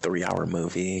 3-hour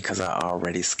movie because I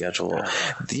already schedule.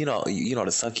 You know,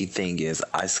 the sucky thing is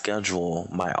I schedule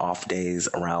my off days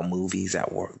around movies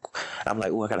at work. I'm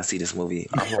like, oh, I gotta see this movie.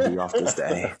 I'm gonna be off this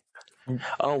day.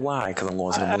 Oh, why? Because I'm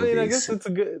going to the movies. I mean, I guess it's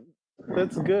a good.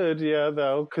 That's good, yeah,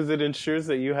 though, because it ensures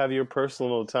that you have your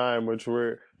personal time, which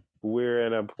we're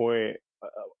in a point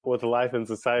with life and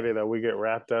society that we get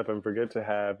wrapped up and forget to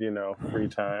have, free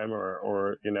time or.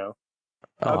 Oh,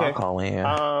 Okay. I'll call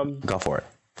in. Go for it.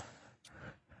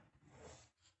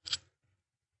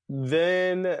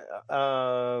 Then,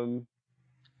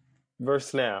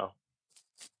 verse now,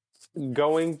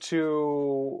 going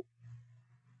to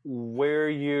where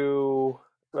you.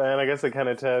 And I guess it kind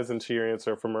of ties into your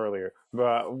answer from earlier.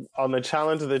 But on the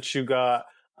challenge that you got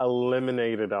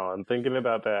eliminated on, thinking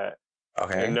about that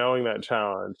Okay. and knowing that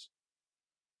challenge,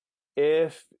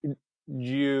 if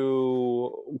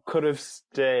you could have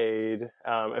stayed,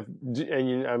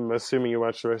 I'm assuming you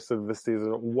watched the rest of the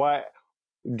season, what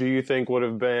do you think would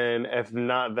have been, if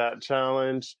not that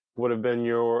challenge, would have been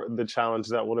the challenge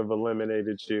that would have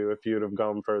eliminated you if you would have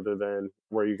gone further than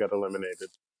where you got eliminated?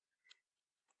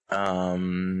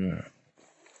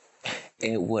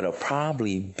 It would have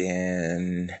probably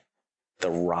been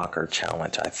the rocker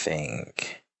challenge, I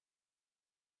think.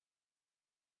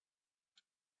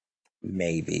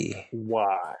 Maybe.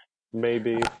 Why?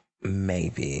 Maybe.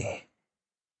 The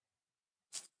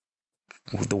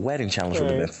wedding challenge would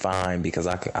have been fine because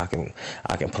I can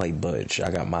play Butch.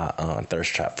 I got my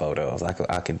thirst trap photos. I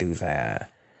could do that.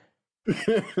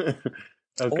 Okay.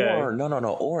 Or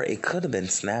no. Or it could have been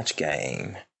Snatch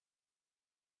Game.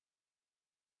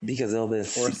 Because it would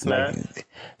have been Snatch?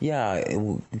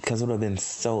 because it would have been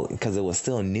because it was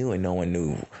still new and no one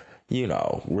knew,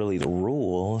 really the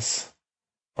rules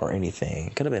or anything.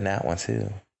 Could have been that one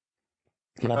too.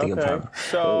 But I think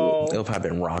it'll probably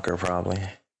been rocker probably.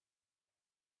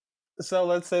 So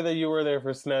let's say that you were there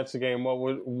for Snatch Game. What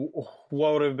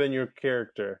would have been your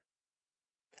character?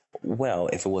 Well,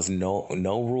 if it was no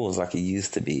rules like it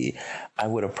used to be, I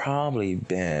would have probably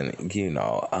been,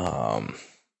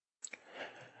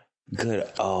 good.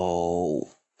 Oh,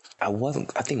 I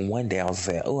think one day I was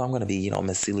saying, oh, I'm going to be,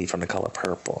 Miss Celie from The Color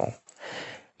Purple.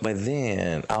 But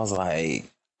then I was like,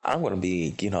 I'm going to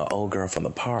be, old girl from the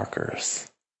Parkers.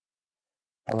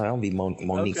 I was like, I'm going to be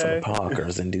Monique from the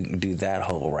Parkers and do that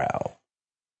whole route.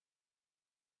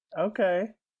 Okay.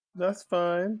 That's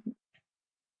fine.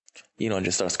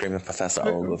 Just start screaming Professor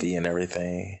Ogilvy and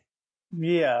everything.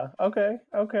 Yeah. Okay.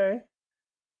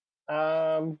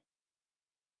 I'm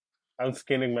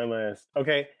scanning my list.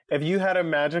 Okay, if you had a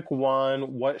magic wand,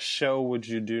 what show would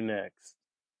you do next?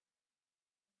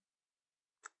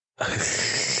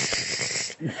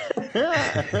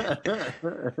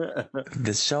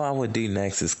 The show I would do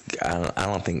next is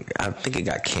I think it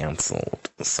got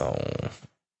canceled, so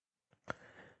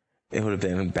it would have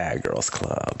been Bad Girls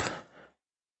Club.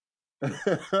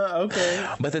 Okay,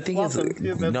 but the thing is,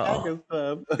 no.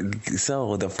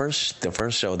 So the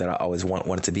first show that I always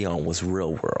wanted to be on was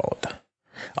Real World.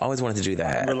 I always wanted to do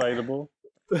that. Relatable.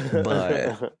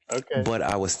 But but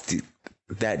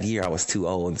that year I was too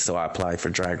old, so I applied for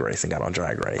Drag Race and got on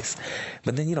Drag Race.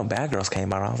 But then Bad Girls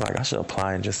came out. I was like, I should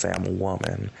apply and just say I'm a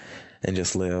woman and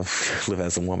just live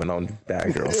as a woman on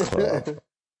Bad Girls Club.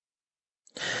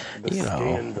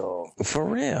 Scandal. For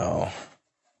real.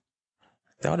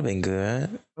 That would have been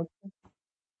good.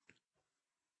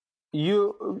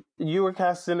 You were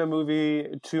cast in a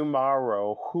movie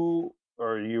tomorrow.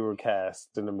 You were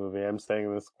cast in a movie. I'm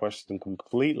saying this question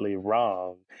completely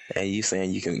wrong. And you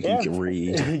saying you can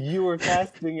read. You were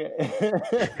casting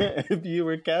if you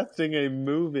were casting a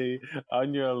movie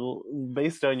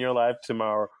based on your life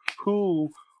tomorrow,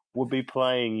 who would be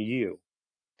playing you?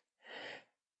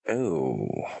 Oh.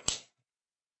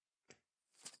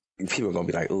 People are going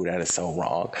to be like, ooh, that is so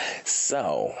wrong.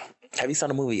 So, have you seen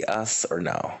the movie Us or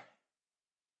no?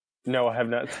 No, I have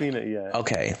not seen it yet.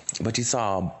 Okay, but you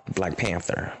saw Black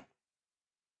Panther.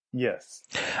 Yes.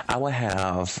 I would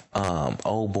have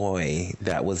old boy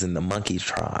that was in the Monkey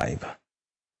Tribe.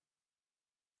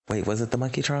 Wait, was it the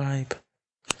Monkey Tribe?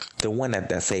 The one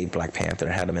that saved Black Panther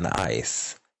and had him in the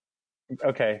ice.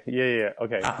 Okay, yeah,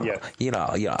 okay,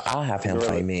 yes. I'll have him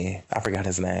play me. I forgot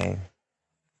his name.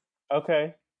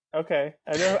 Okay.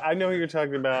 I know who you're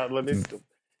talking about. Let's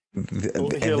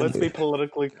be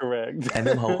politically correct. And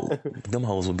them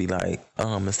hoes would be like,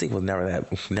 Mystique was never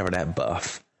that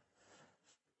buff.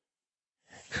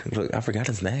 Look, I forgot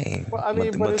his name. Well, I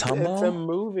mean, but it's a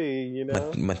movie,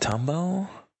 Matumbo?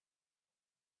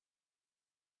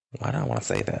 Why do I want to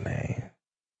say that name?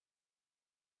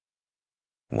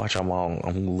 Watch, I'm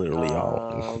literally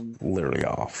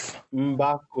off.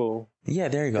 M'Baku. Yeah,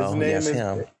 there you His go. name Yes, is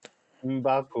him.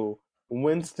 M'Baku.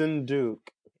 Winston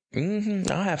Duke.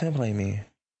 I'll have him play me.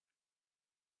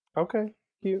 Okay,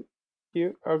 cute,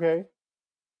 cute. Okay,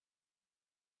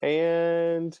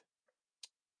 and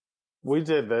we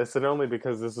did this, and only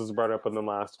because this was brought up in the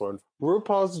last one.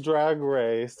 RuPaul's Drag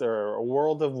Race, or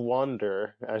World of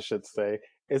Wonder, I should say,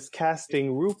 is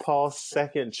casting RuPaul's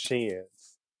Second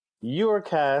Chance. You are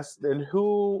cast, and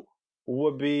who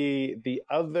would be the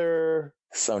other?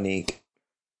 Sonique.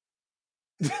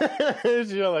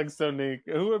 You're like Sonique.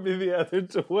 Who would be the other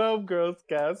 12 girls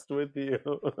cast with you?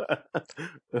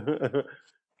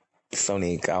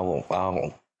 Sonique.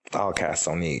 I'll cast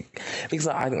Sonique because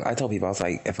I told people I was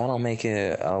like, if I don't make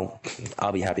it, I'll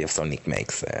be happy if Sonique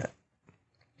makes it.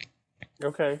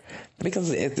 Okay.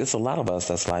 Because it's a lot of us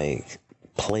that's like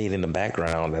played in the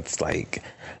background. That's like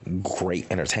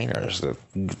great entertainers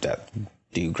that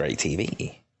do great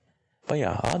TV. But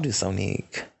yeah, I'll do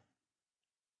Sonique.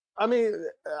 I mean,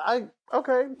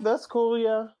 okay, that's cool.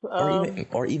 Yeah.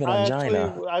 Or even I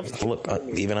Angina. actually, Look,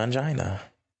 even Angina.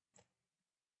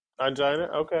 Angina.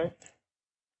 Okay.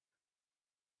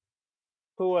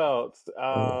 Who else?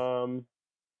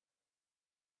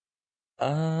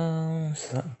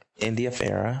 India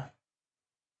Farah,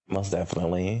 most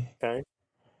definitely. Okay.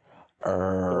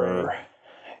 How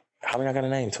many I got a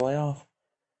name? 12.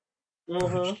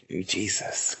 Mm-hmm.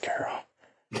 Jesus, girl.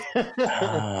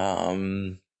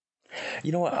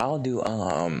 You know what? I'll do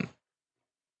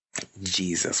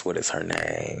Jesus, what is her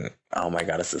name? Oh my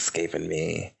god, it's escaping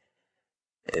me.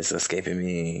 I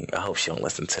hope she don't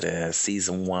listen to this.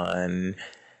 Season 1.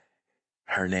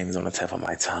 Her name is on the tip of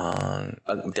my tongue.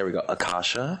 There we go.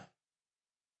 Akasha.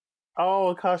 Oh,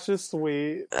 Akasha's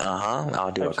sweet.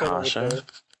 I'll do Akasha.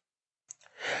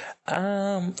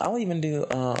 I'll even do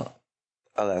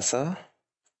Alessa.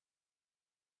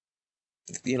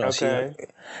 You know, okay.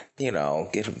 Get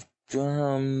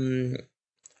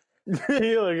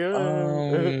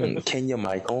You're like, Kenya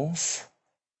Michaels.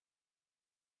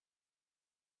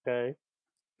 Okay.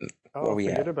 Oh,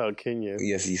 forget about Kenya.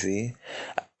 Yes, you see.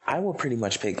 I will pretty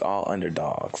much pick all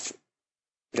underdogs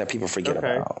that people forget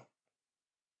about.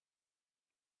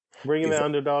 Bringing the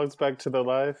underdogs back to the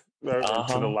life, or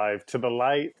to the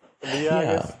light.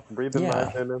 Yeah. Breathing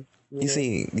life in them. Yeah.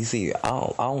 You see,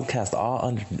 I'll cast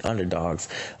all underdogs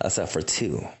except for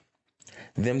 2.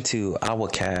 Them 2, I will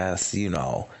cast,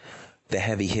 the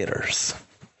heavy hitters.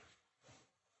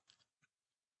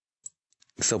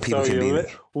 So people can be.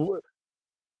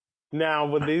 Now,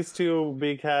 would these 2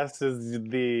 be cast as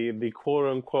the quote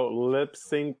unquote lip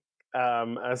sync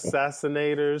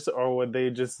assassinators, or would they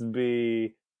just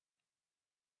be?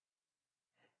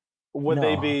 Would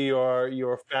they be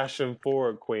your fashion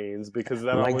forward queens? Because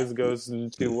that always goes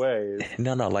in 2 ways.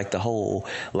 No, like the whole,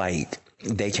 like,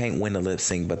 they can't win the lip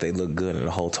sync, but they look good in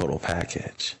the whole total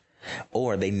package.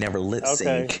 Or they never lip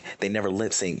sync. Okay. They never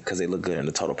lip sync because they look good in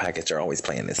the total package. They're always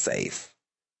playing it safe.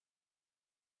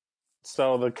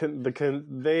 So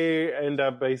they end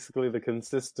up basically the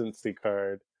consistency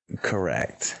card.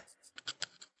 Correct.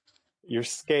 Your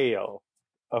scale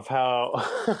of how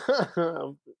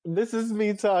this is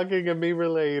me talking and me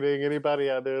relating. Anybody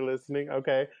out there listening?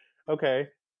 Okay.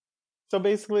 So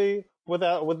basically, with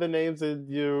the names that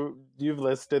you've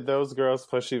listed, those girls,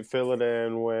 plus you fill it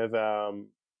in with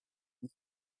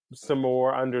some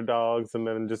more underdogs, and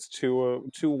then just two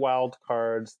wild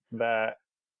cards that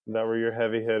were your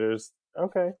heavy hitters.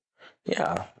 Okay.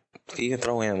 Yeah, you can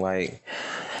throw in like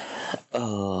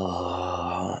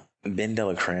Ben de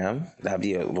la Creme. That'd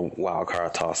be a little wild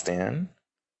card tossed in.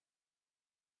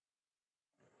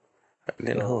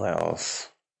 Then who else?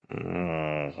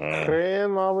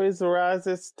 Creme always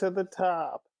rises to the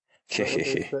top. Yeah.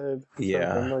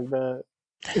 Something like that.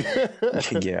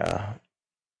 Yeah.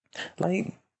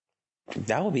 Like,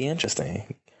 that would be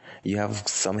interesting. You have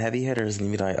some heavy hitters and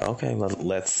you be like, okay,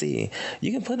 let's see.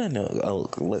 You can put in a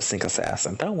lip sync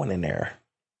assassin. Throw one in there.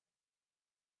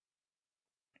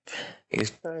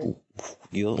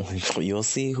 You'll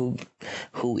see who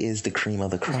is the cream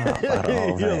of the crop out of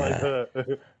all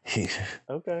that.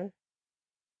 Okay.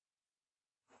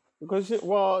 Because,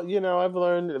 I've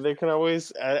learned they can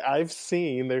always. I've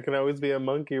seen there can always be a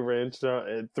monkey wrench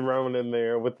thrown in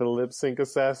there with the lip sync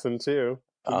assassin too.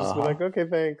 Just be like, okay,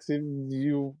 thanks,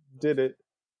 you did it,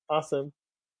 awesome.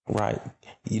 Right,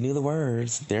 you knew the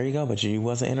words. There you go, but you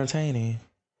wasn't entertaining.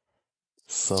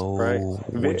 So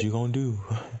what you gonna do?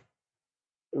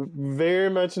 Very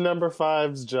much number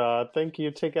 5's job. Thank you.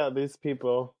 Take out these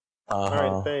people. All right,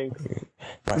 Uh-huh. thanks.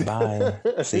 Right,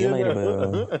 bye. See you You later, boo.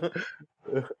 know?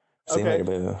 See you later, Okay.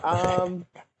 boo. Um.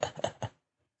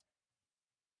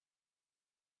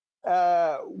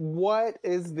 What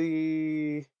is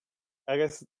the? I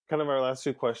guess kind of our last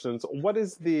two questions. What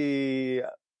is the?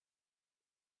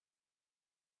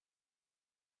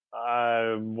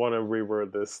 I want to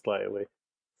reword this slightly.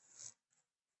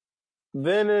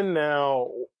 Then and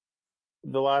now,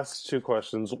 the last two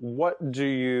questions. What do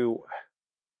you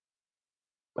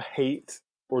hate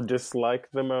or dislike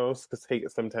the most? Because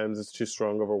hate sometimes is too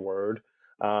strong of a word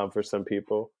for some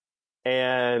people.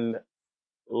 And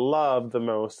love the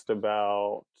most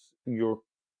about your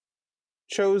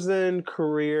chosen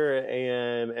career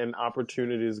and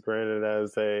opportunities granted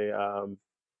as a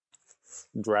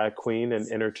drag queen, an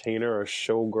entertainer, a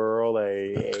showgirl,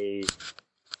 a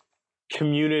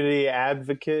community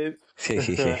advocate,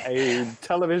 a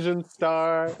television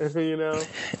star, you know?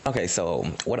 Okay, so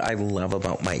what I love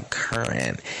about my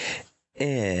current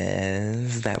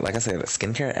is that, like I said, a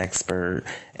skincare expert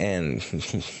and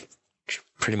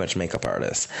pretty much makeup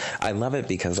artist. I love it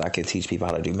because I can teach people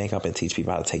how to do makeup and teach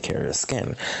people how to take care of their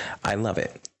skin. I love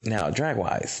it. Now, drag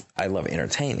wise, I love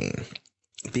entertaining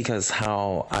because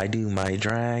how I do my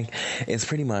drag is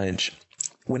pretty much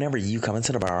whenever you come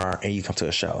into the bar and you come to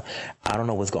a show, I don't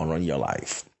know what's going on in your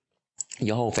life.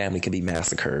 Your whole family could be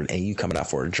massacred and you coming out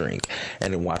for a drink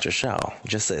and then watch a show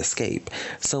just to escape.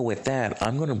 So with that,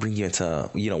 I'm going to bring you into,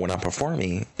 when I'm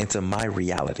performing, into my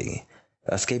reality.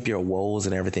 Escape your woes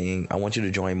and everything. I want you to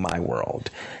join my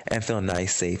world and feel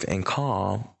nice, safe, and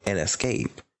calm and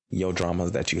escape your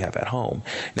dramas that you have at home.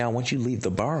 Now, once you leave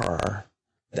the bar,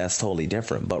 that's totally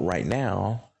different. But right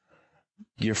now,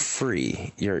 you're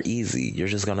free. You're easy. You're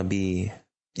just going to be,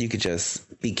 you could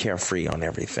just be carefree on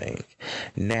everything.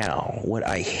 Now, what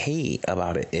I hate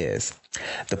about it is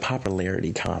the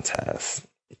popularity contest.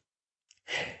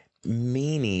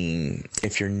 Meaning,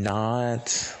 if you're not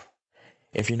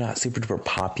super duper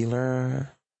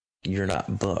popular, you're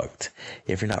not booked.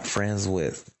 If you're not friends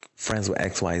with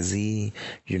XYZ,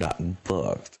 you're not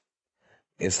booked.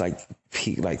 It's like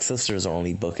sisters are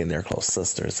only booking their close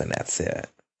sisters and that's it.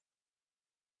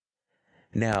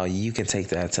 Now you can take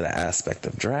that to the aspect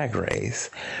of Drag Race,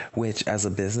 which as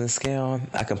a business scale,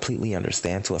 I completely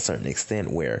understand to a certain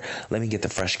extent where let me get the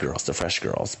fresh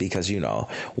girls, because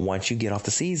once you get off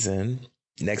the season,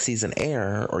 next season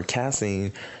air or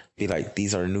casting be like,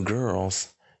 these are new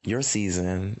girls, your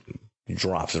season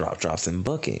drops in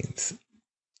bookings.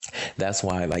 That's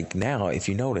why, like now, if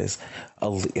you notice,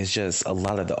 it's just a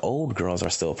lot of the old girls are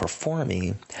still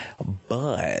performing,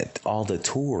 but all the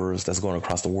tours that's going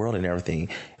across the world and everything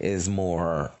is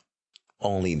more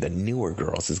only the newer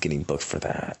girls is getting booked for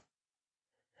that.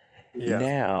 Yeah.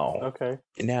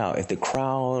 Now, if the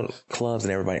crowd, clubs,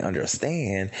 and everybody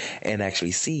understand and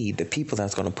actually see the people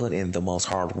that's going to put in the most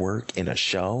hard work in a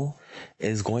show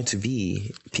is going to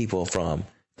be people from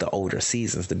the older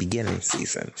seasons, the beginning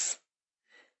seasons.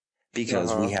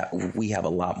 Because we have a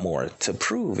lot more to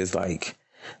prove. It's like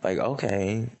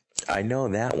okay, I know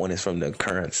that one is from the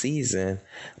current season,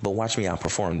 but watch me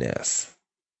outperform this,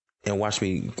 and watch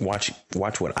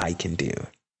what I can do,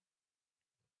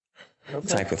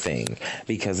 type of thing.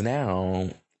 Because now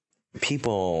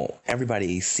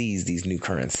everybody sees these new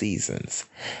current seasons.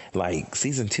 Like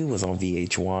season 2 was on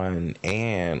VH1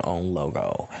 and on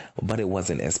Logo, but it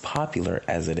wasn't as popular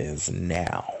as it is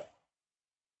now.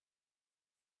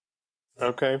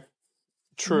 Okay.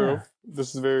 True. Yeah.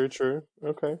 This is very true.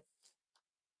 Okay.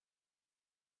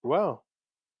 Well,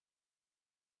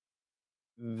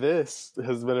 this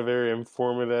has been a very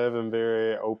informative and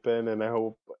very open, and I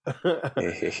hope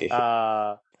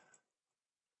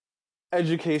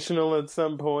educational at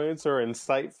some points or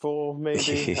insightful,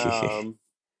 maybe.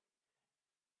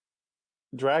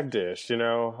 Drag dish,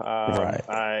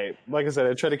 Right. like I said,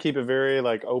 I try to keep it very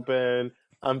open,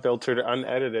 unfiltered,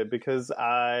 unedited, because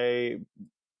I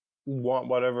want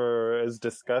whatever is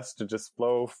discussed to just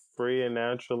flow free and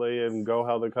naturally and go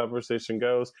how the conversation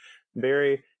goes.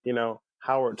 Very,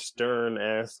 Howard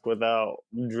Stern-esque without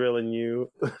drilling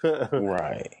you.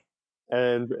 Right.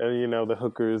 and the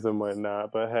hookers and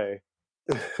whatnot. But hey,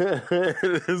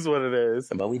 it is what it is.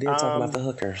 But we did talk about the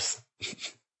hookers.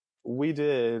 We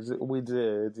did.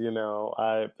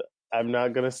 I'm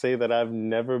not gonna say that I've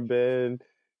never been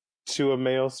to a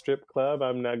male strip club.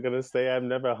 I'm not gonna say I've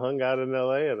never hung out in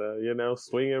LA at a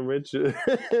swinging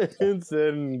Richards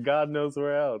and God knows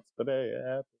where else. But hey,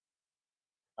 it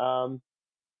happened.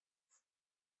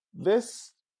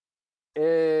 This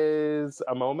is is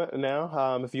a moment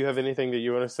now. If you have anything that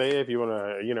you want to say, if you want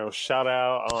to, shout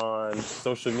out on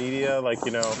social media, like,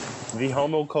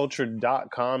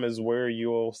 thehomoculture.com is where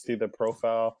you'll see the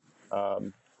profile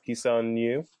piece on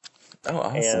you. Oh,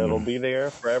 awesome. And it'll be there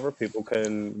forever. People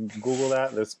can Google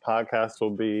that. This podcast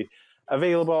will be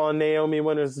available on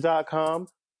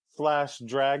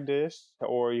naomiwinters.com/dragdish,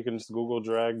 or you can just Google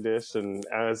Drag Dish, and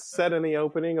as said in the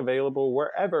opening, available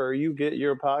wherever you get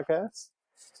your podcasts.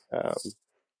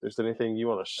 If there's anything you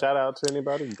want to shout out to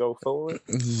anybody, go forward.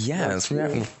 Yes,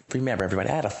 remember everybody,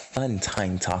 I had a fun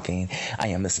time talking. I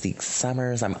am Mystique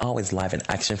Summers. I'm always live in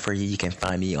action for you. You can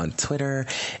find me on Twitter,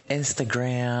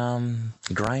 Instagram,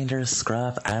 Grindr,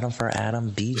 Scruff, Adam for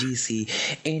Adam, BGC,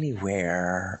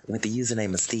 anywhere with the username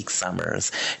Mystique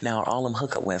Summers. Now, all them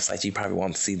hookup websites, you probably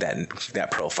won't see that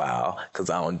profile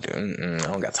because I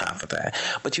don't got time for that.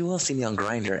 But you will see me on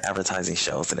Grindr advertising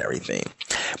shows and everything.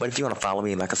 But if you want to follow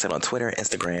me, like I said, on Twitter,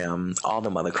 Instagram, all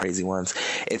them other crazy ones,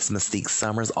 it's Mystique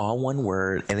Summers, all one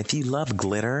word. And if you love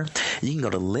glitter, you can go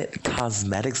to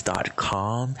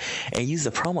litcosmetics.com and use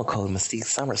the promo code Mystique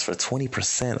Summers for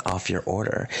 20% off your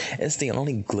order. It's the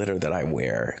only glitter that I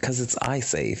wear because it's eye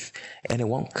safe and it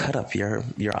won't cut up your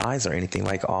eyes or anything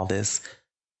like all this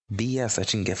BS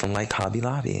that you can get from like Hobby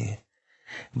Lobby.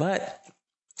 But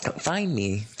find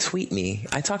me, tweet me.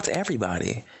 I talk to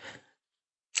everybody.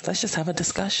 Let's just have a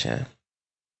discussion.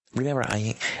 Remember,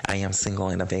 I am single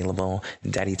and available,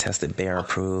 daddy tested, bear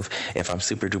approved. If I'm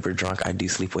super duper drunk, I do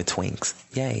sleep with twinks.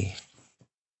 Yay.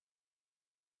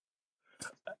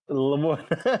 What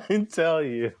I tell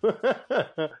you.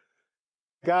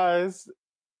 Guys,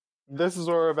 this is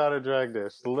what we're about at Drag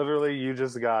Dish. Literally, you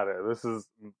just got it. This is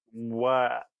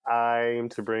what I aim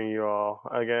to bring you all.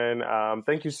 Again,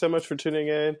 thank you so much for tuning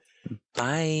in.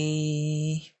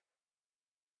 Bye.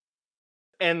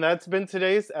 And that's been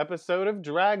today's episode of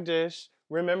Drag Dish.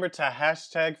 Remember to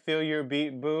hashtag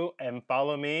FeelYourBeatBoo and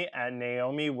follow me at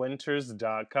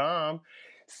NaomiWinters.com.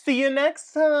 See you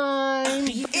next time.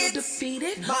 Do you feel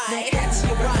defeated? Now that's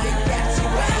your right, that's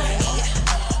your right.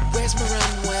 Where's my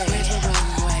runway? Where's my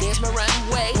runway? There's my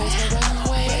runway.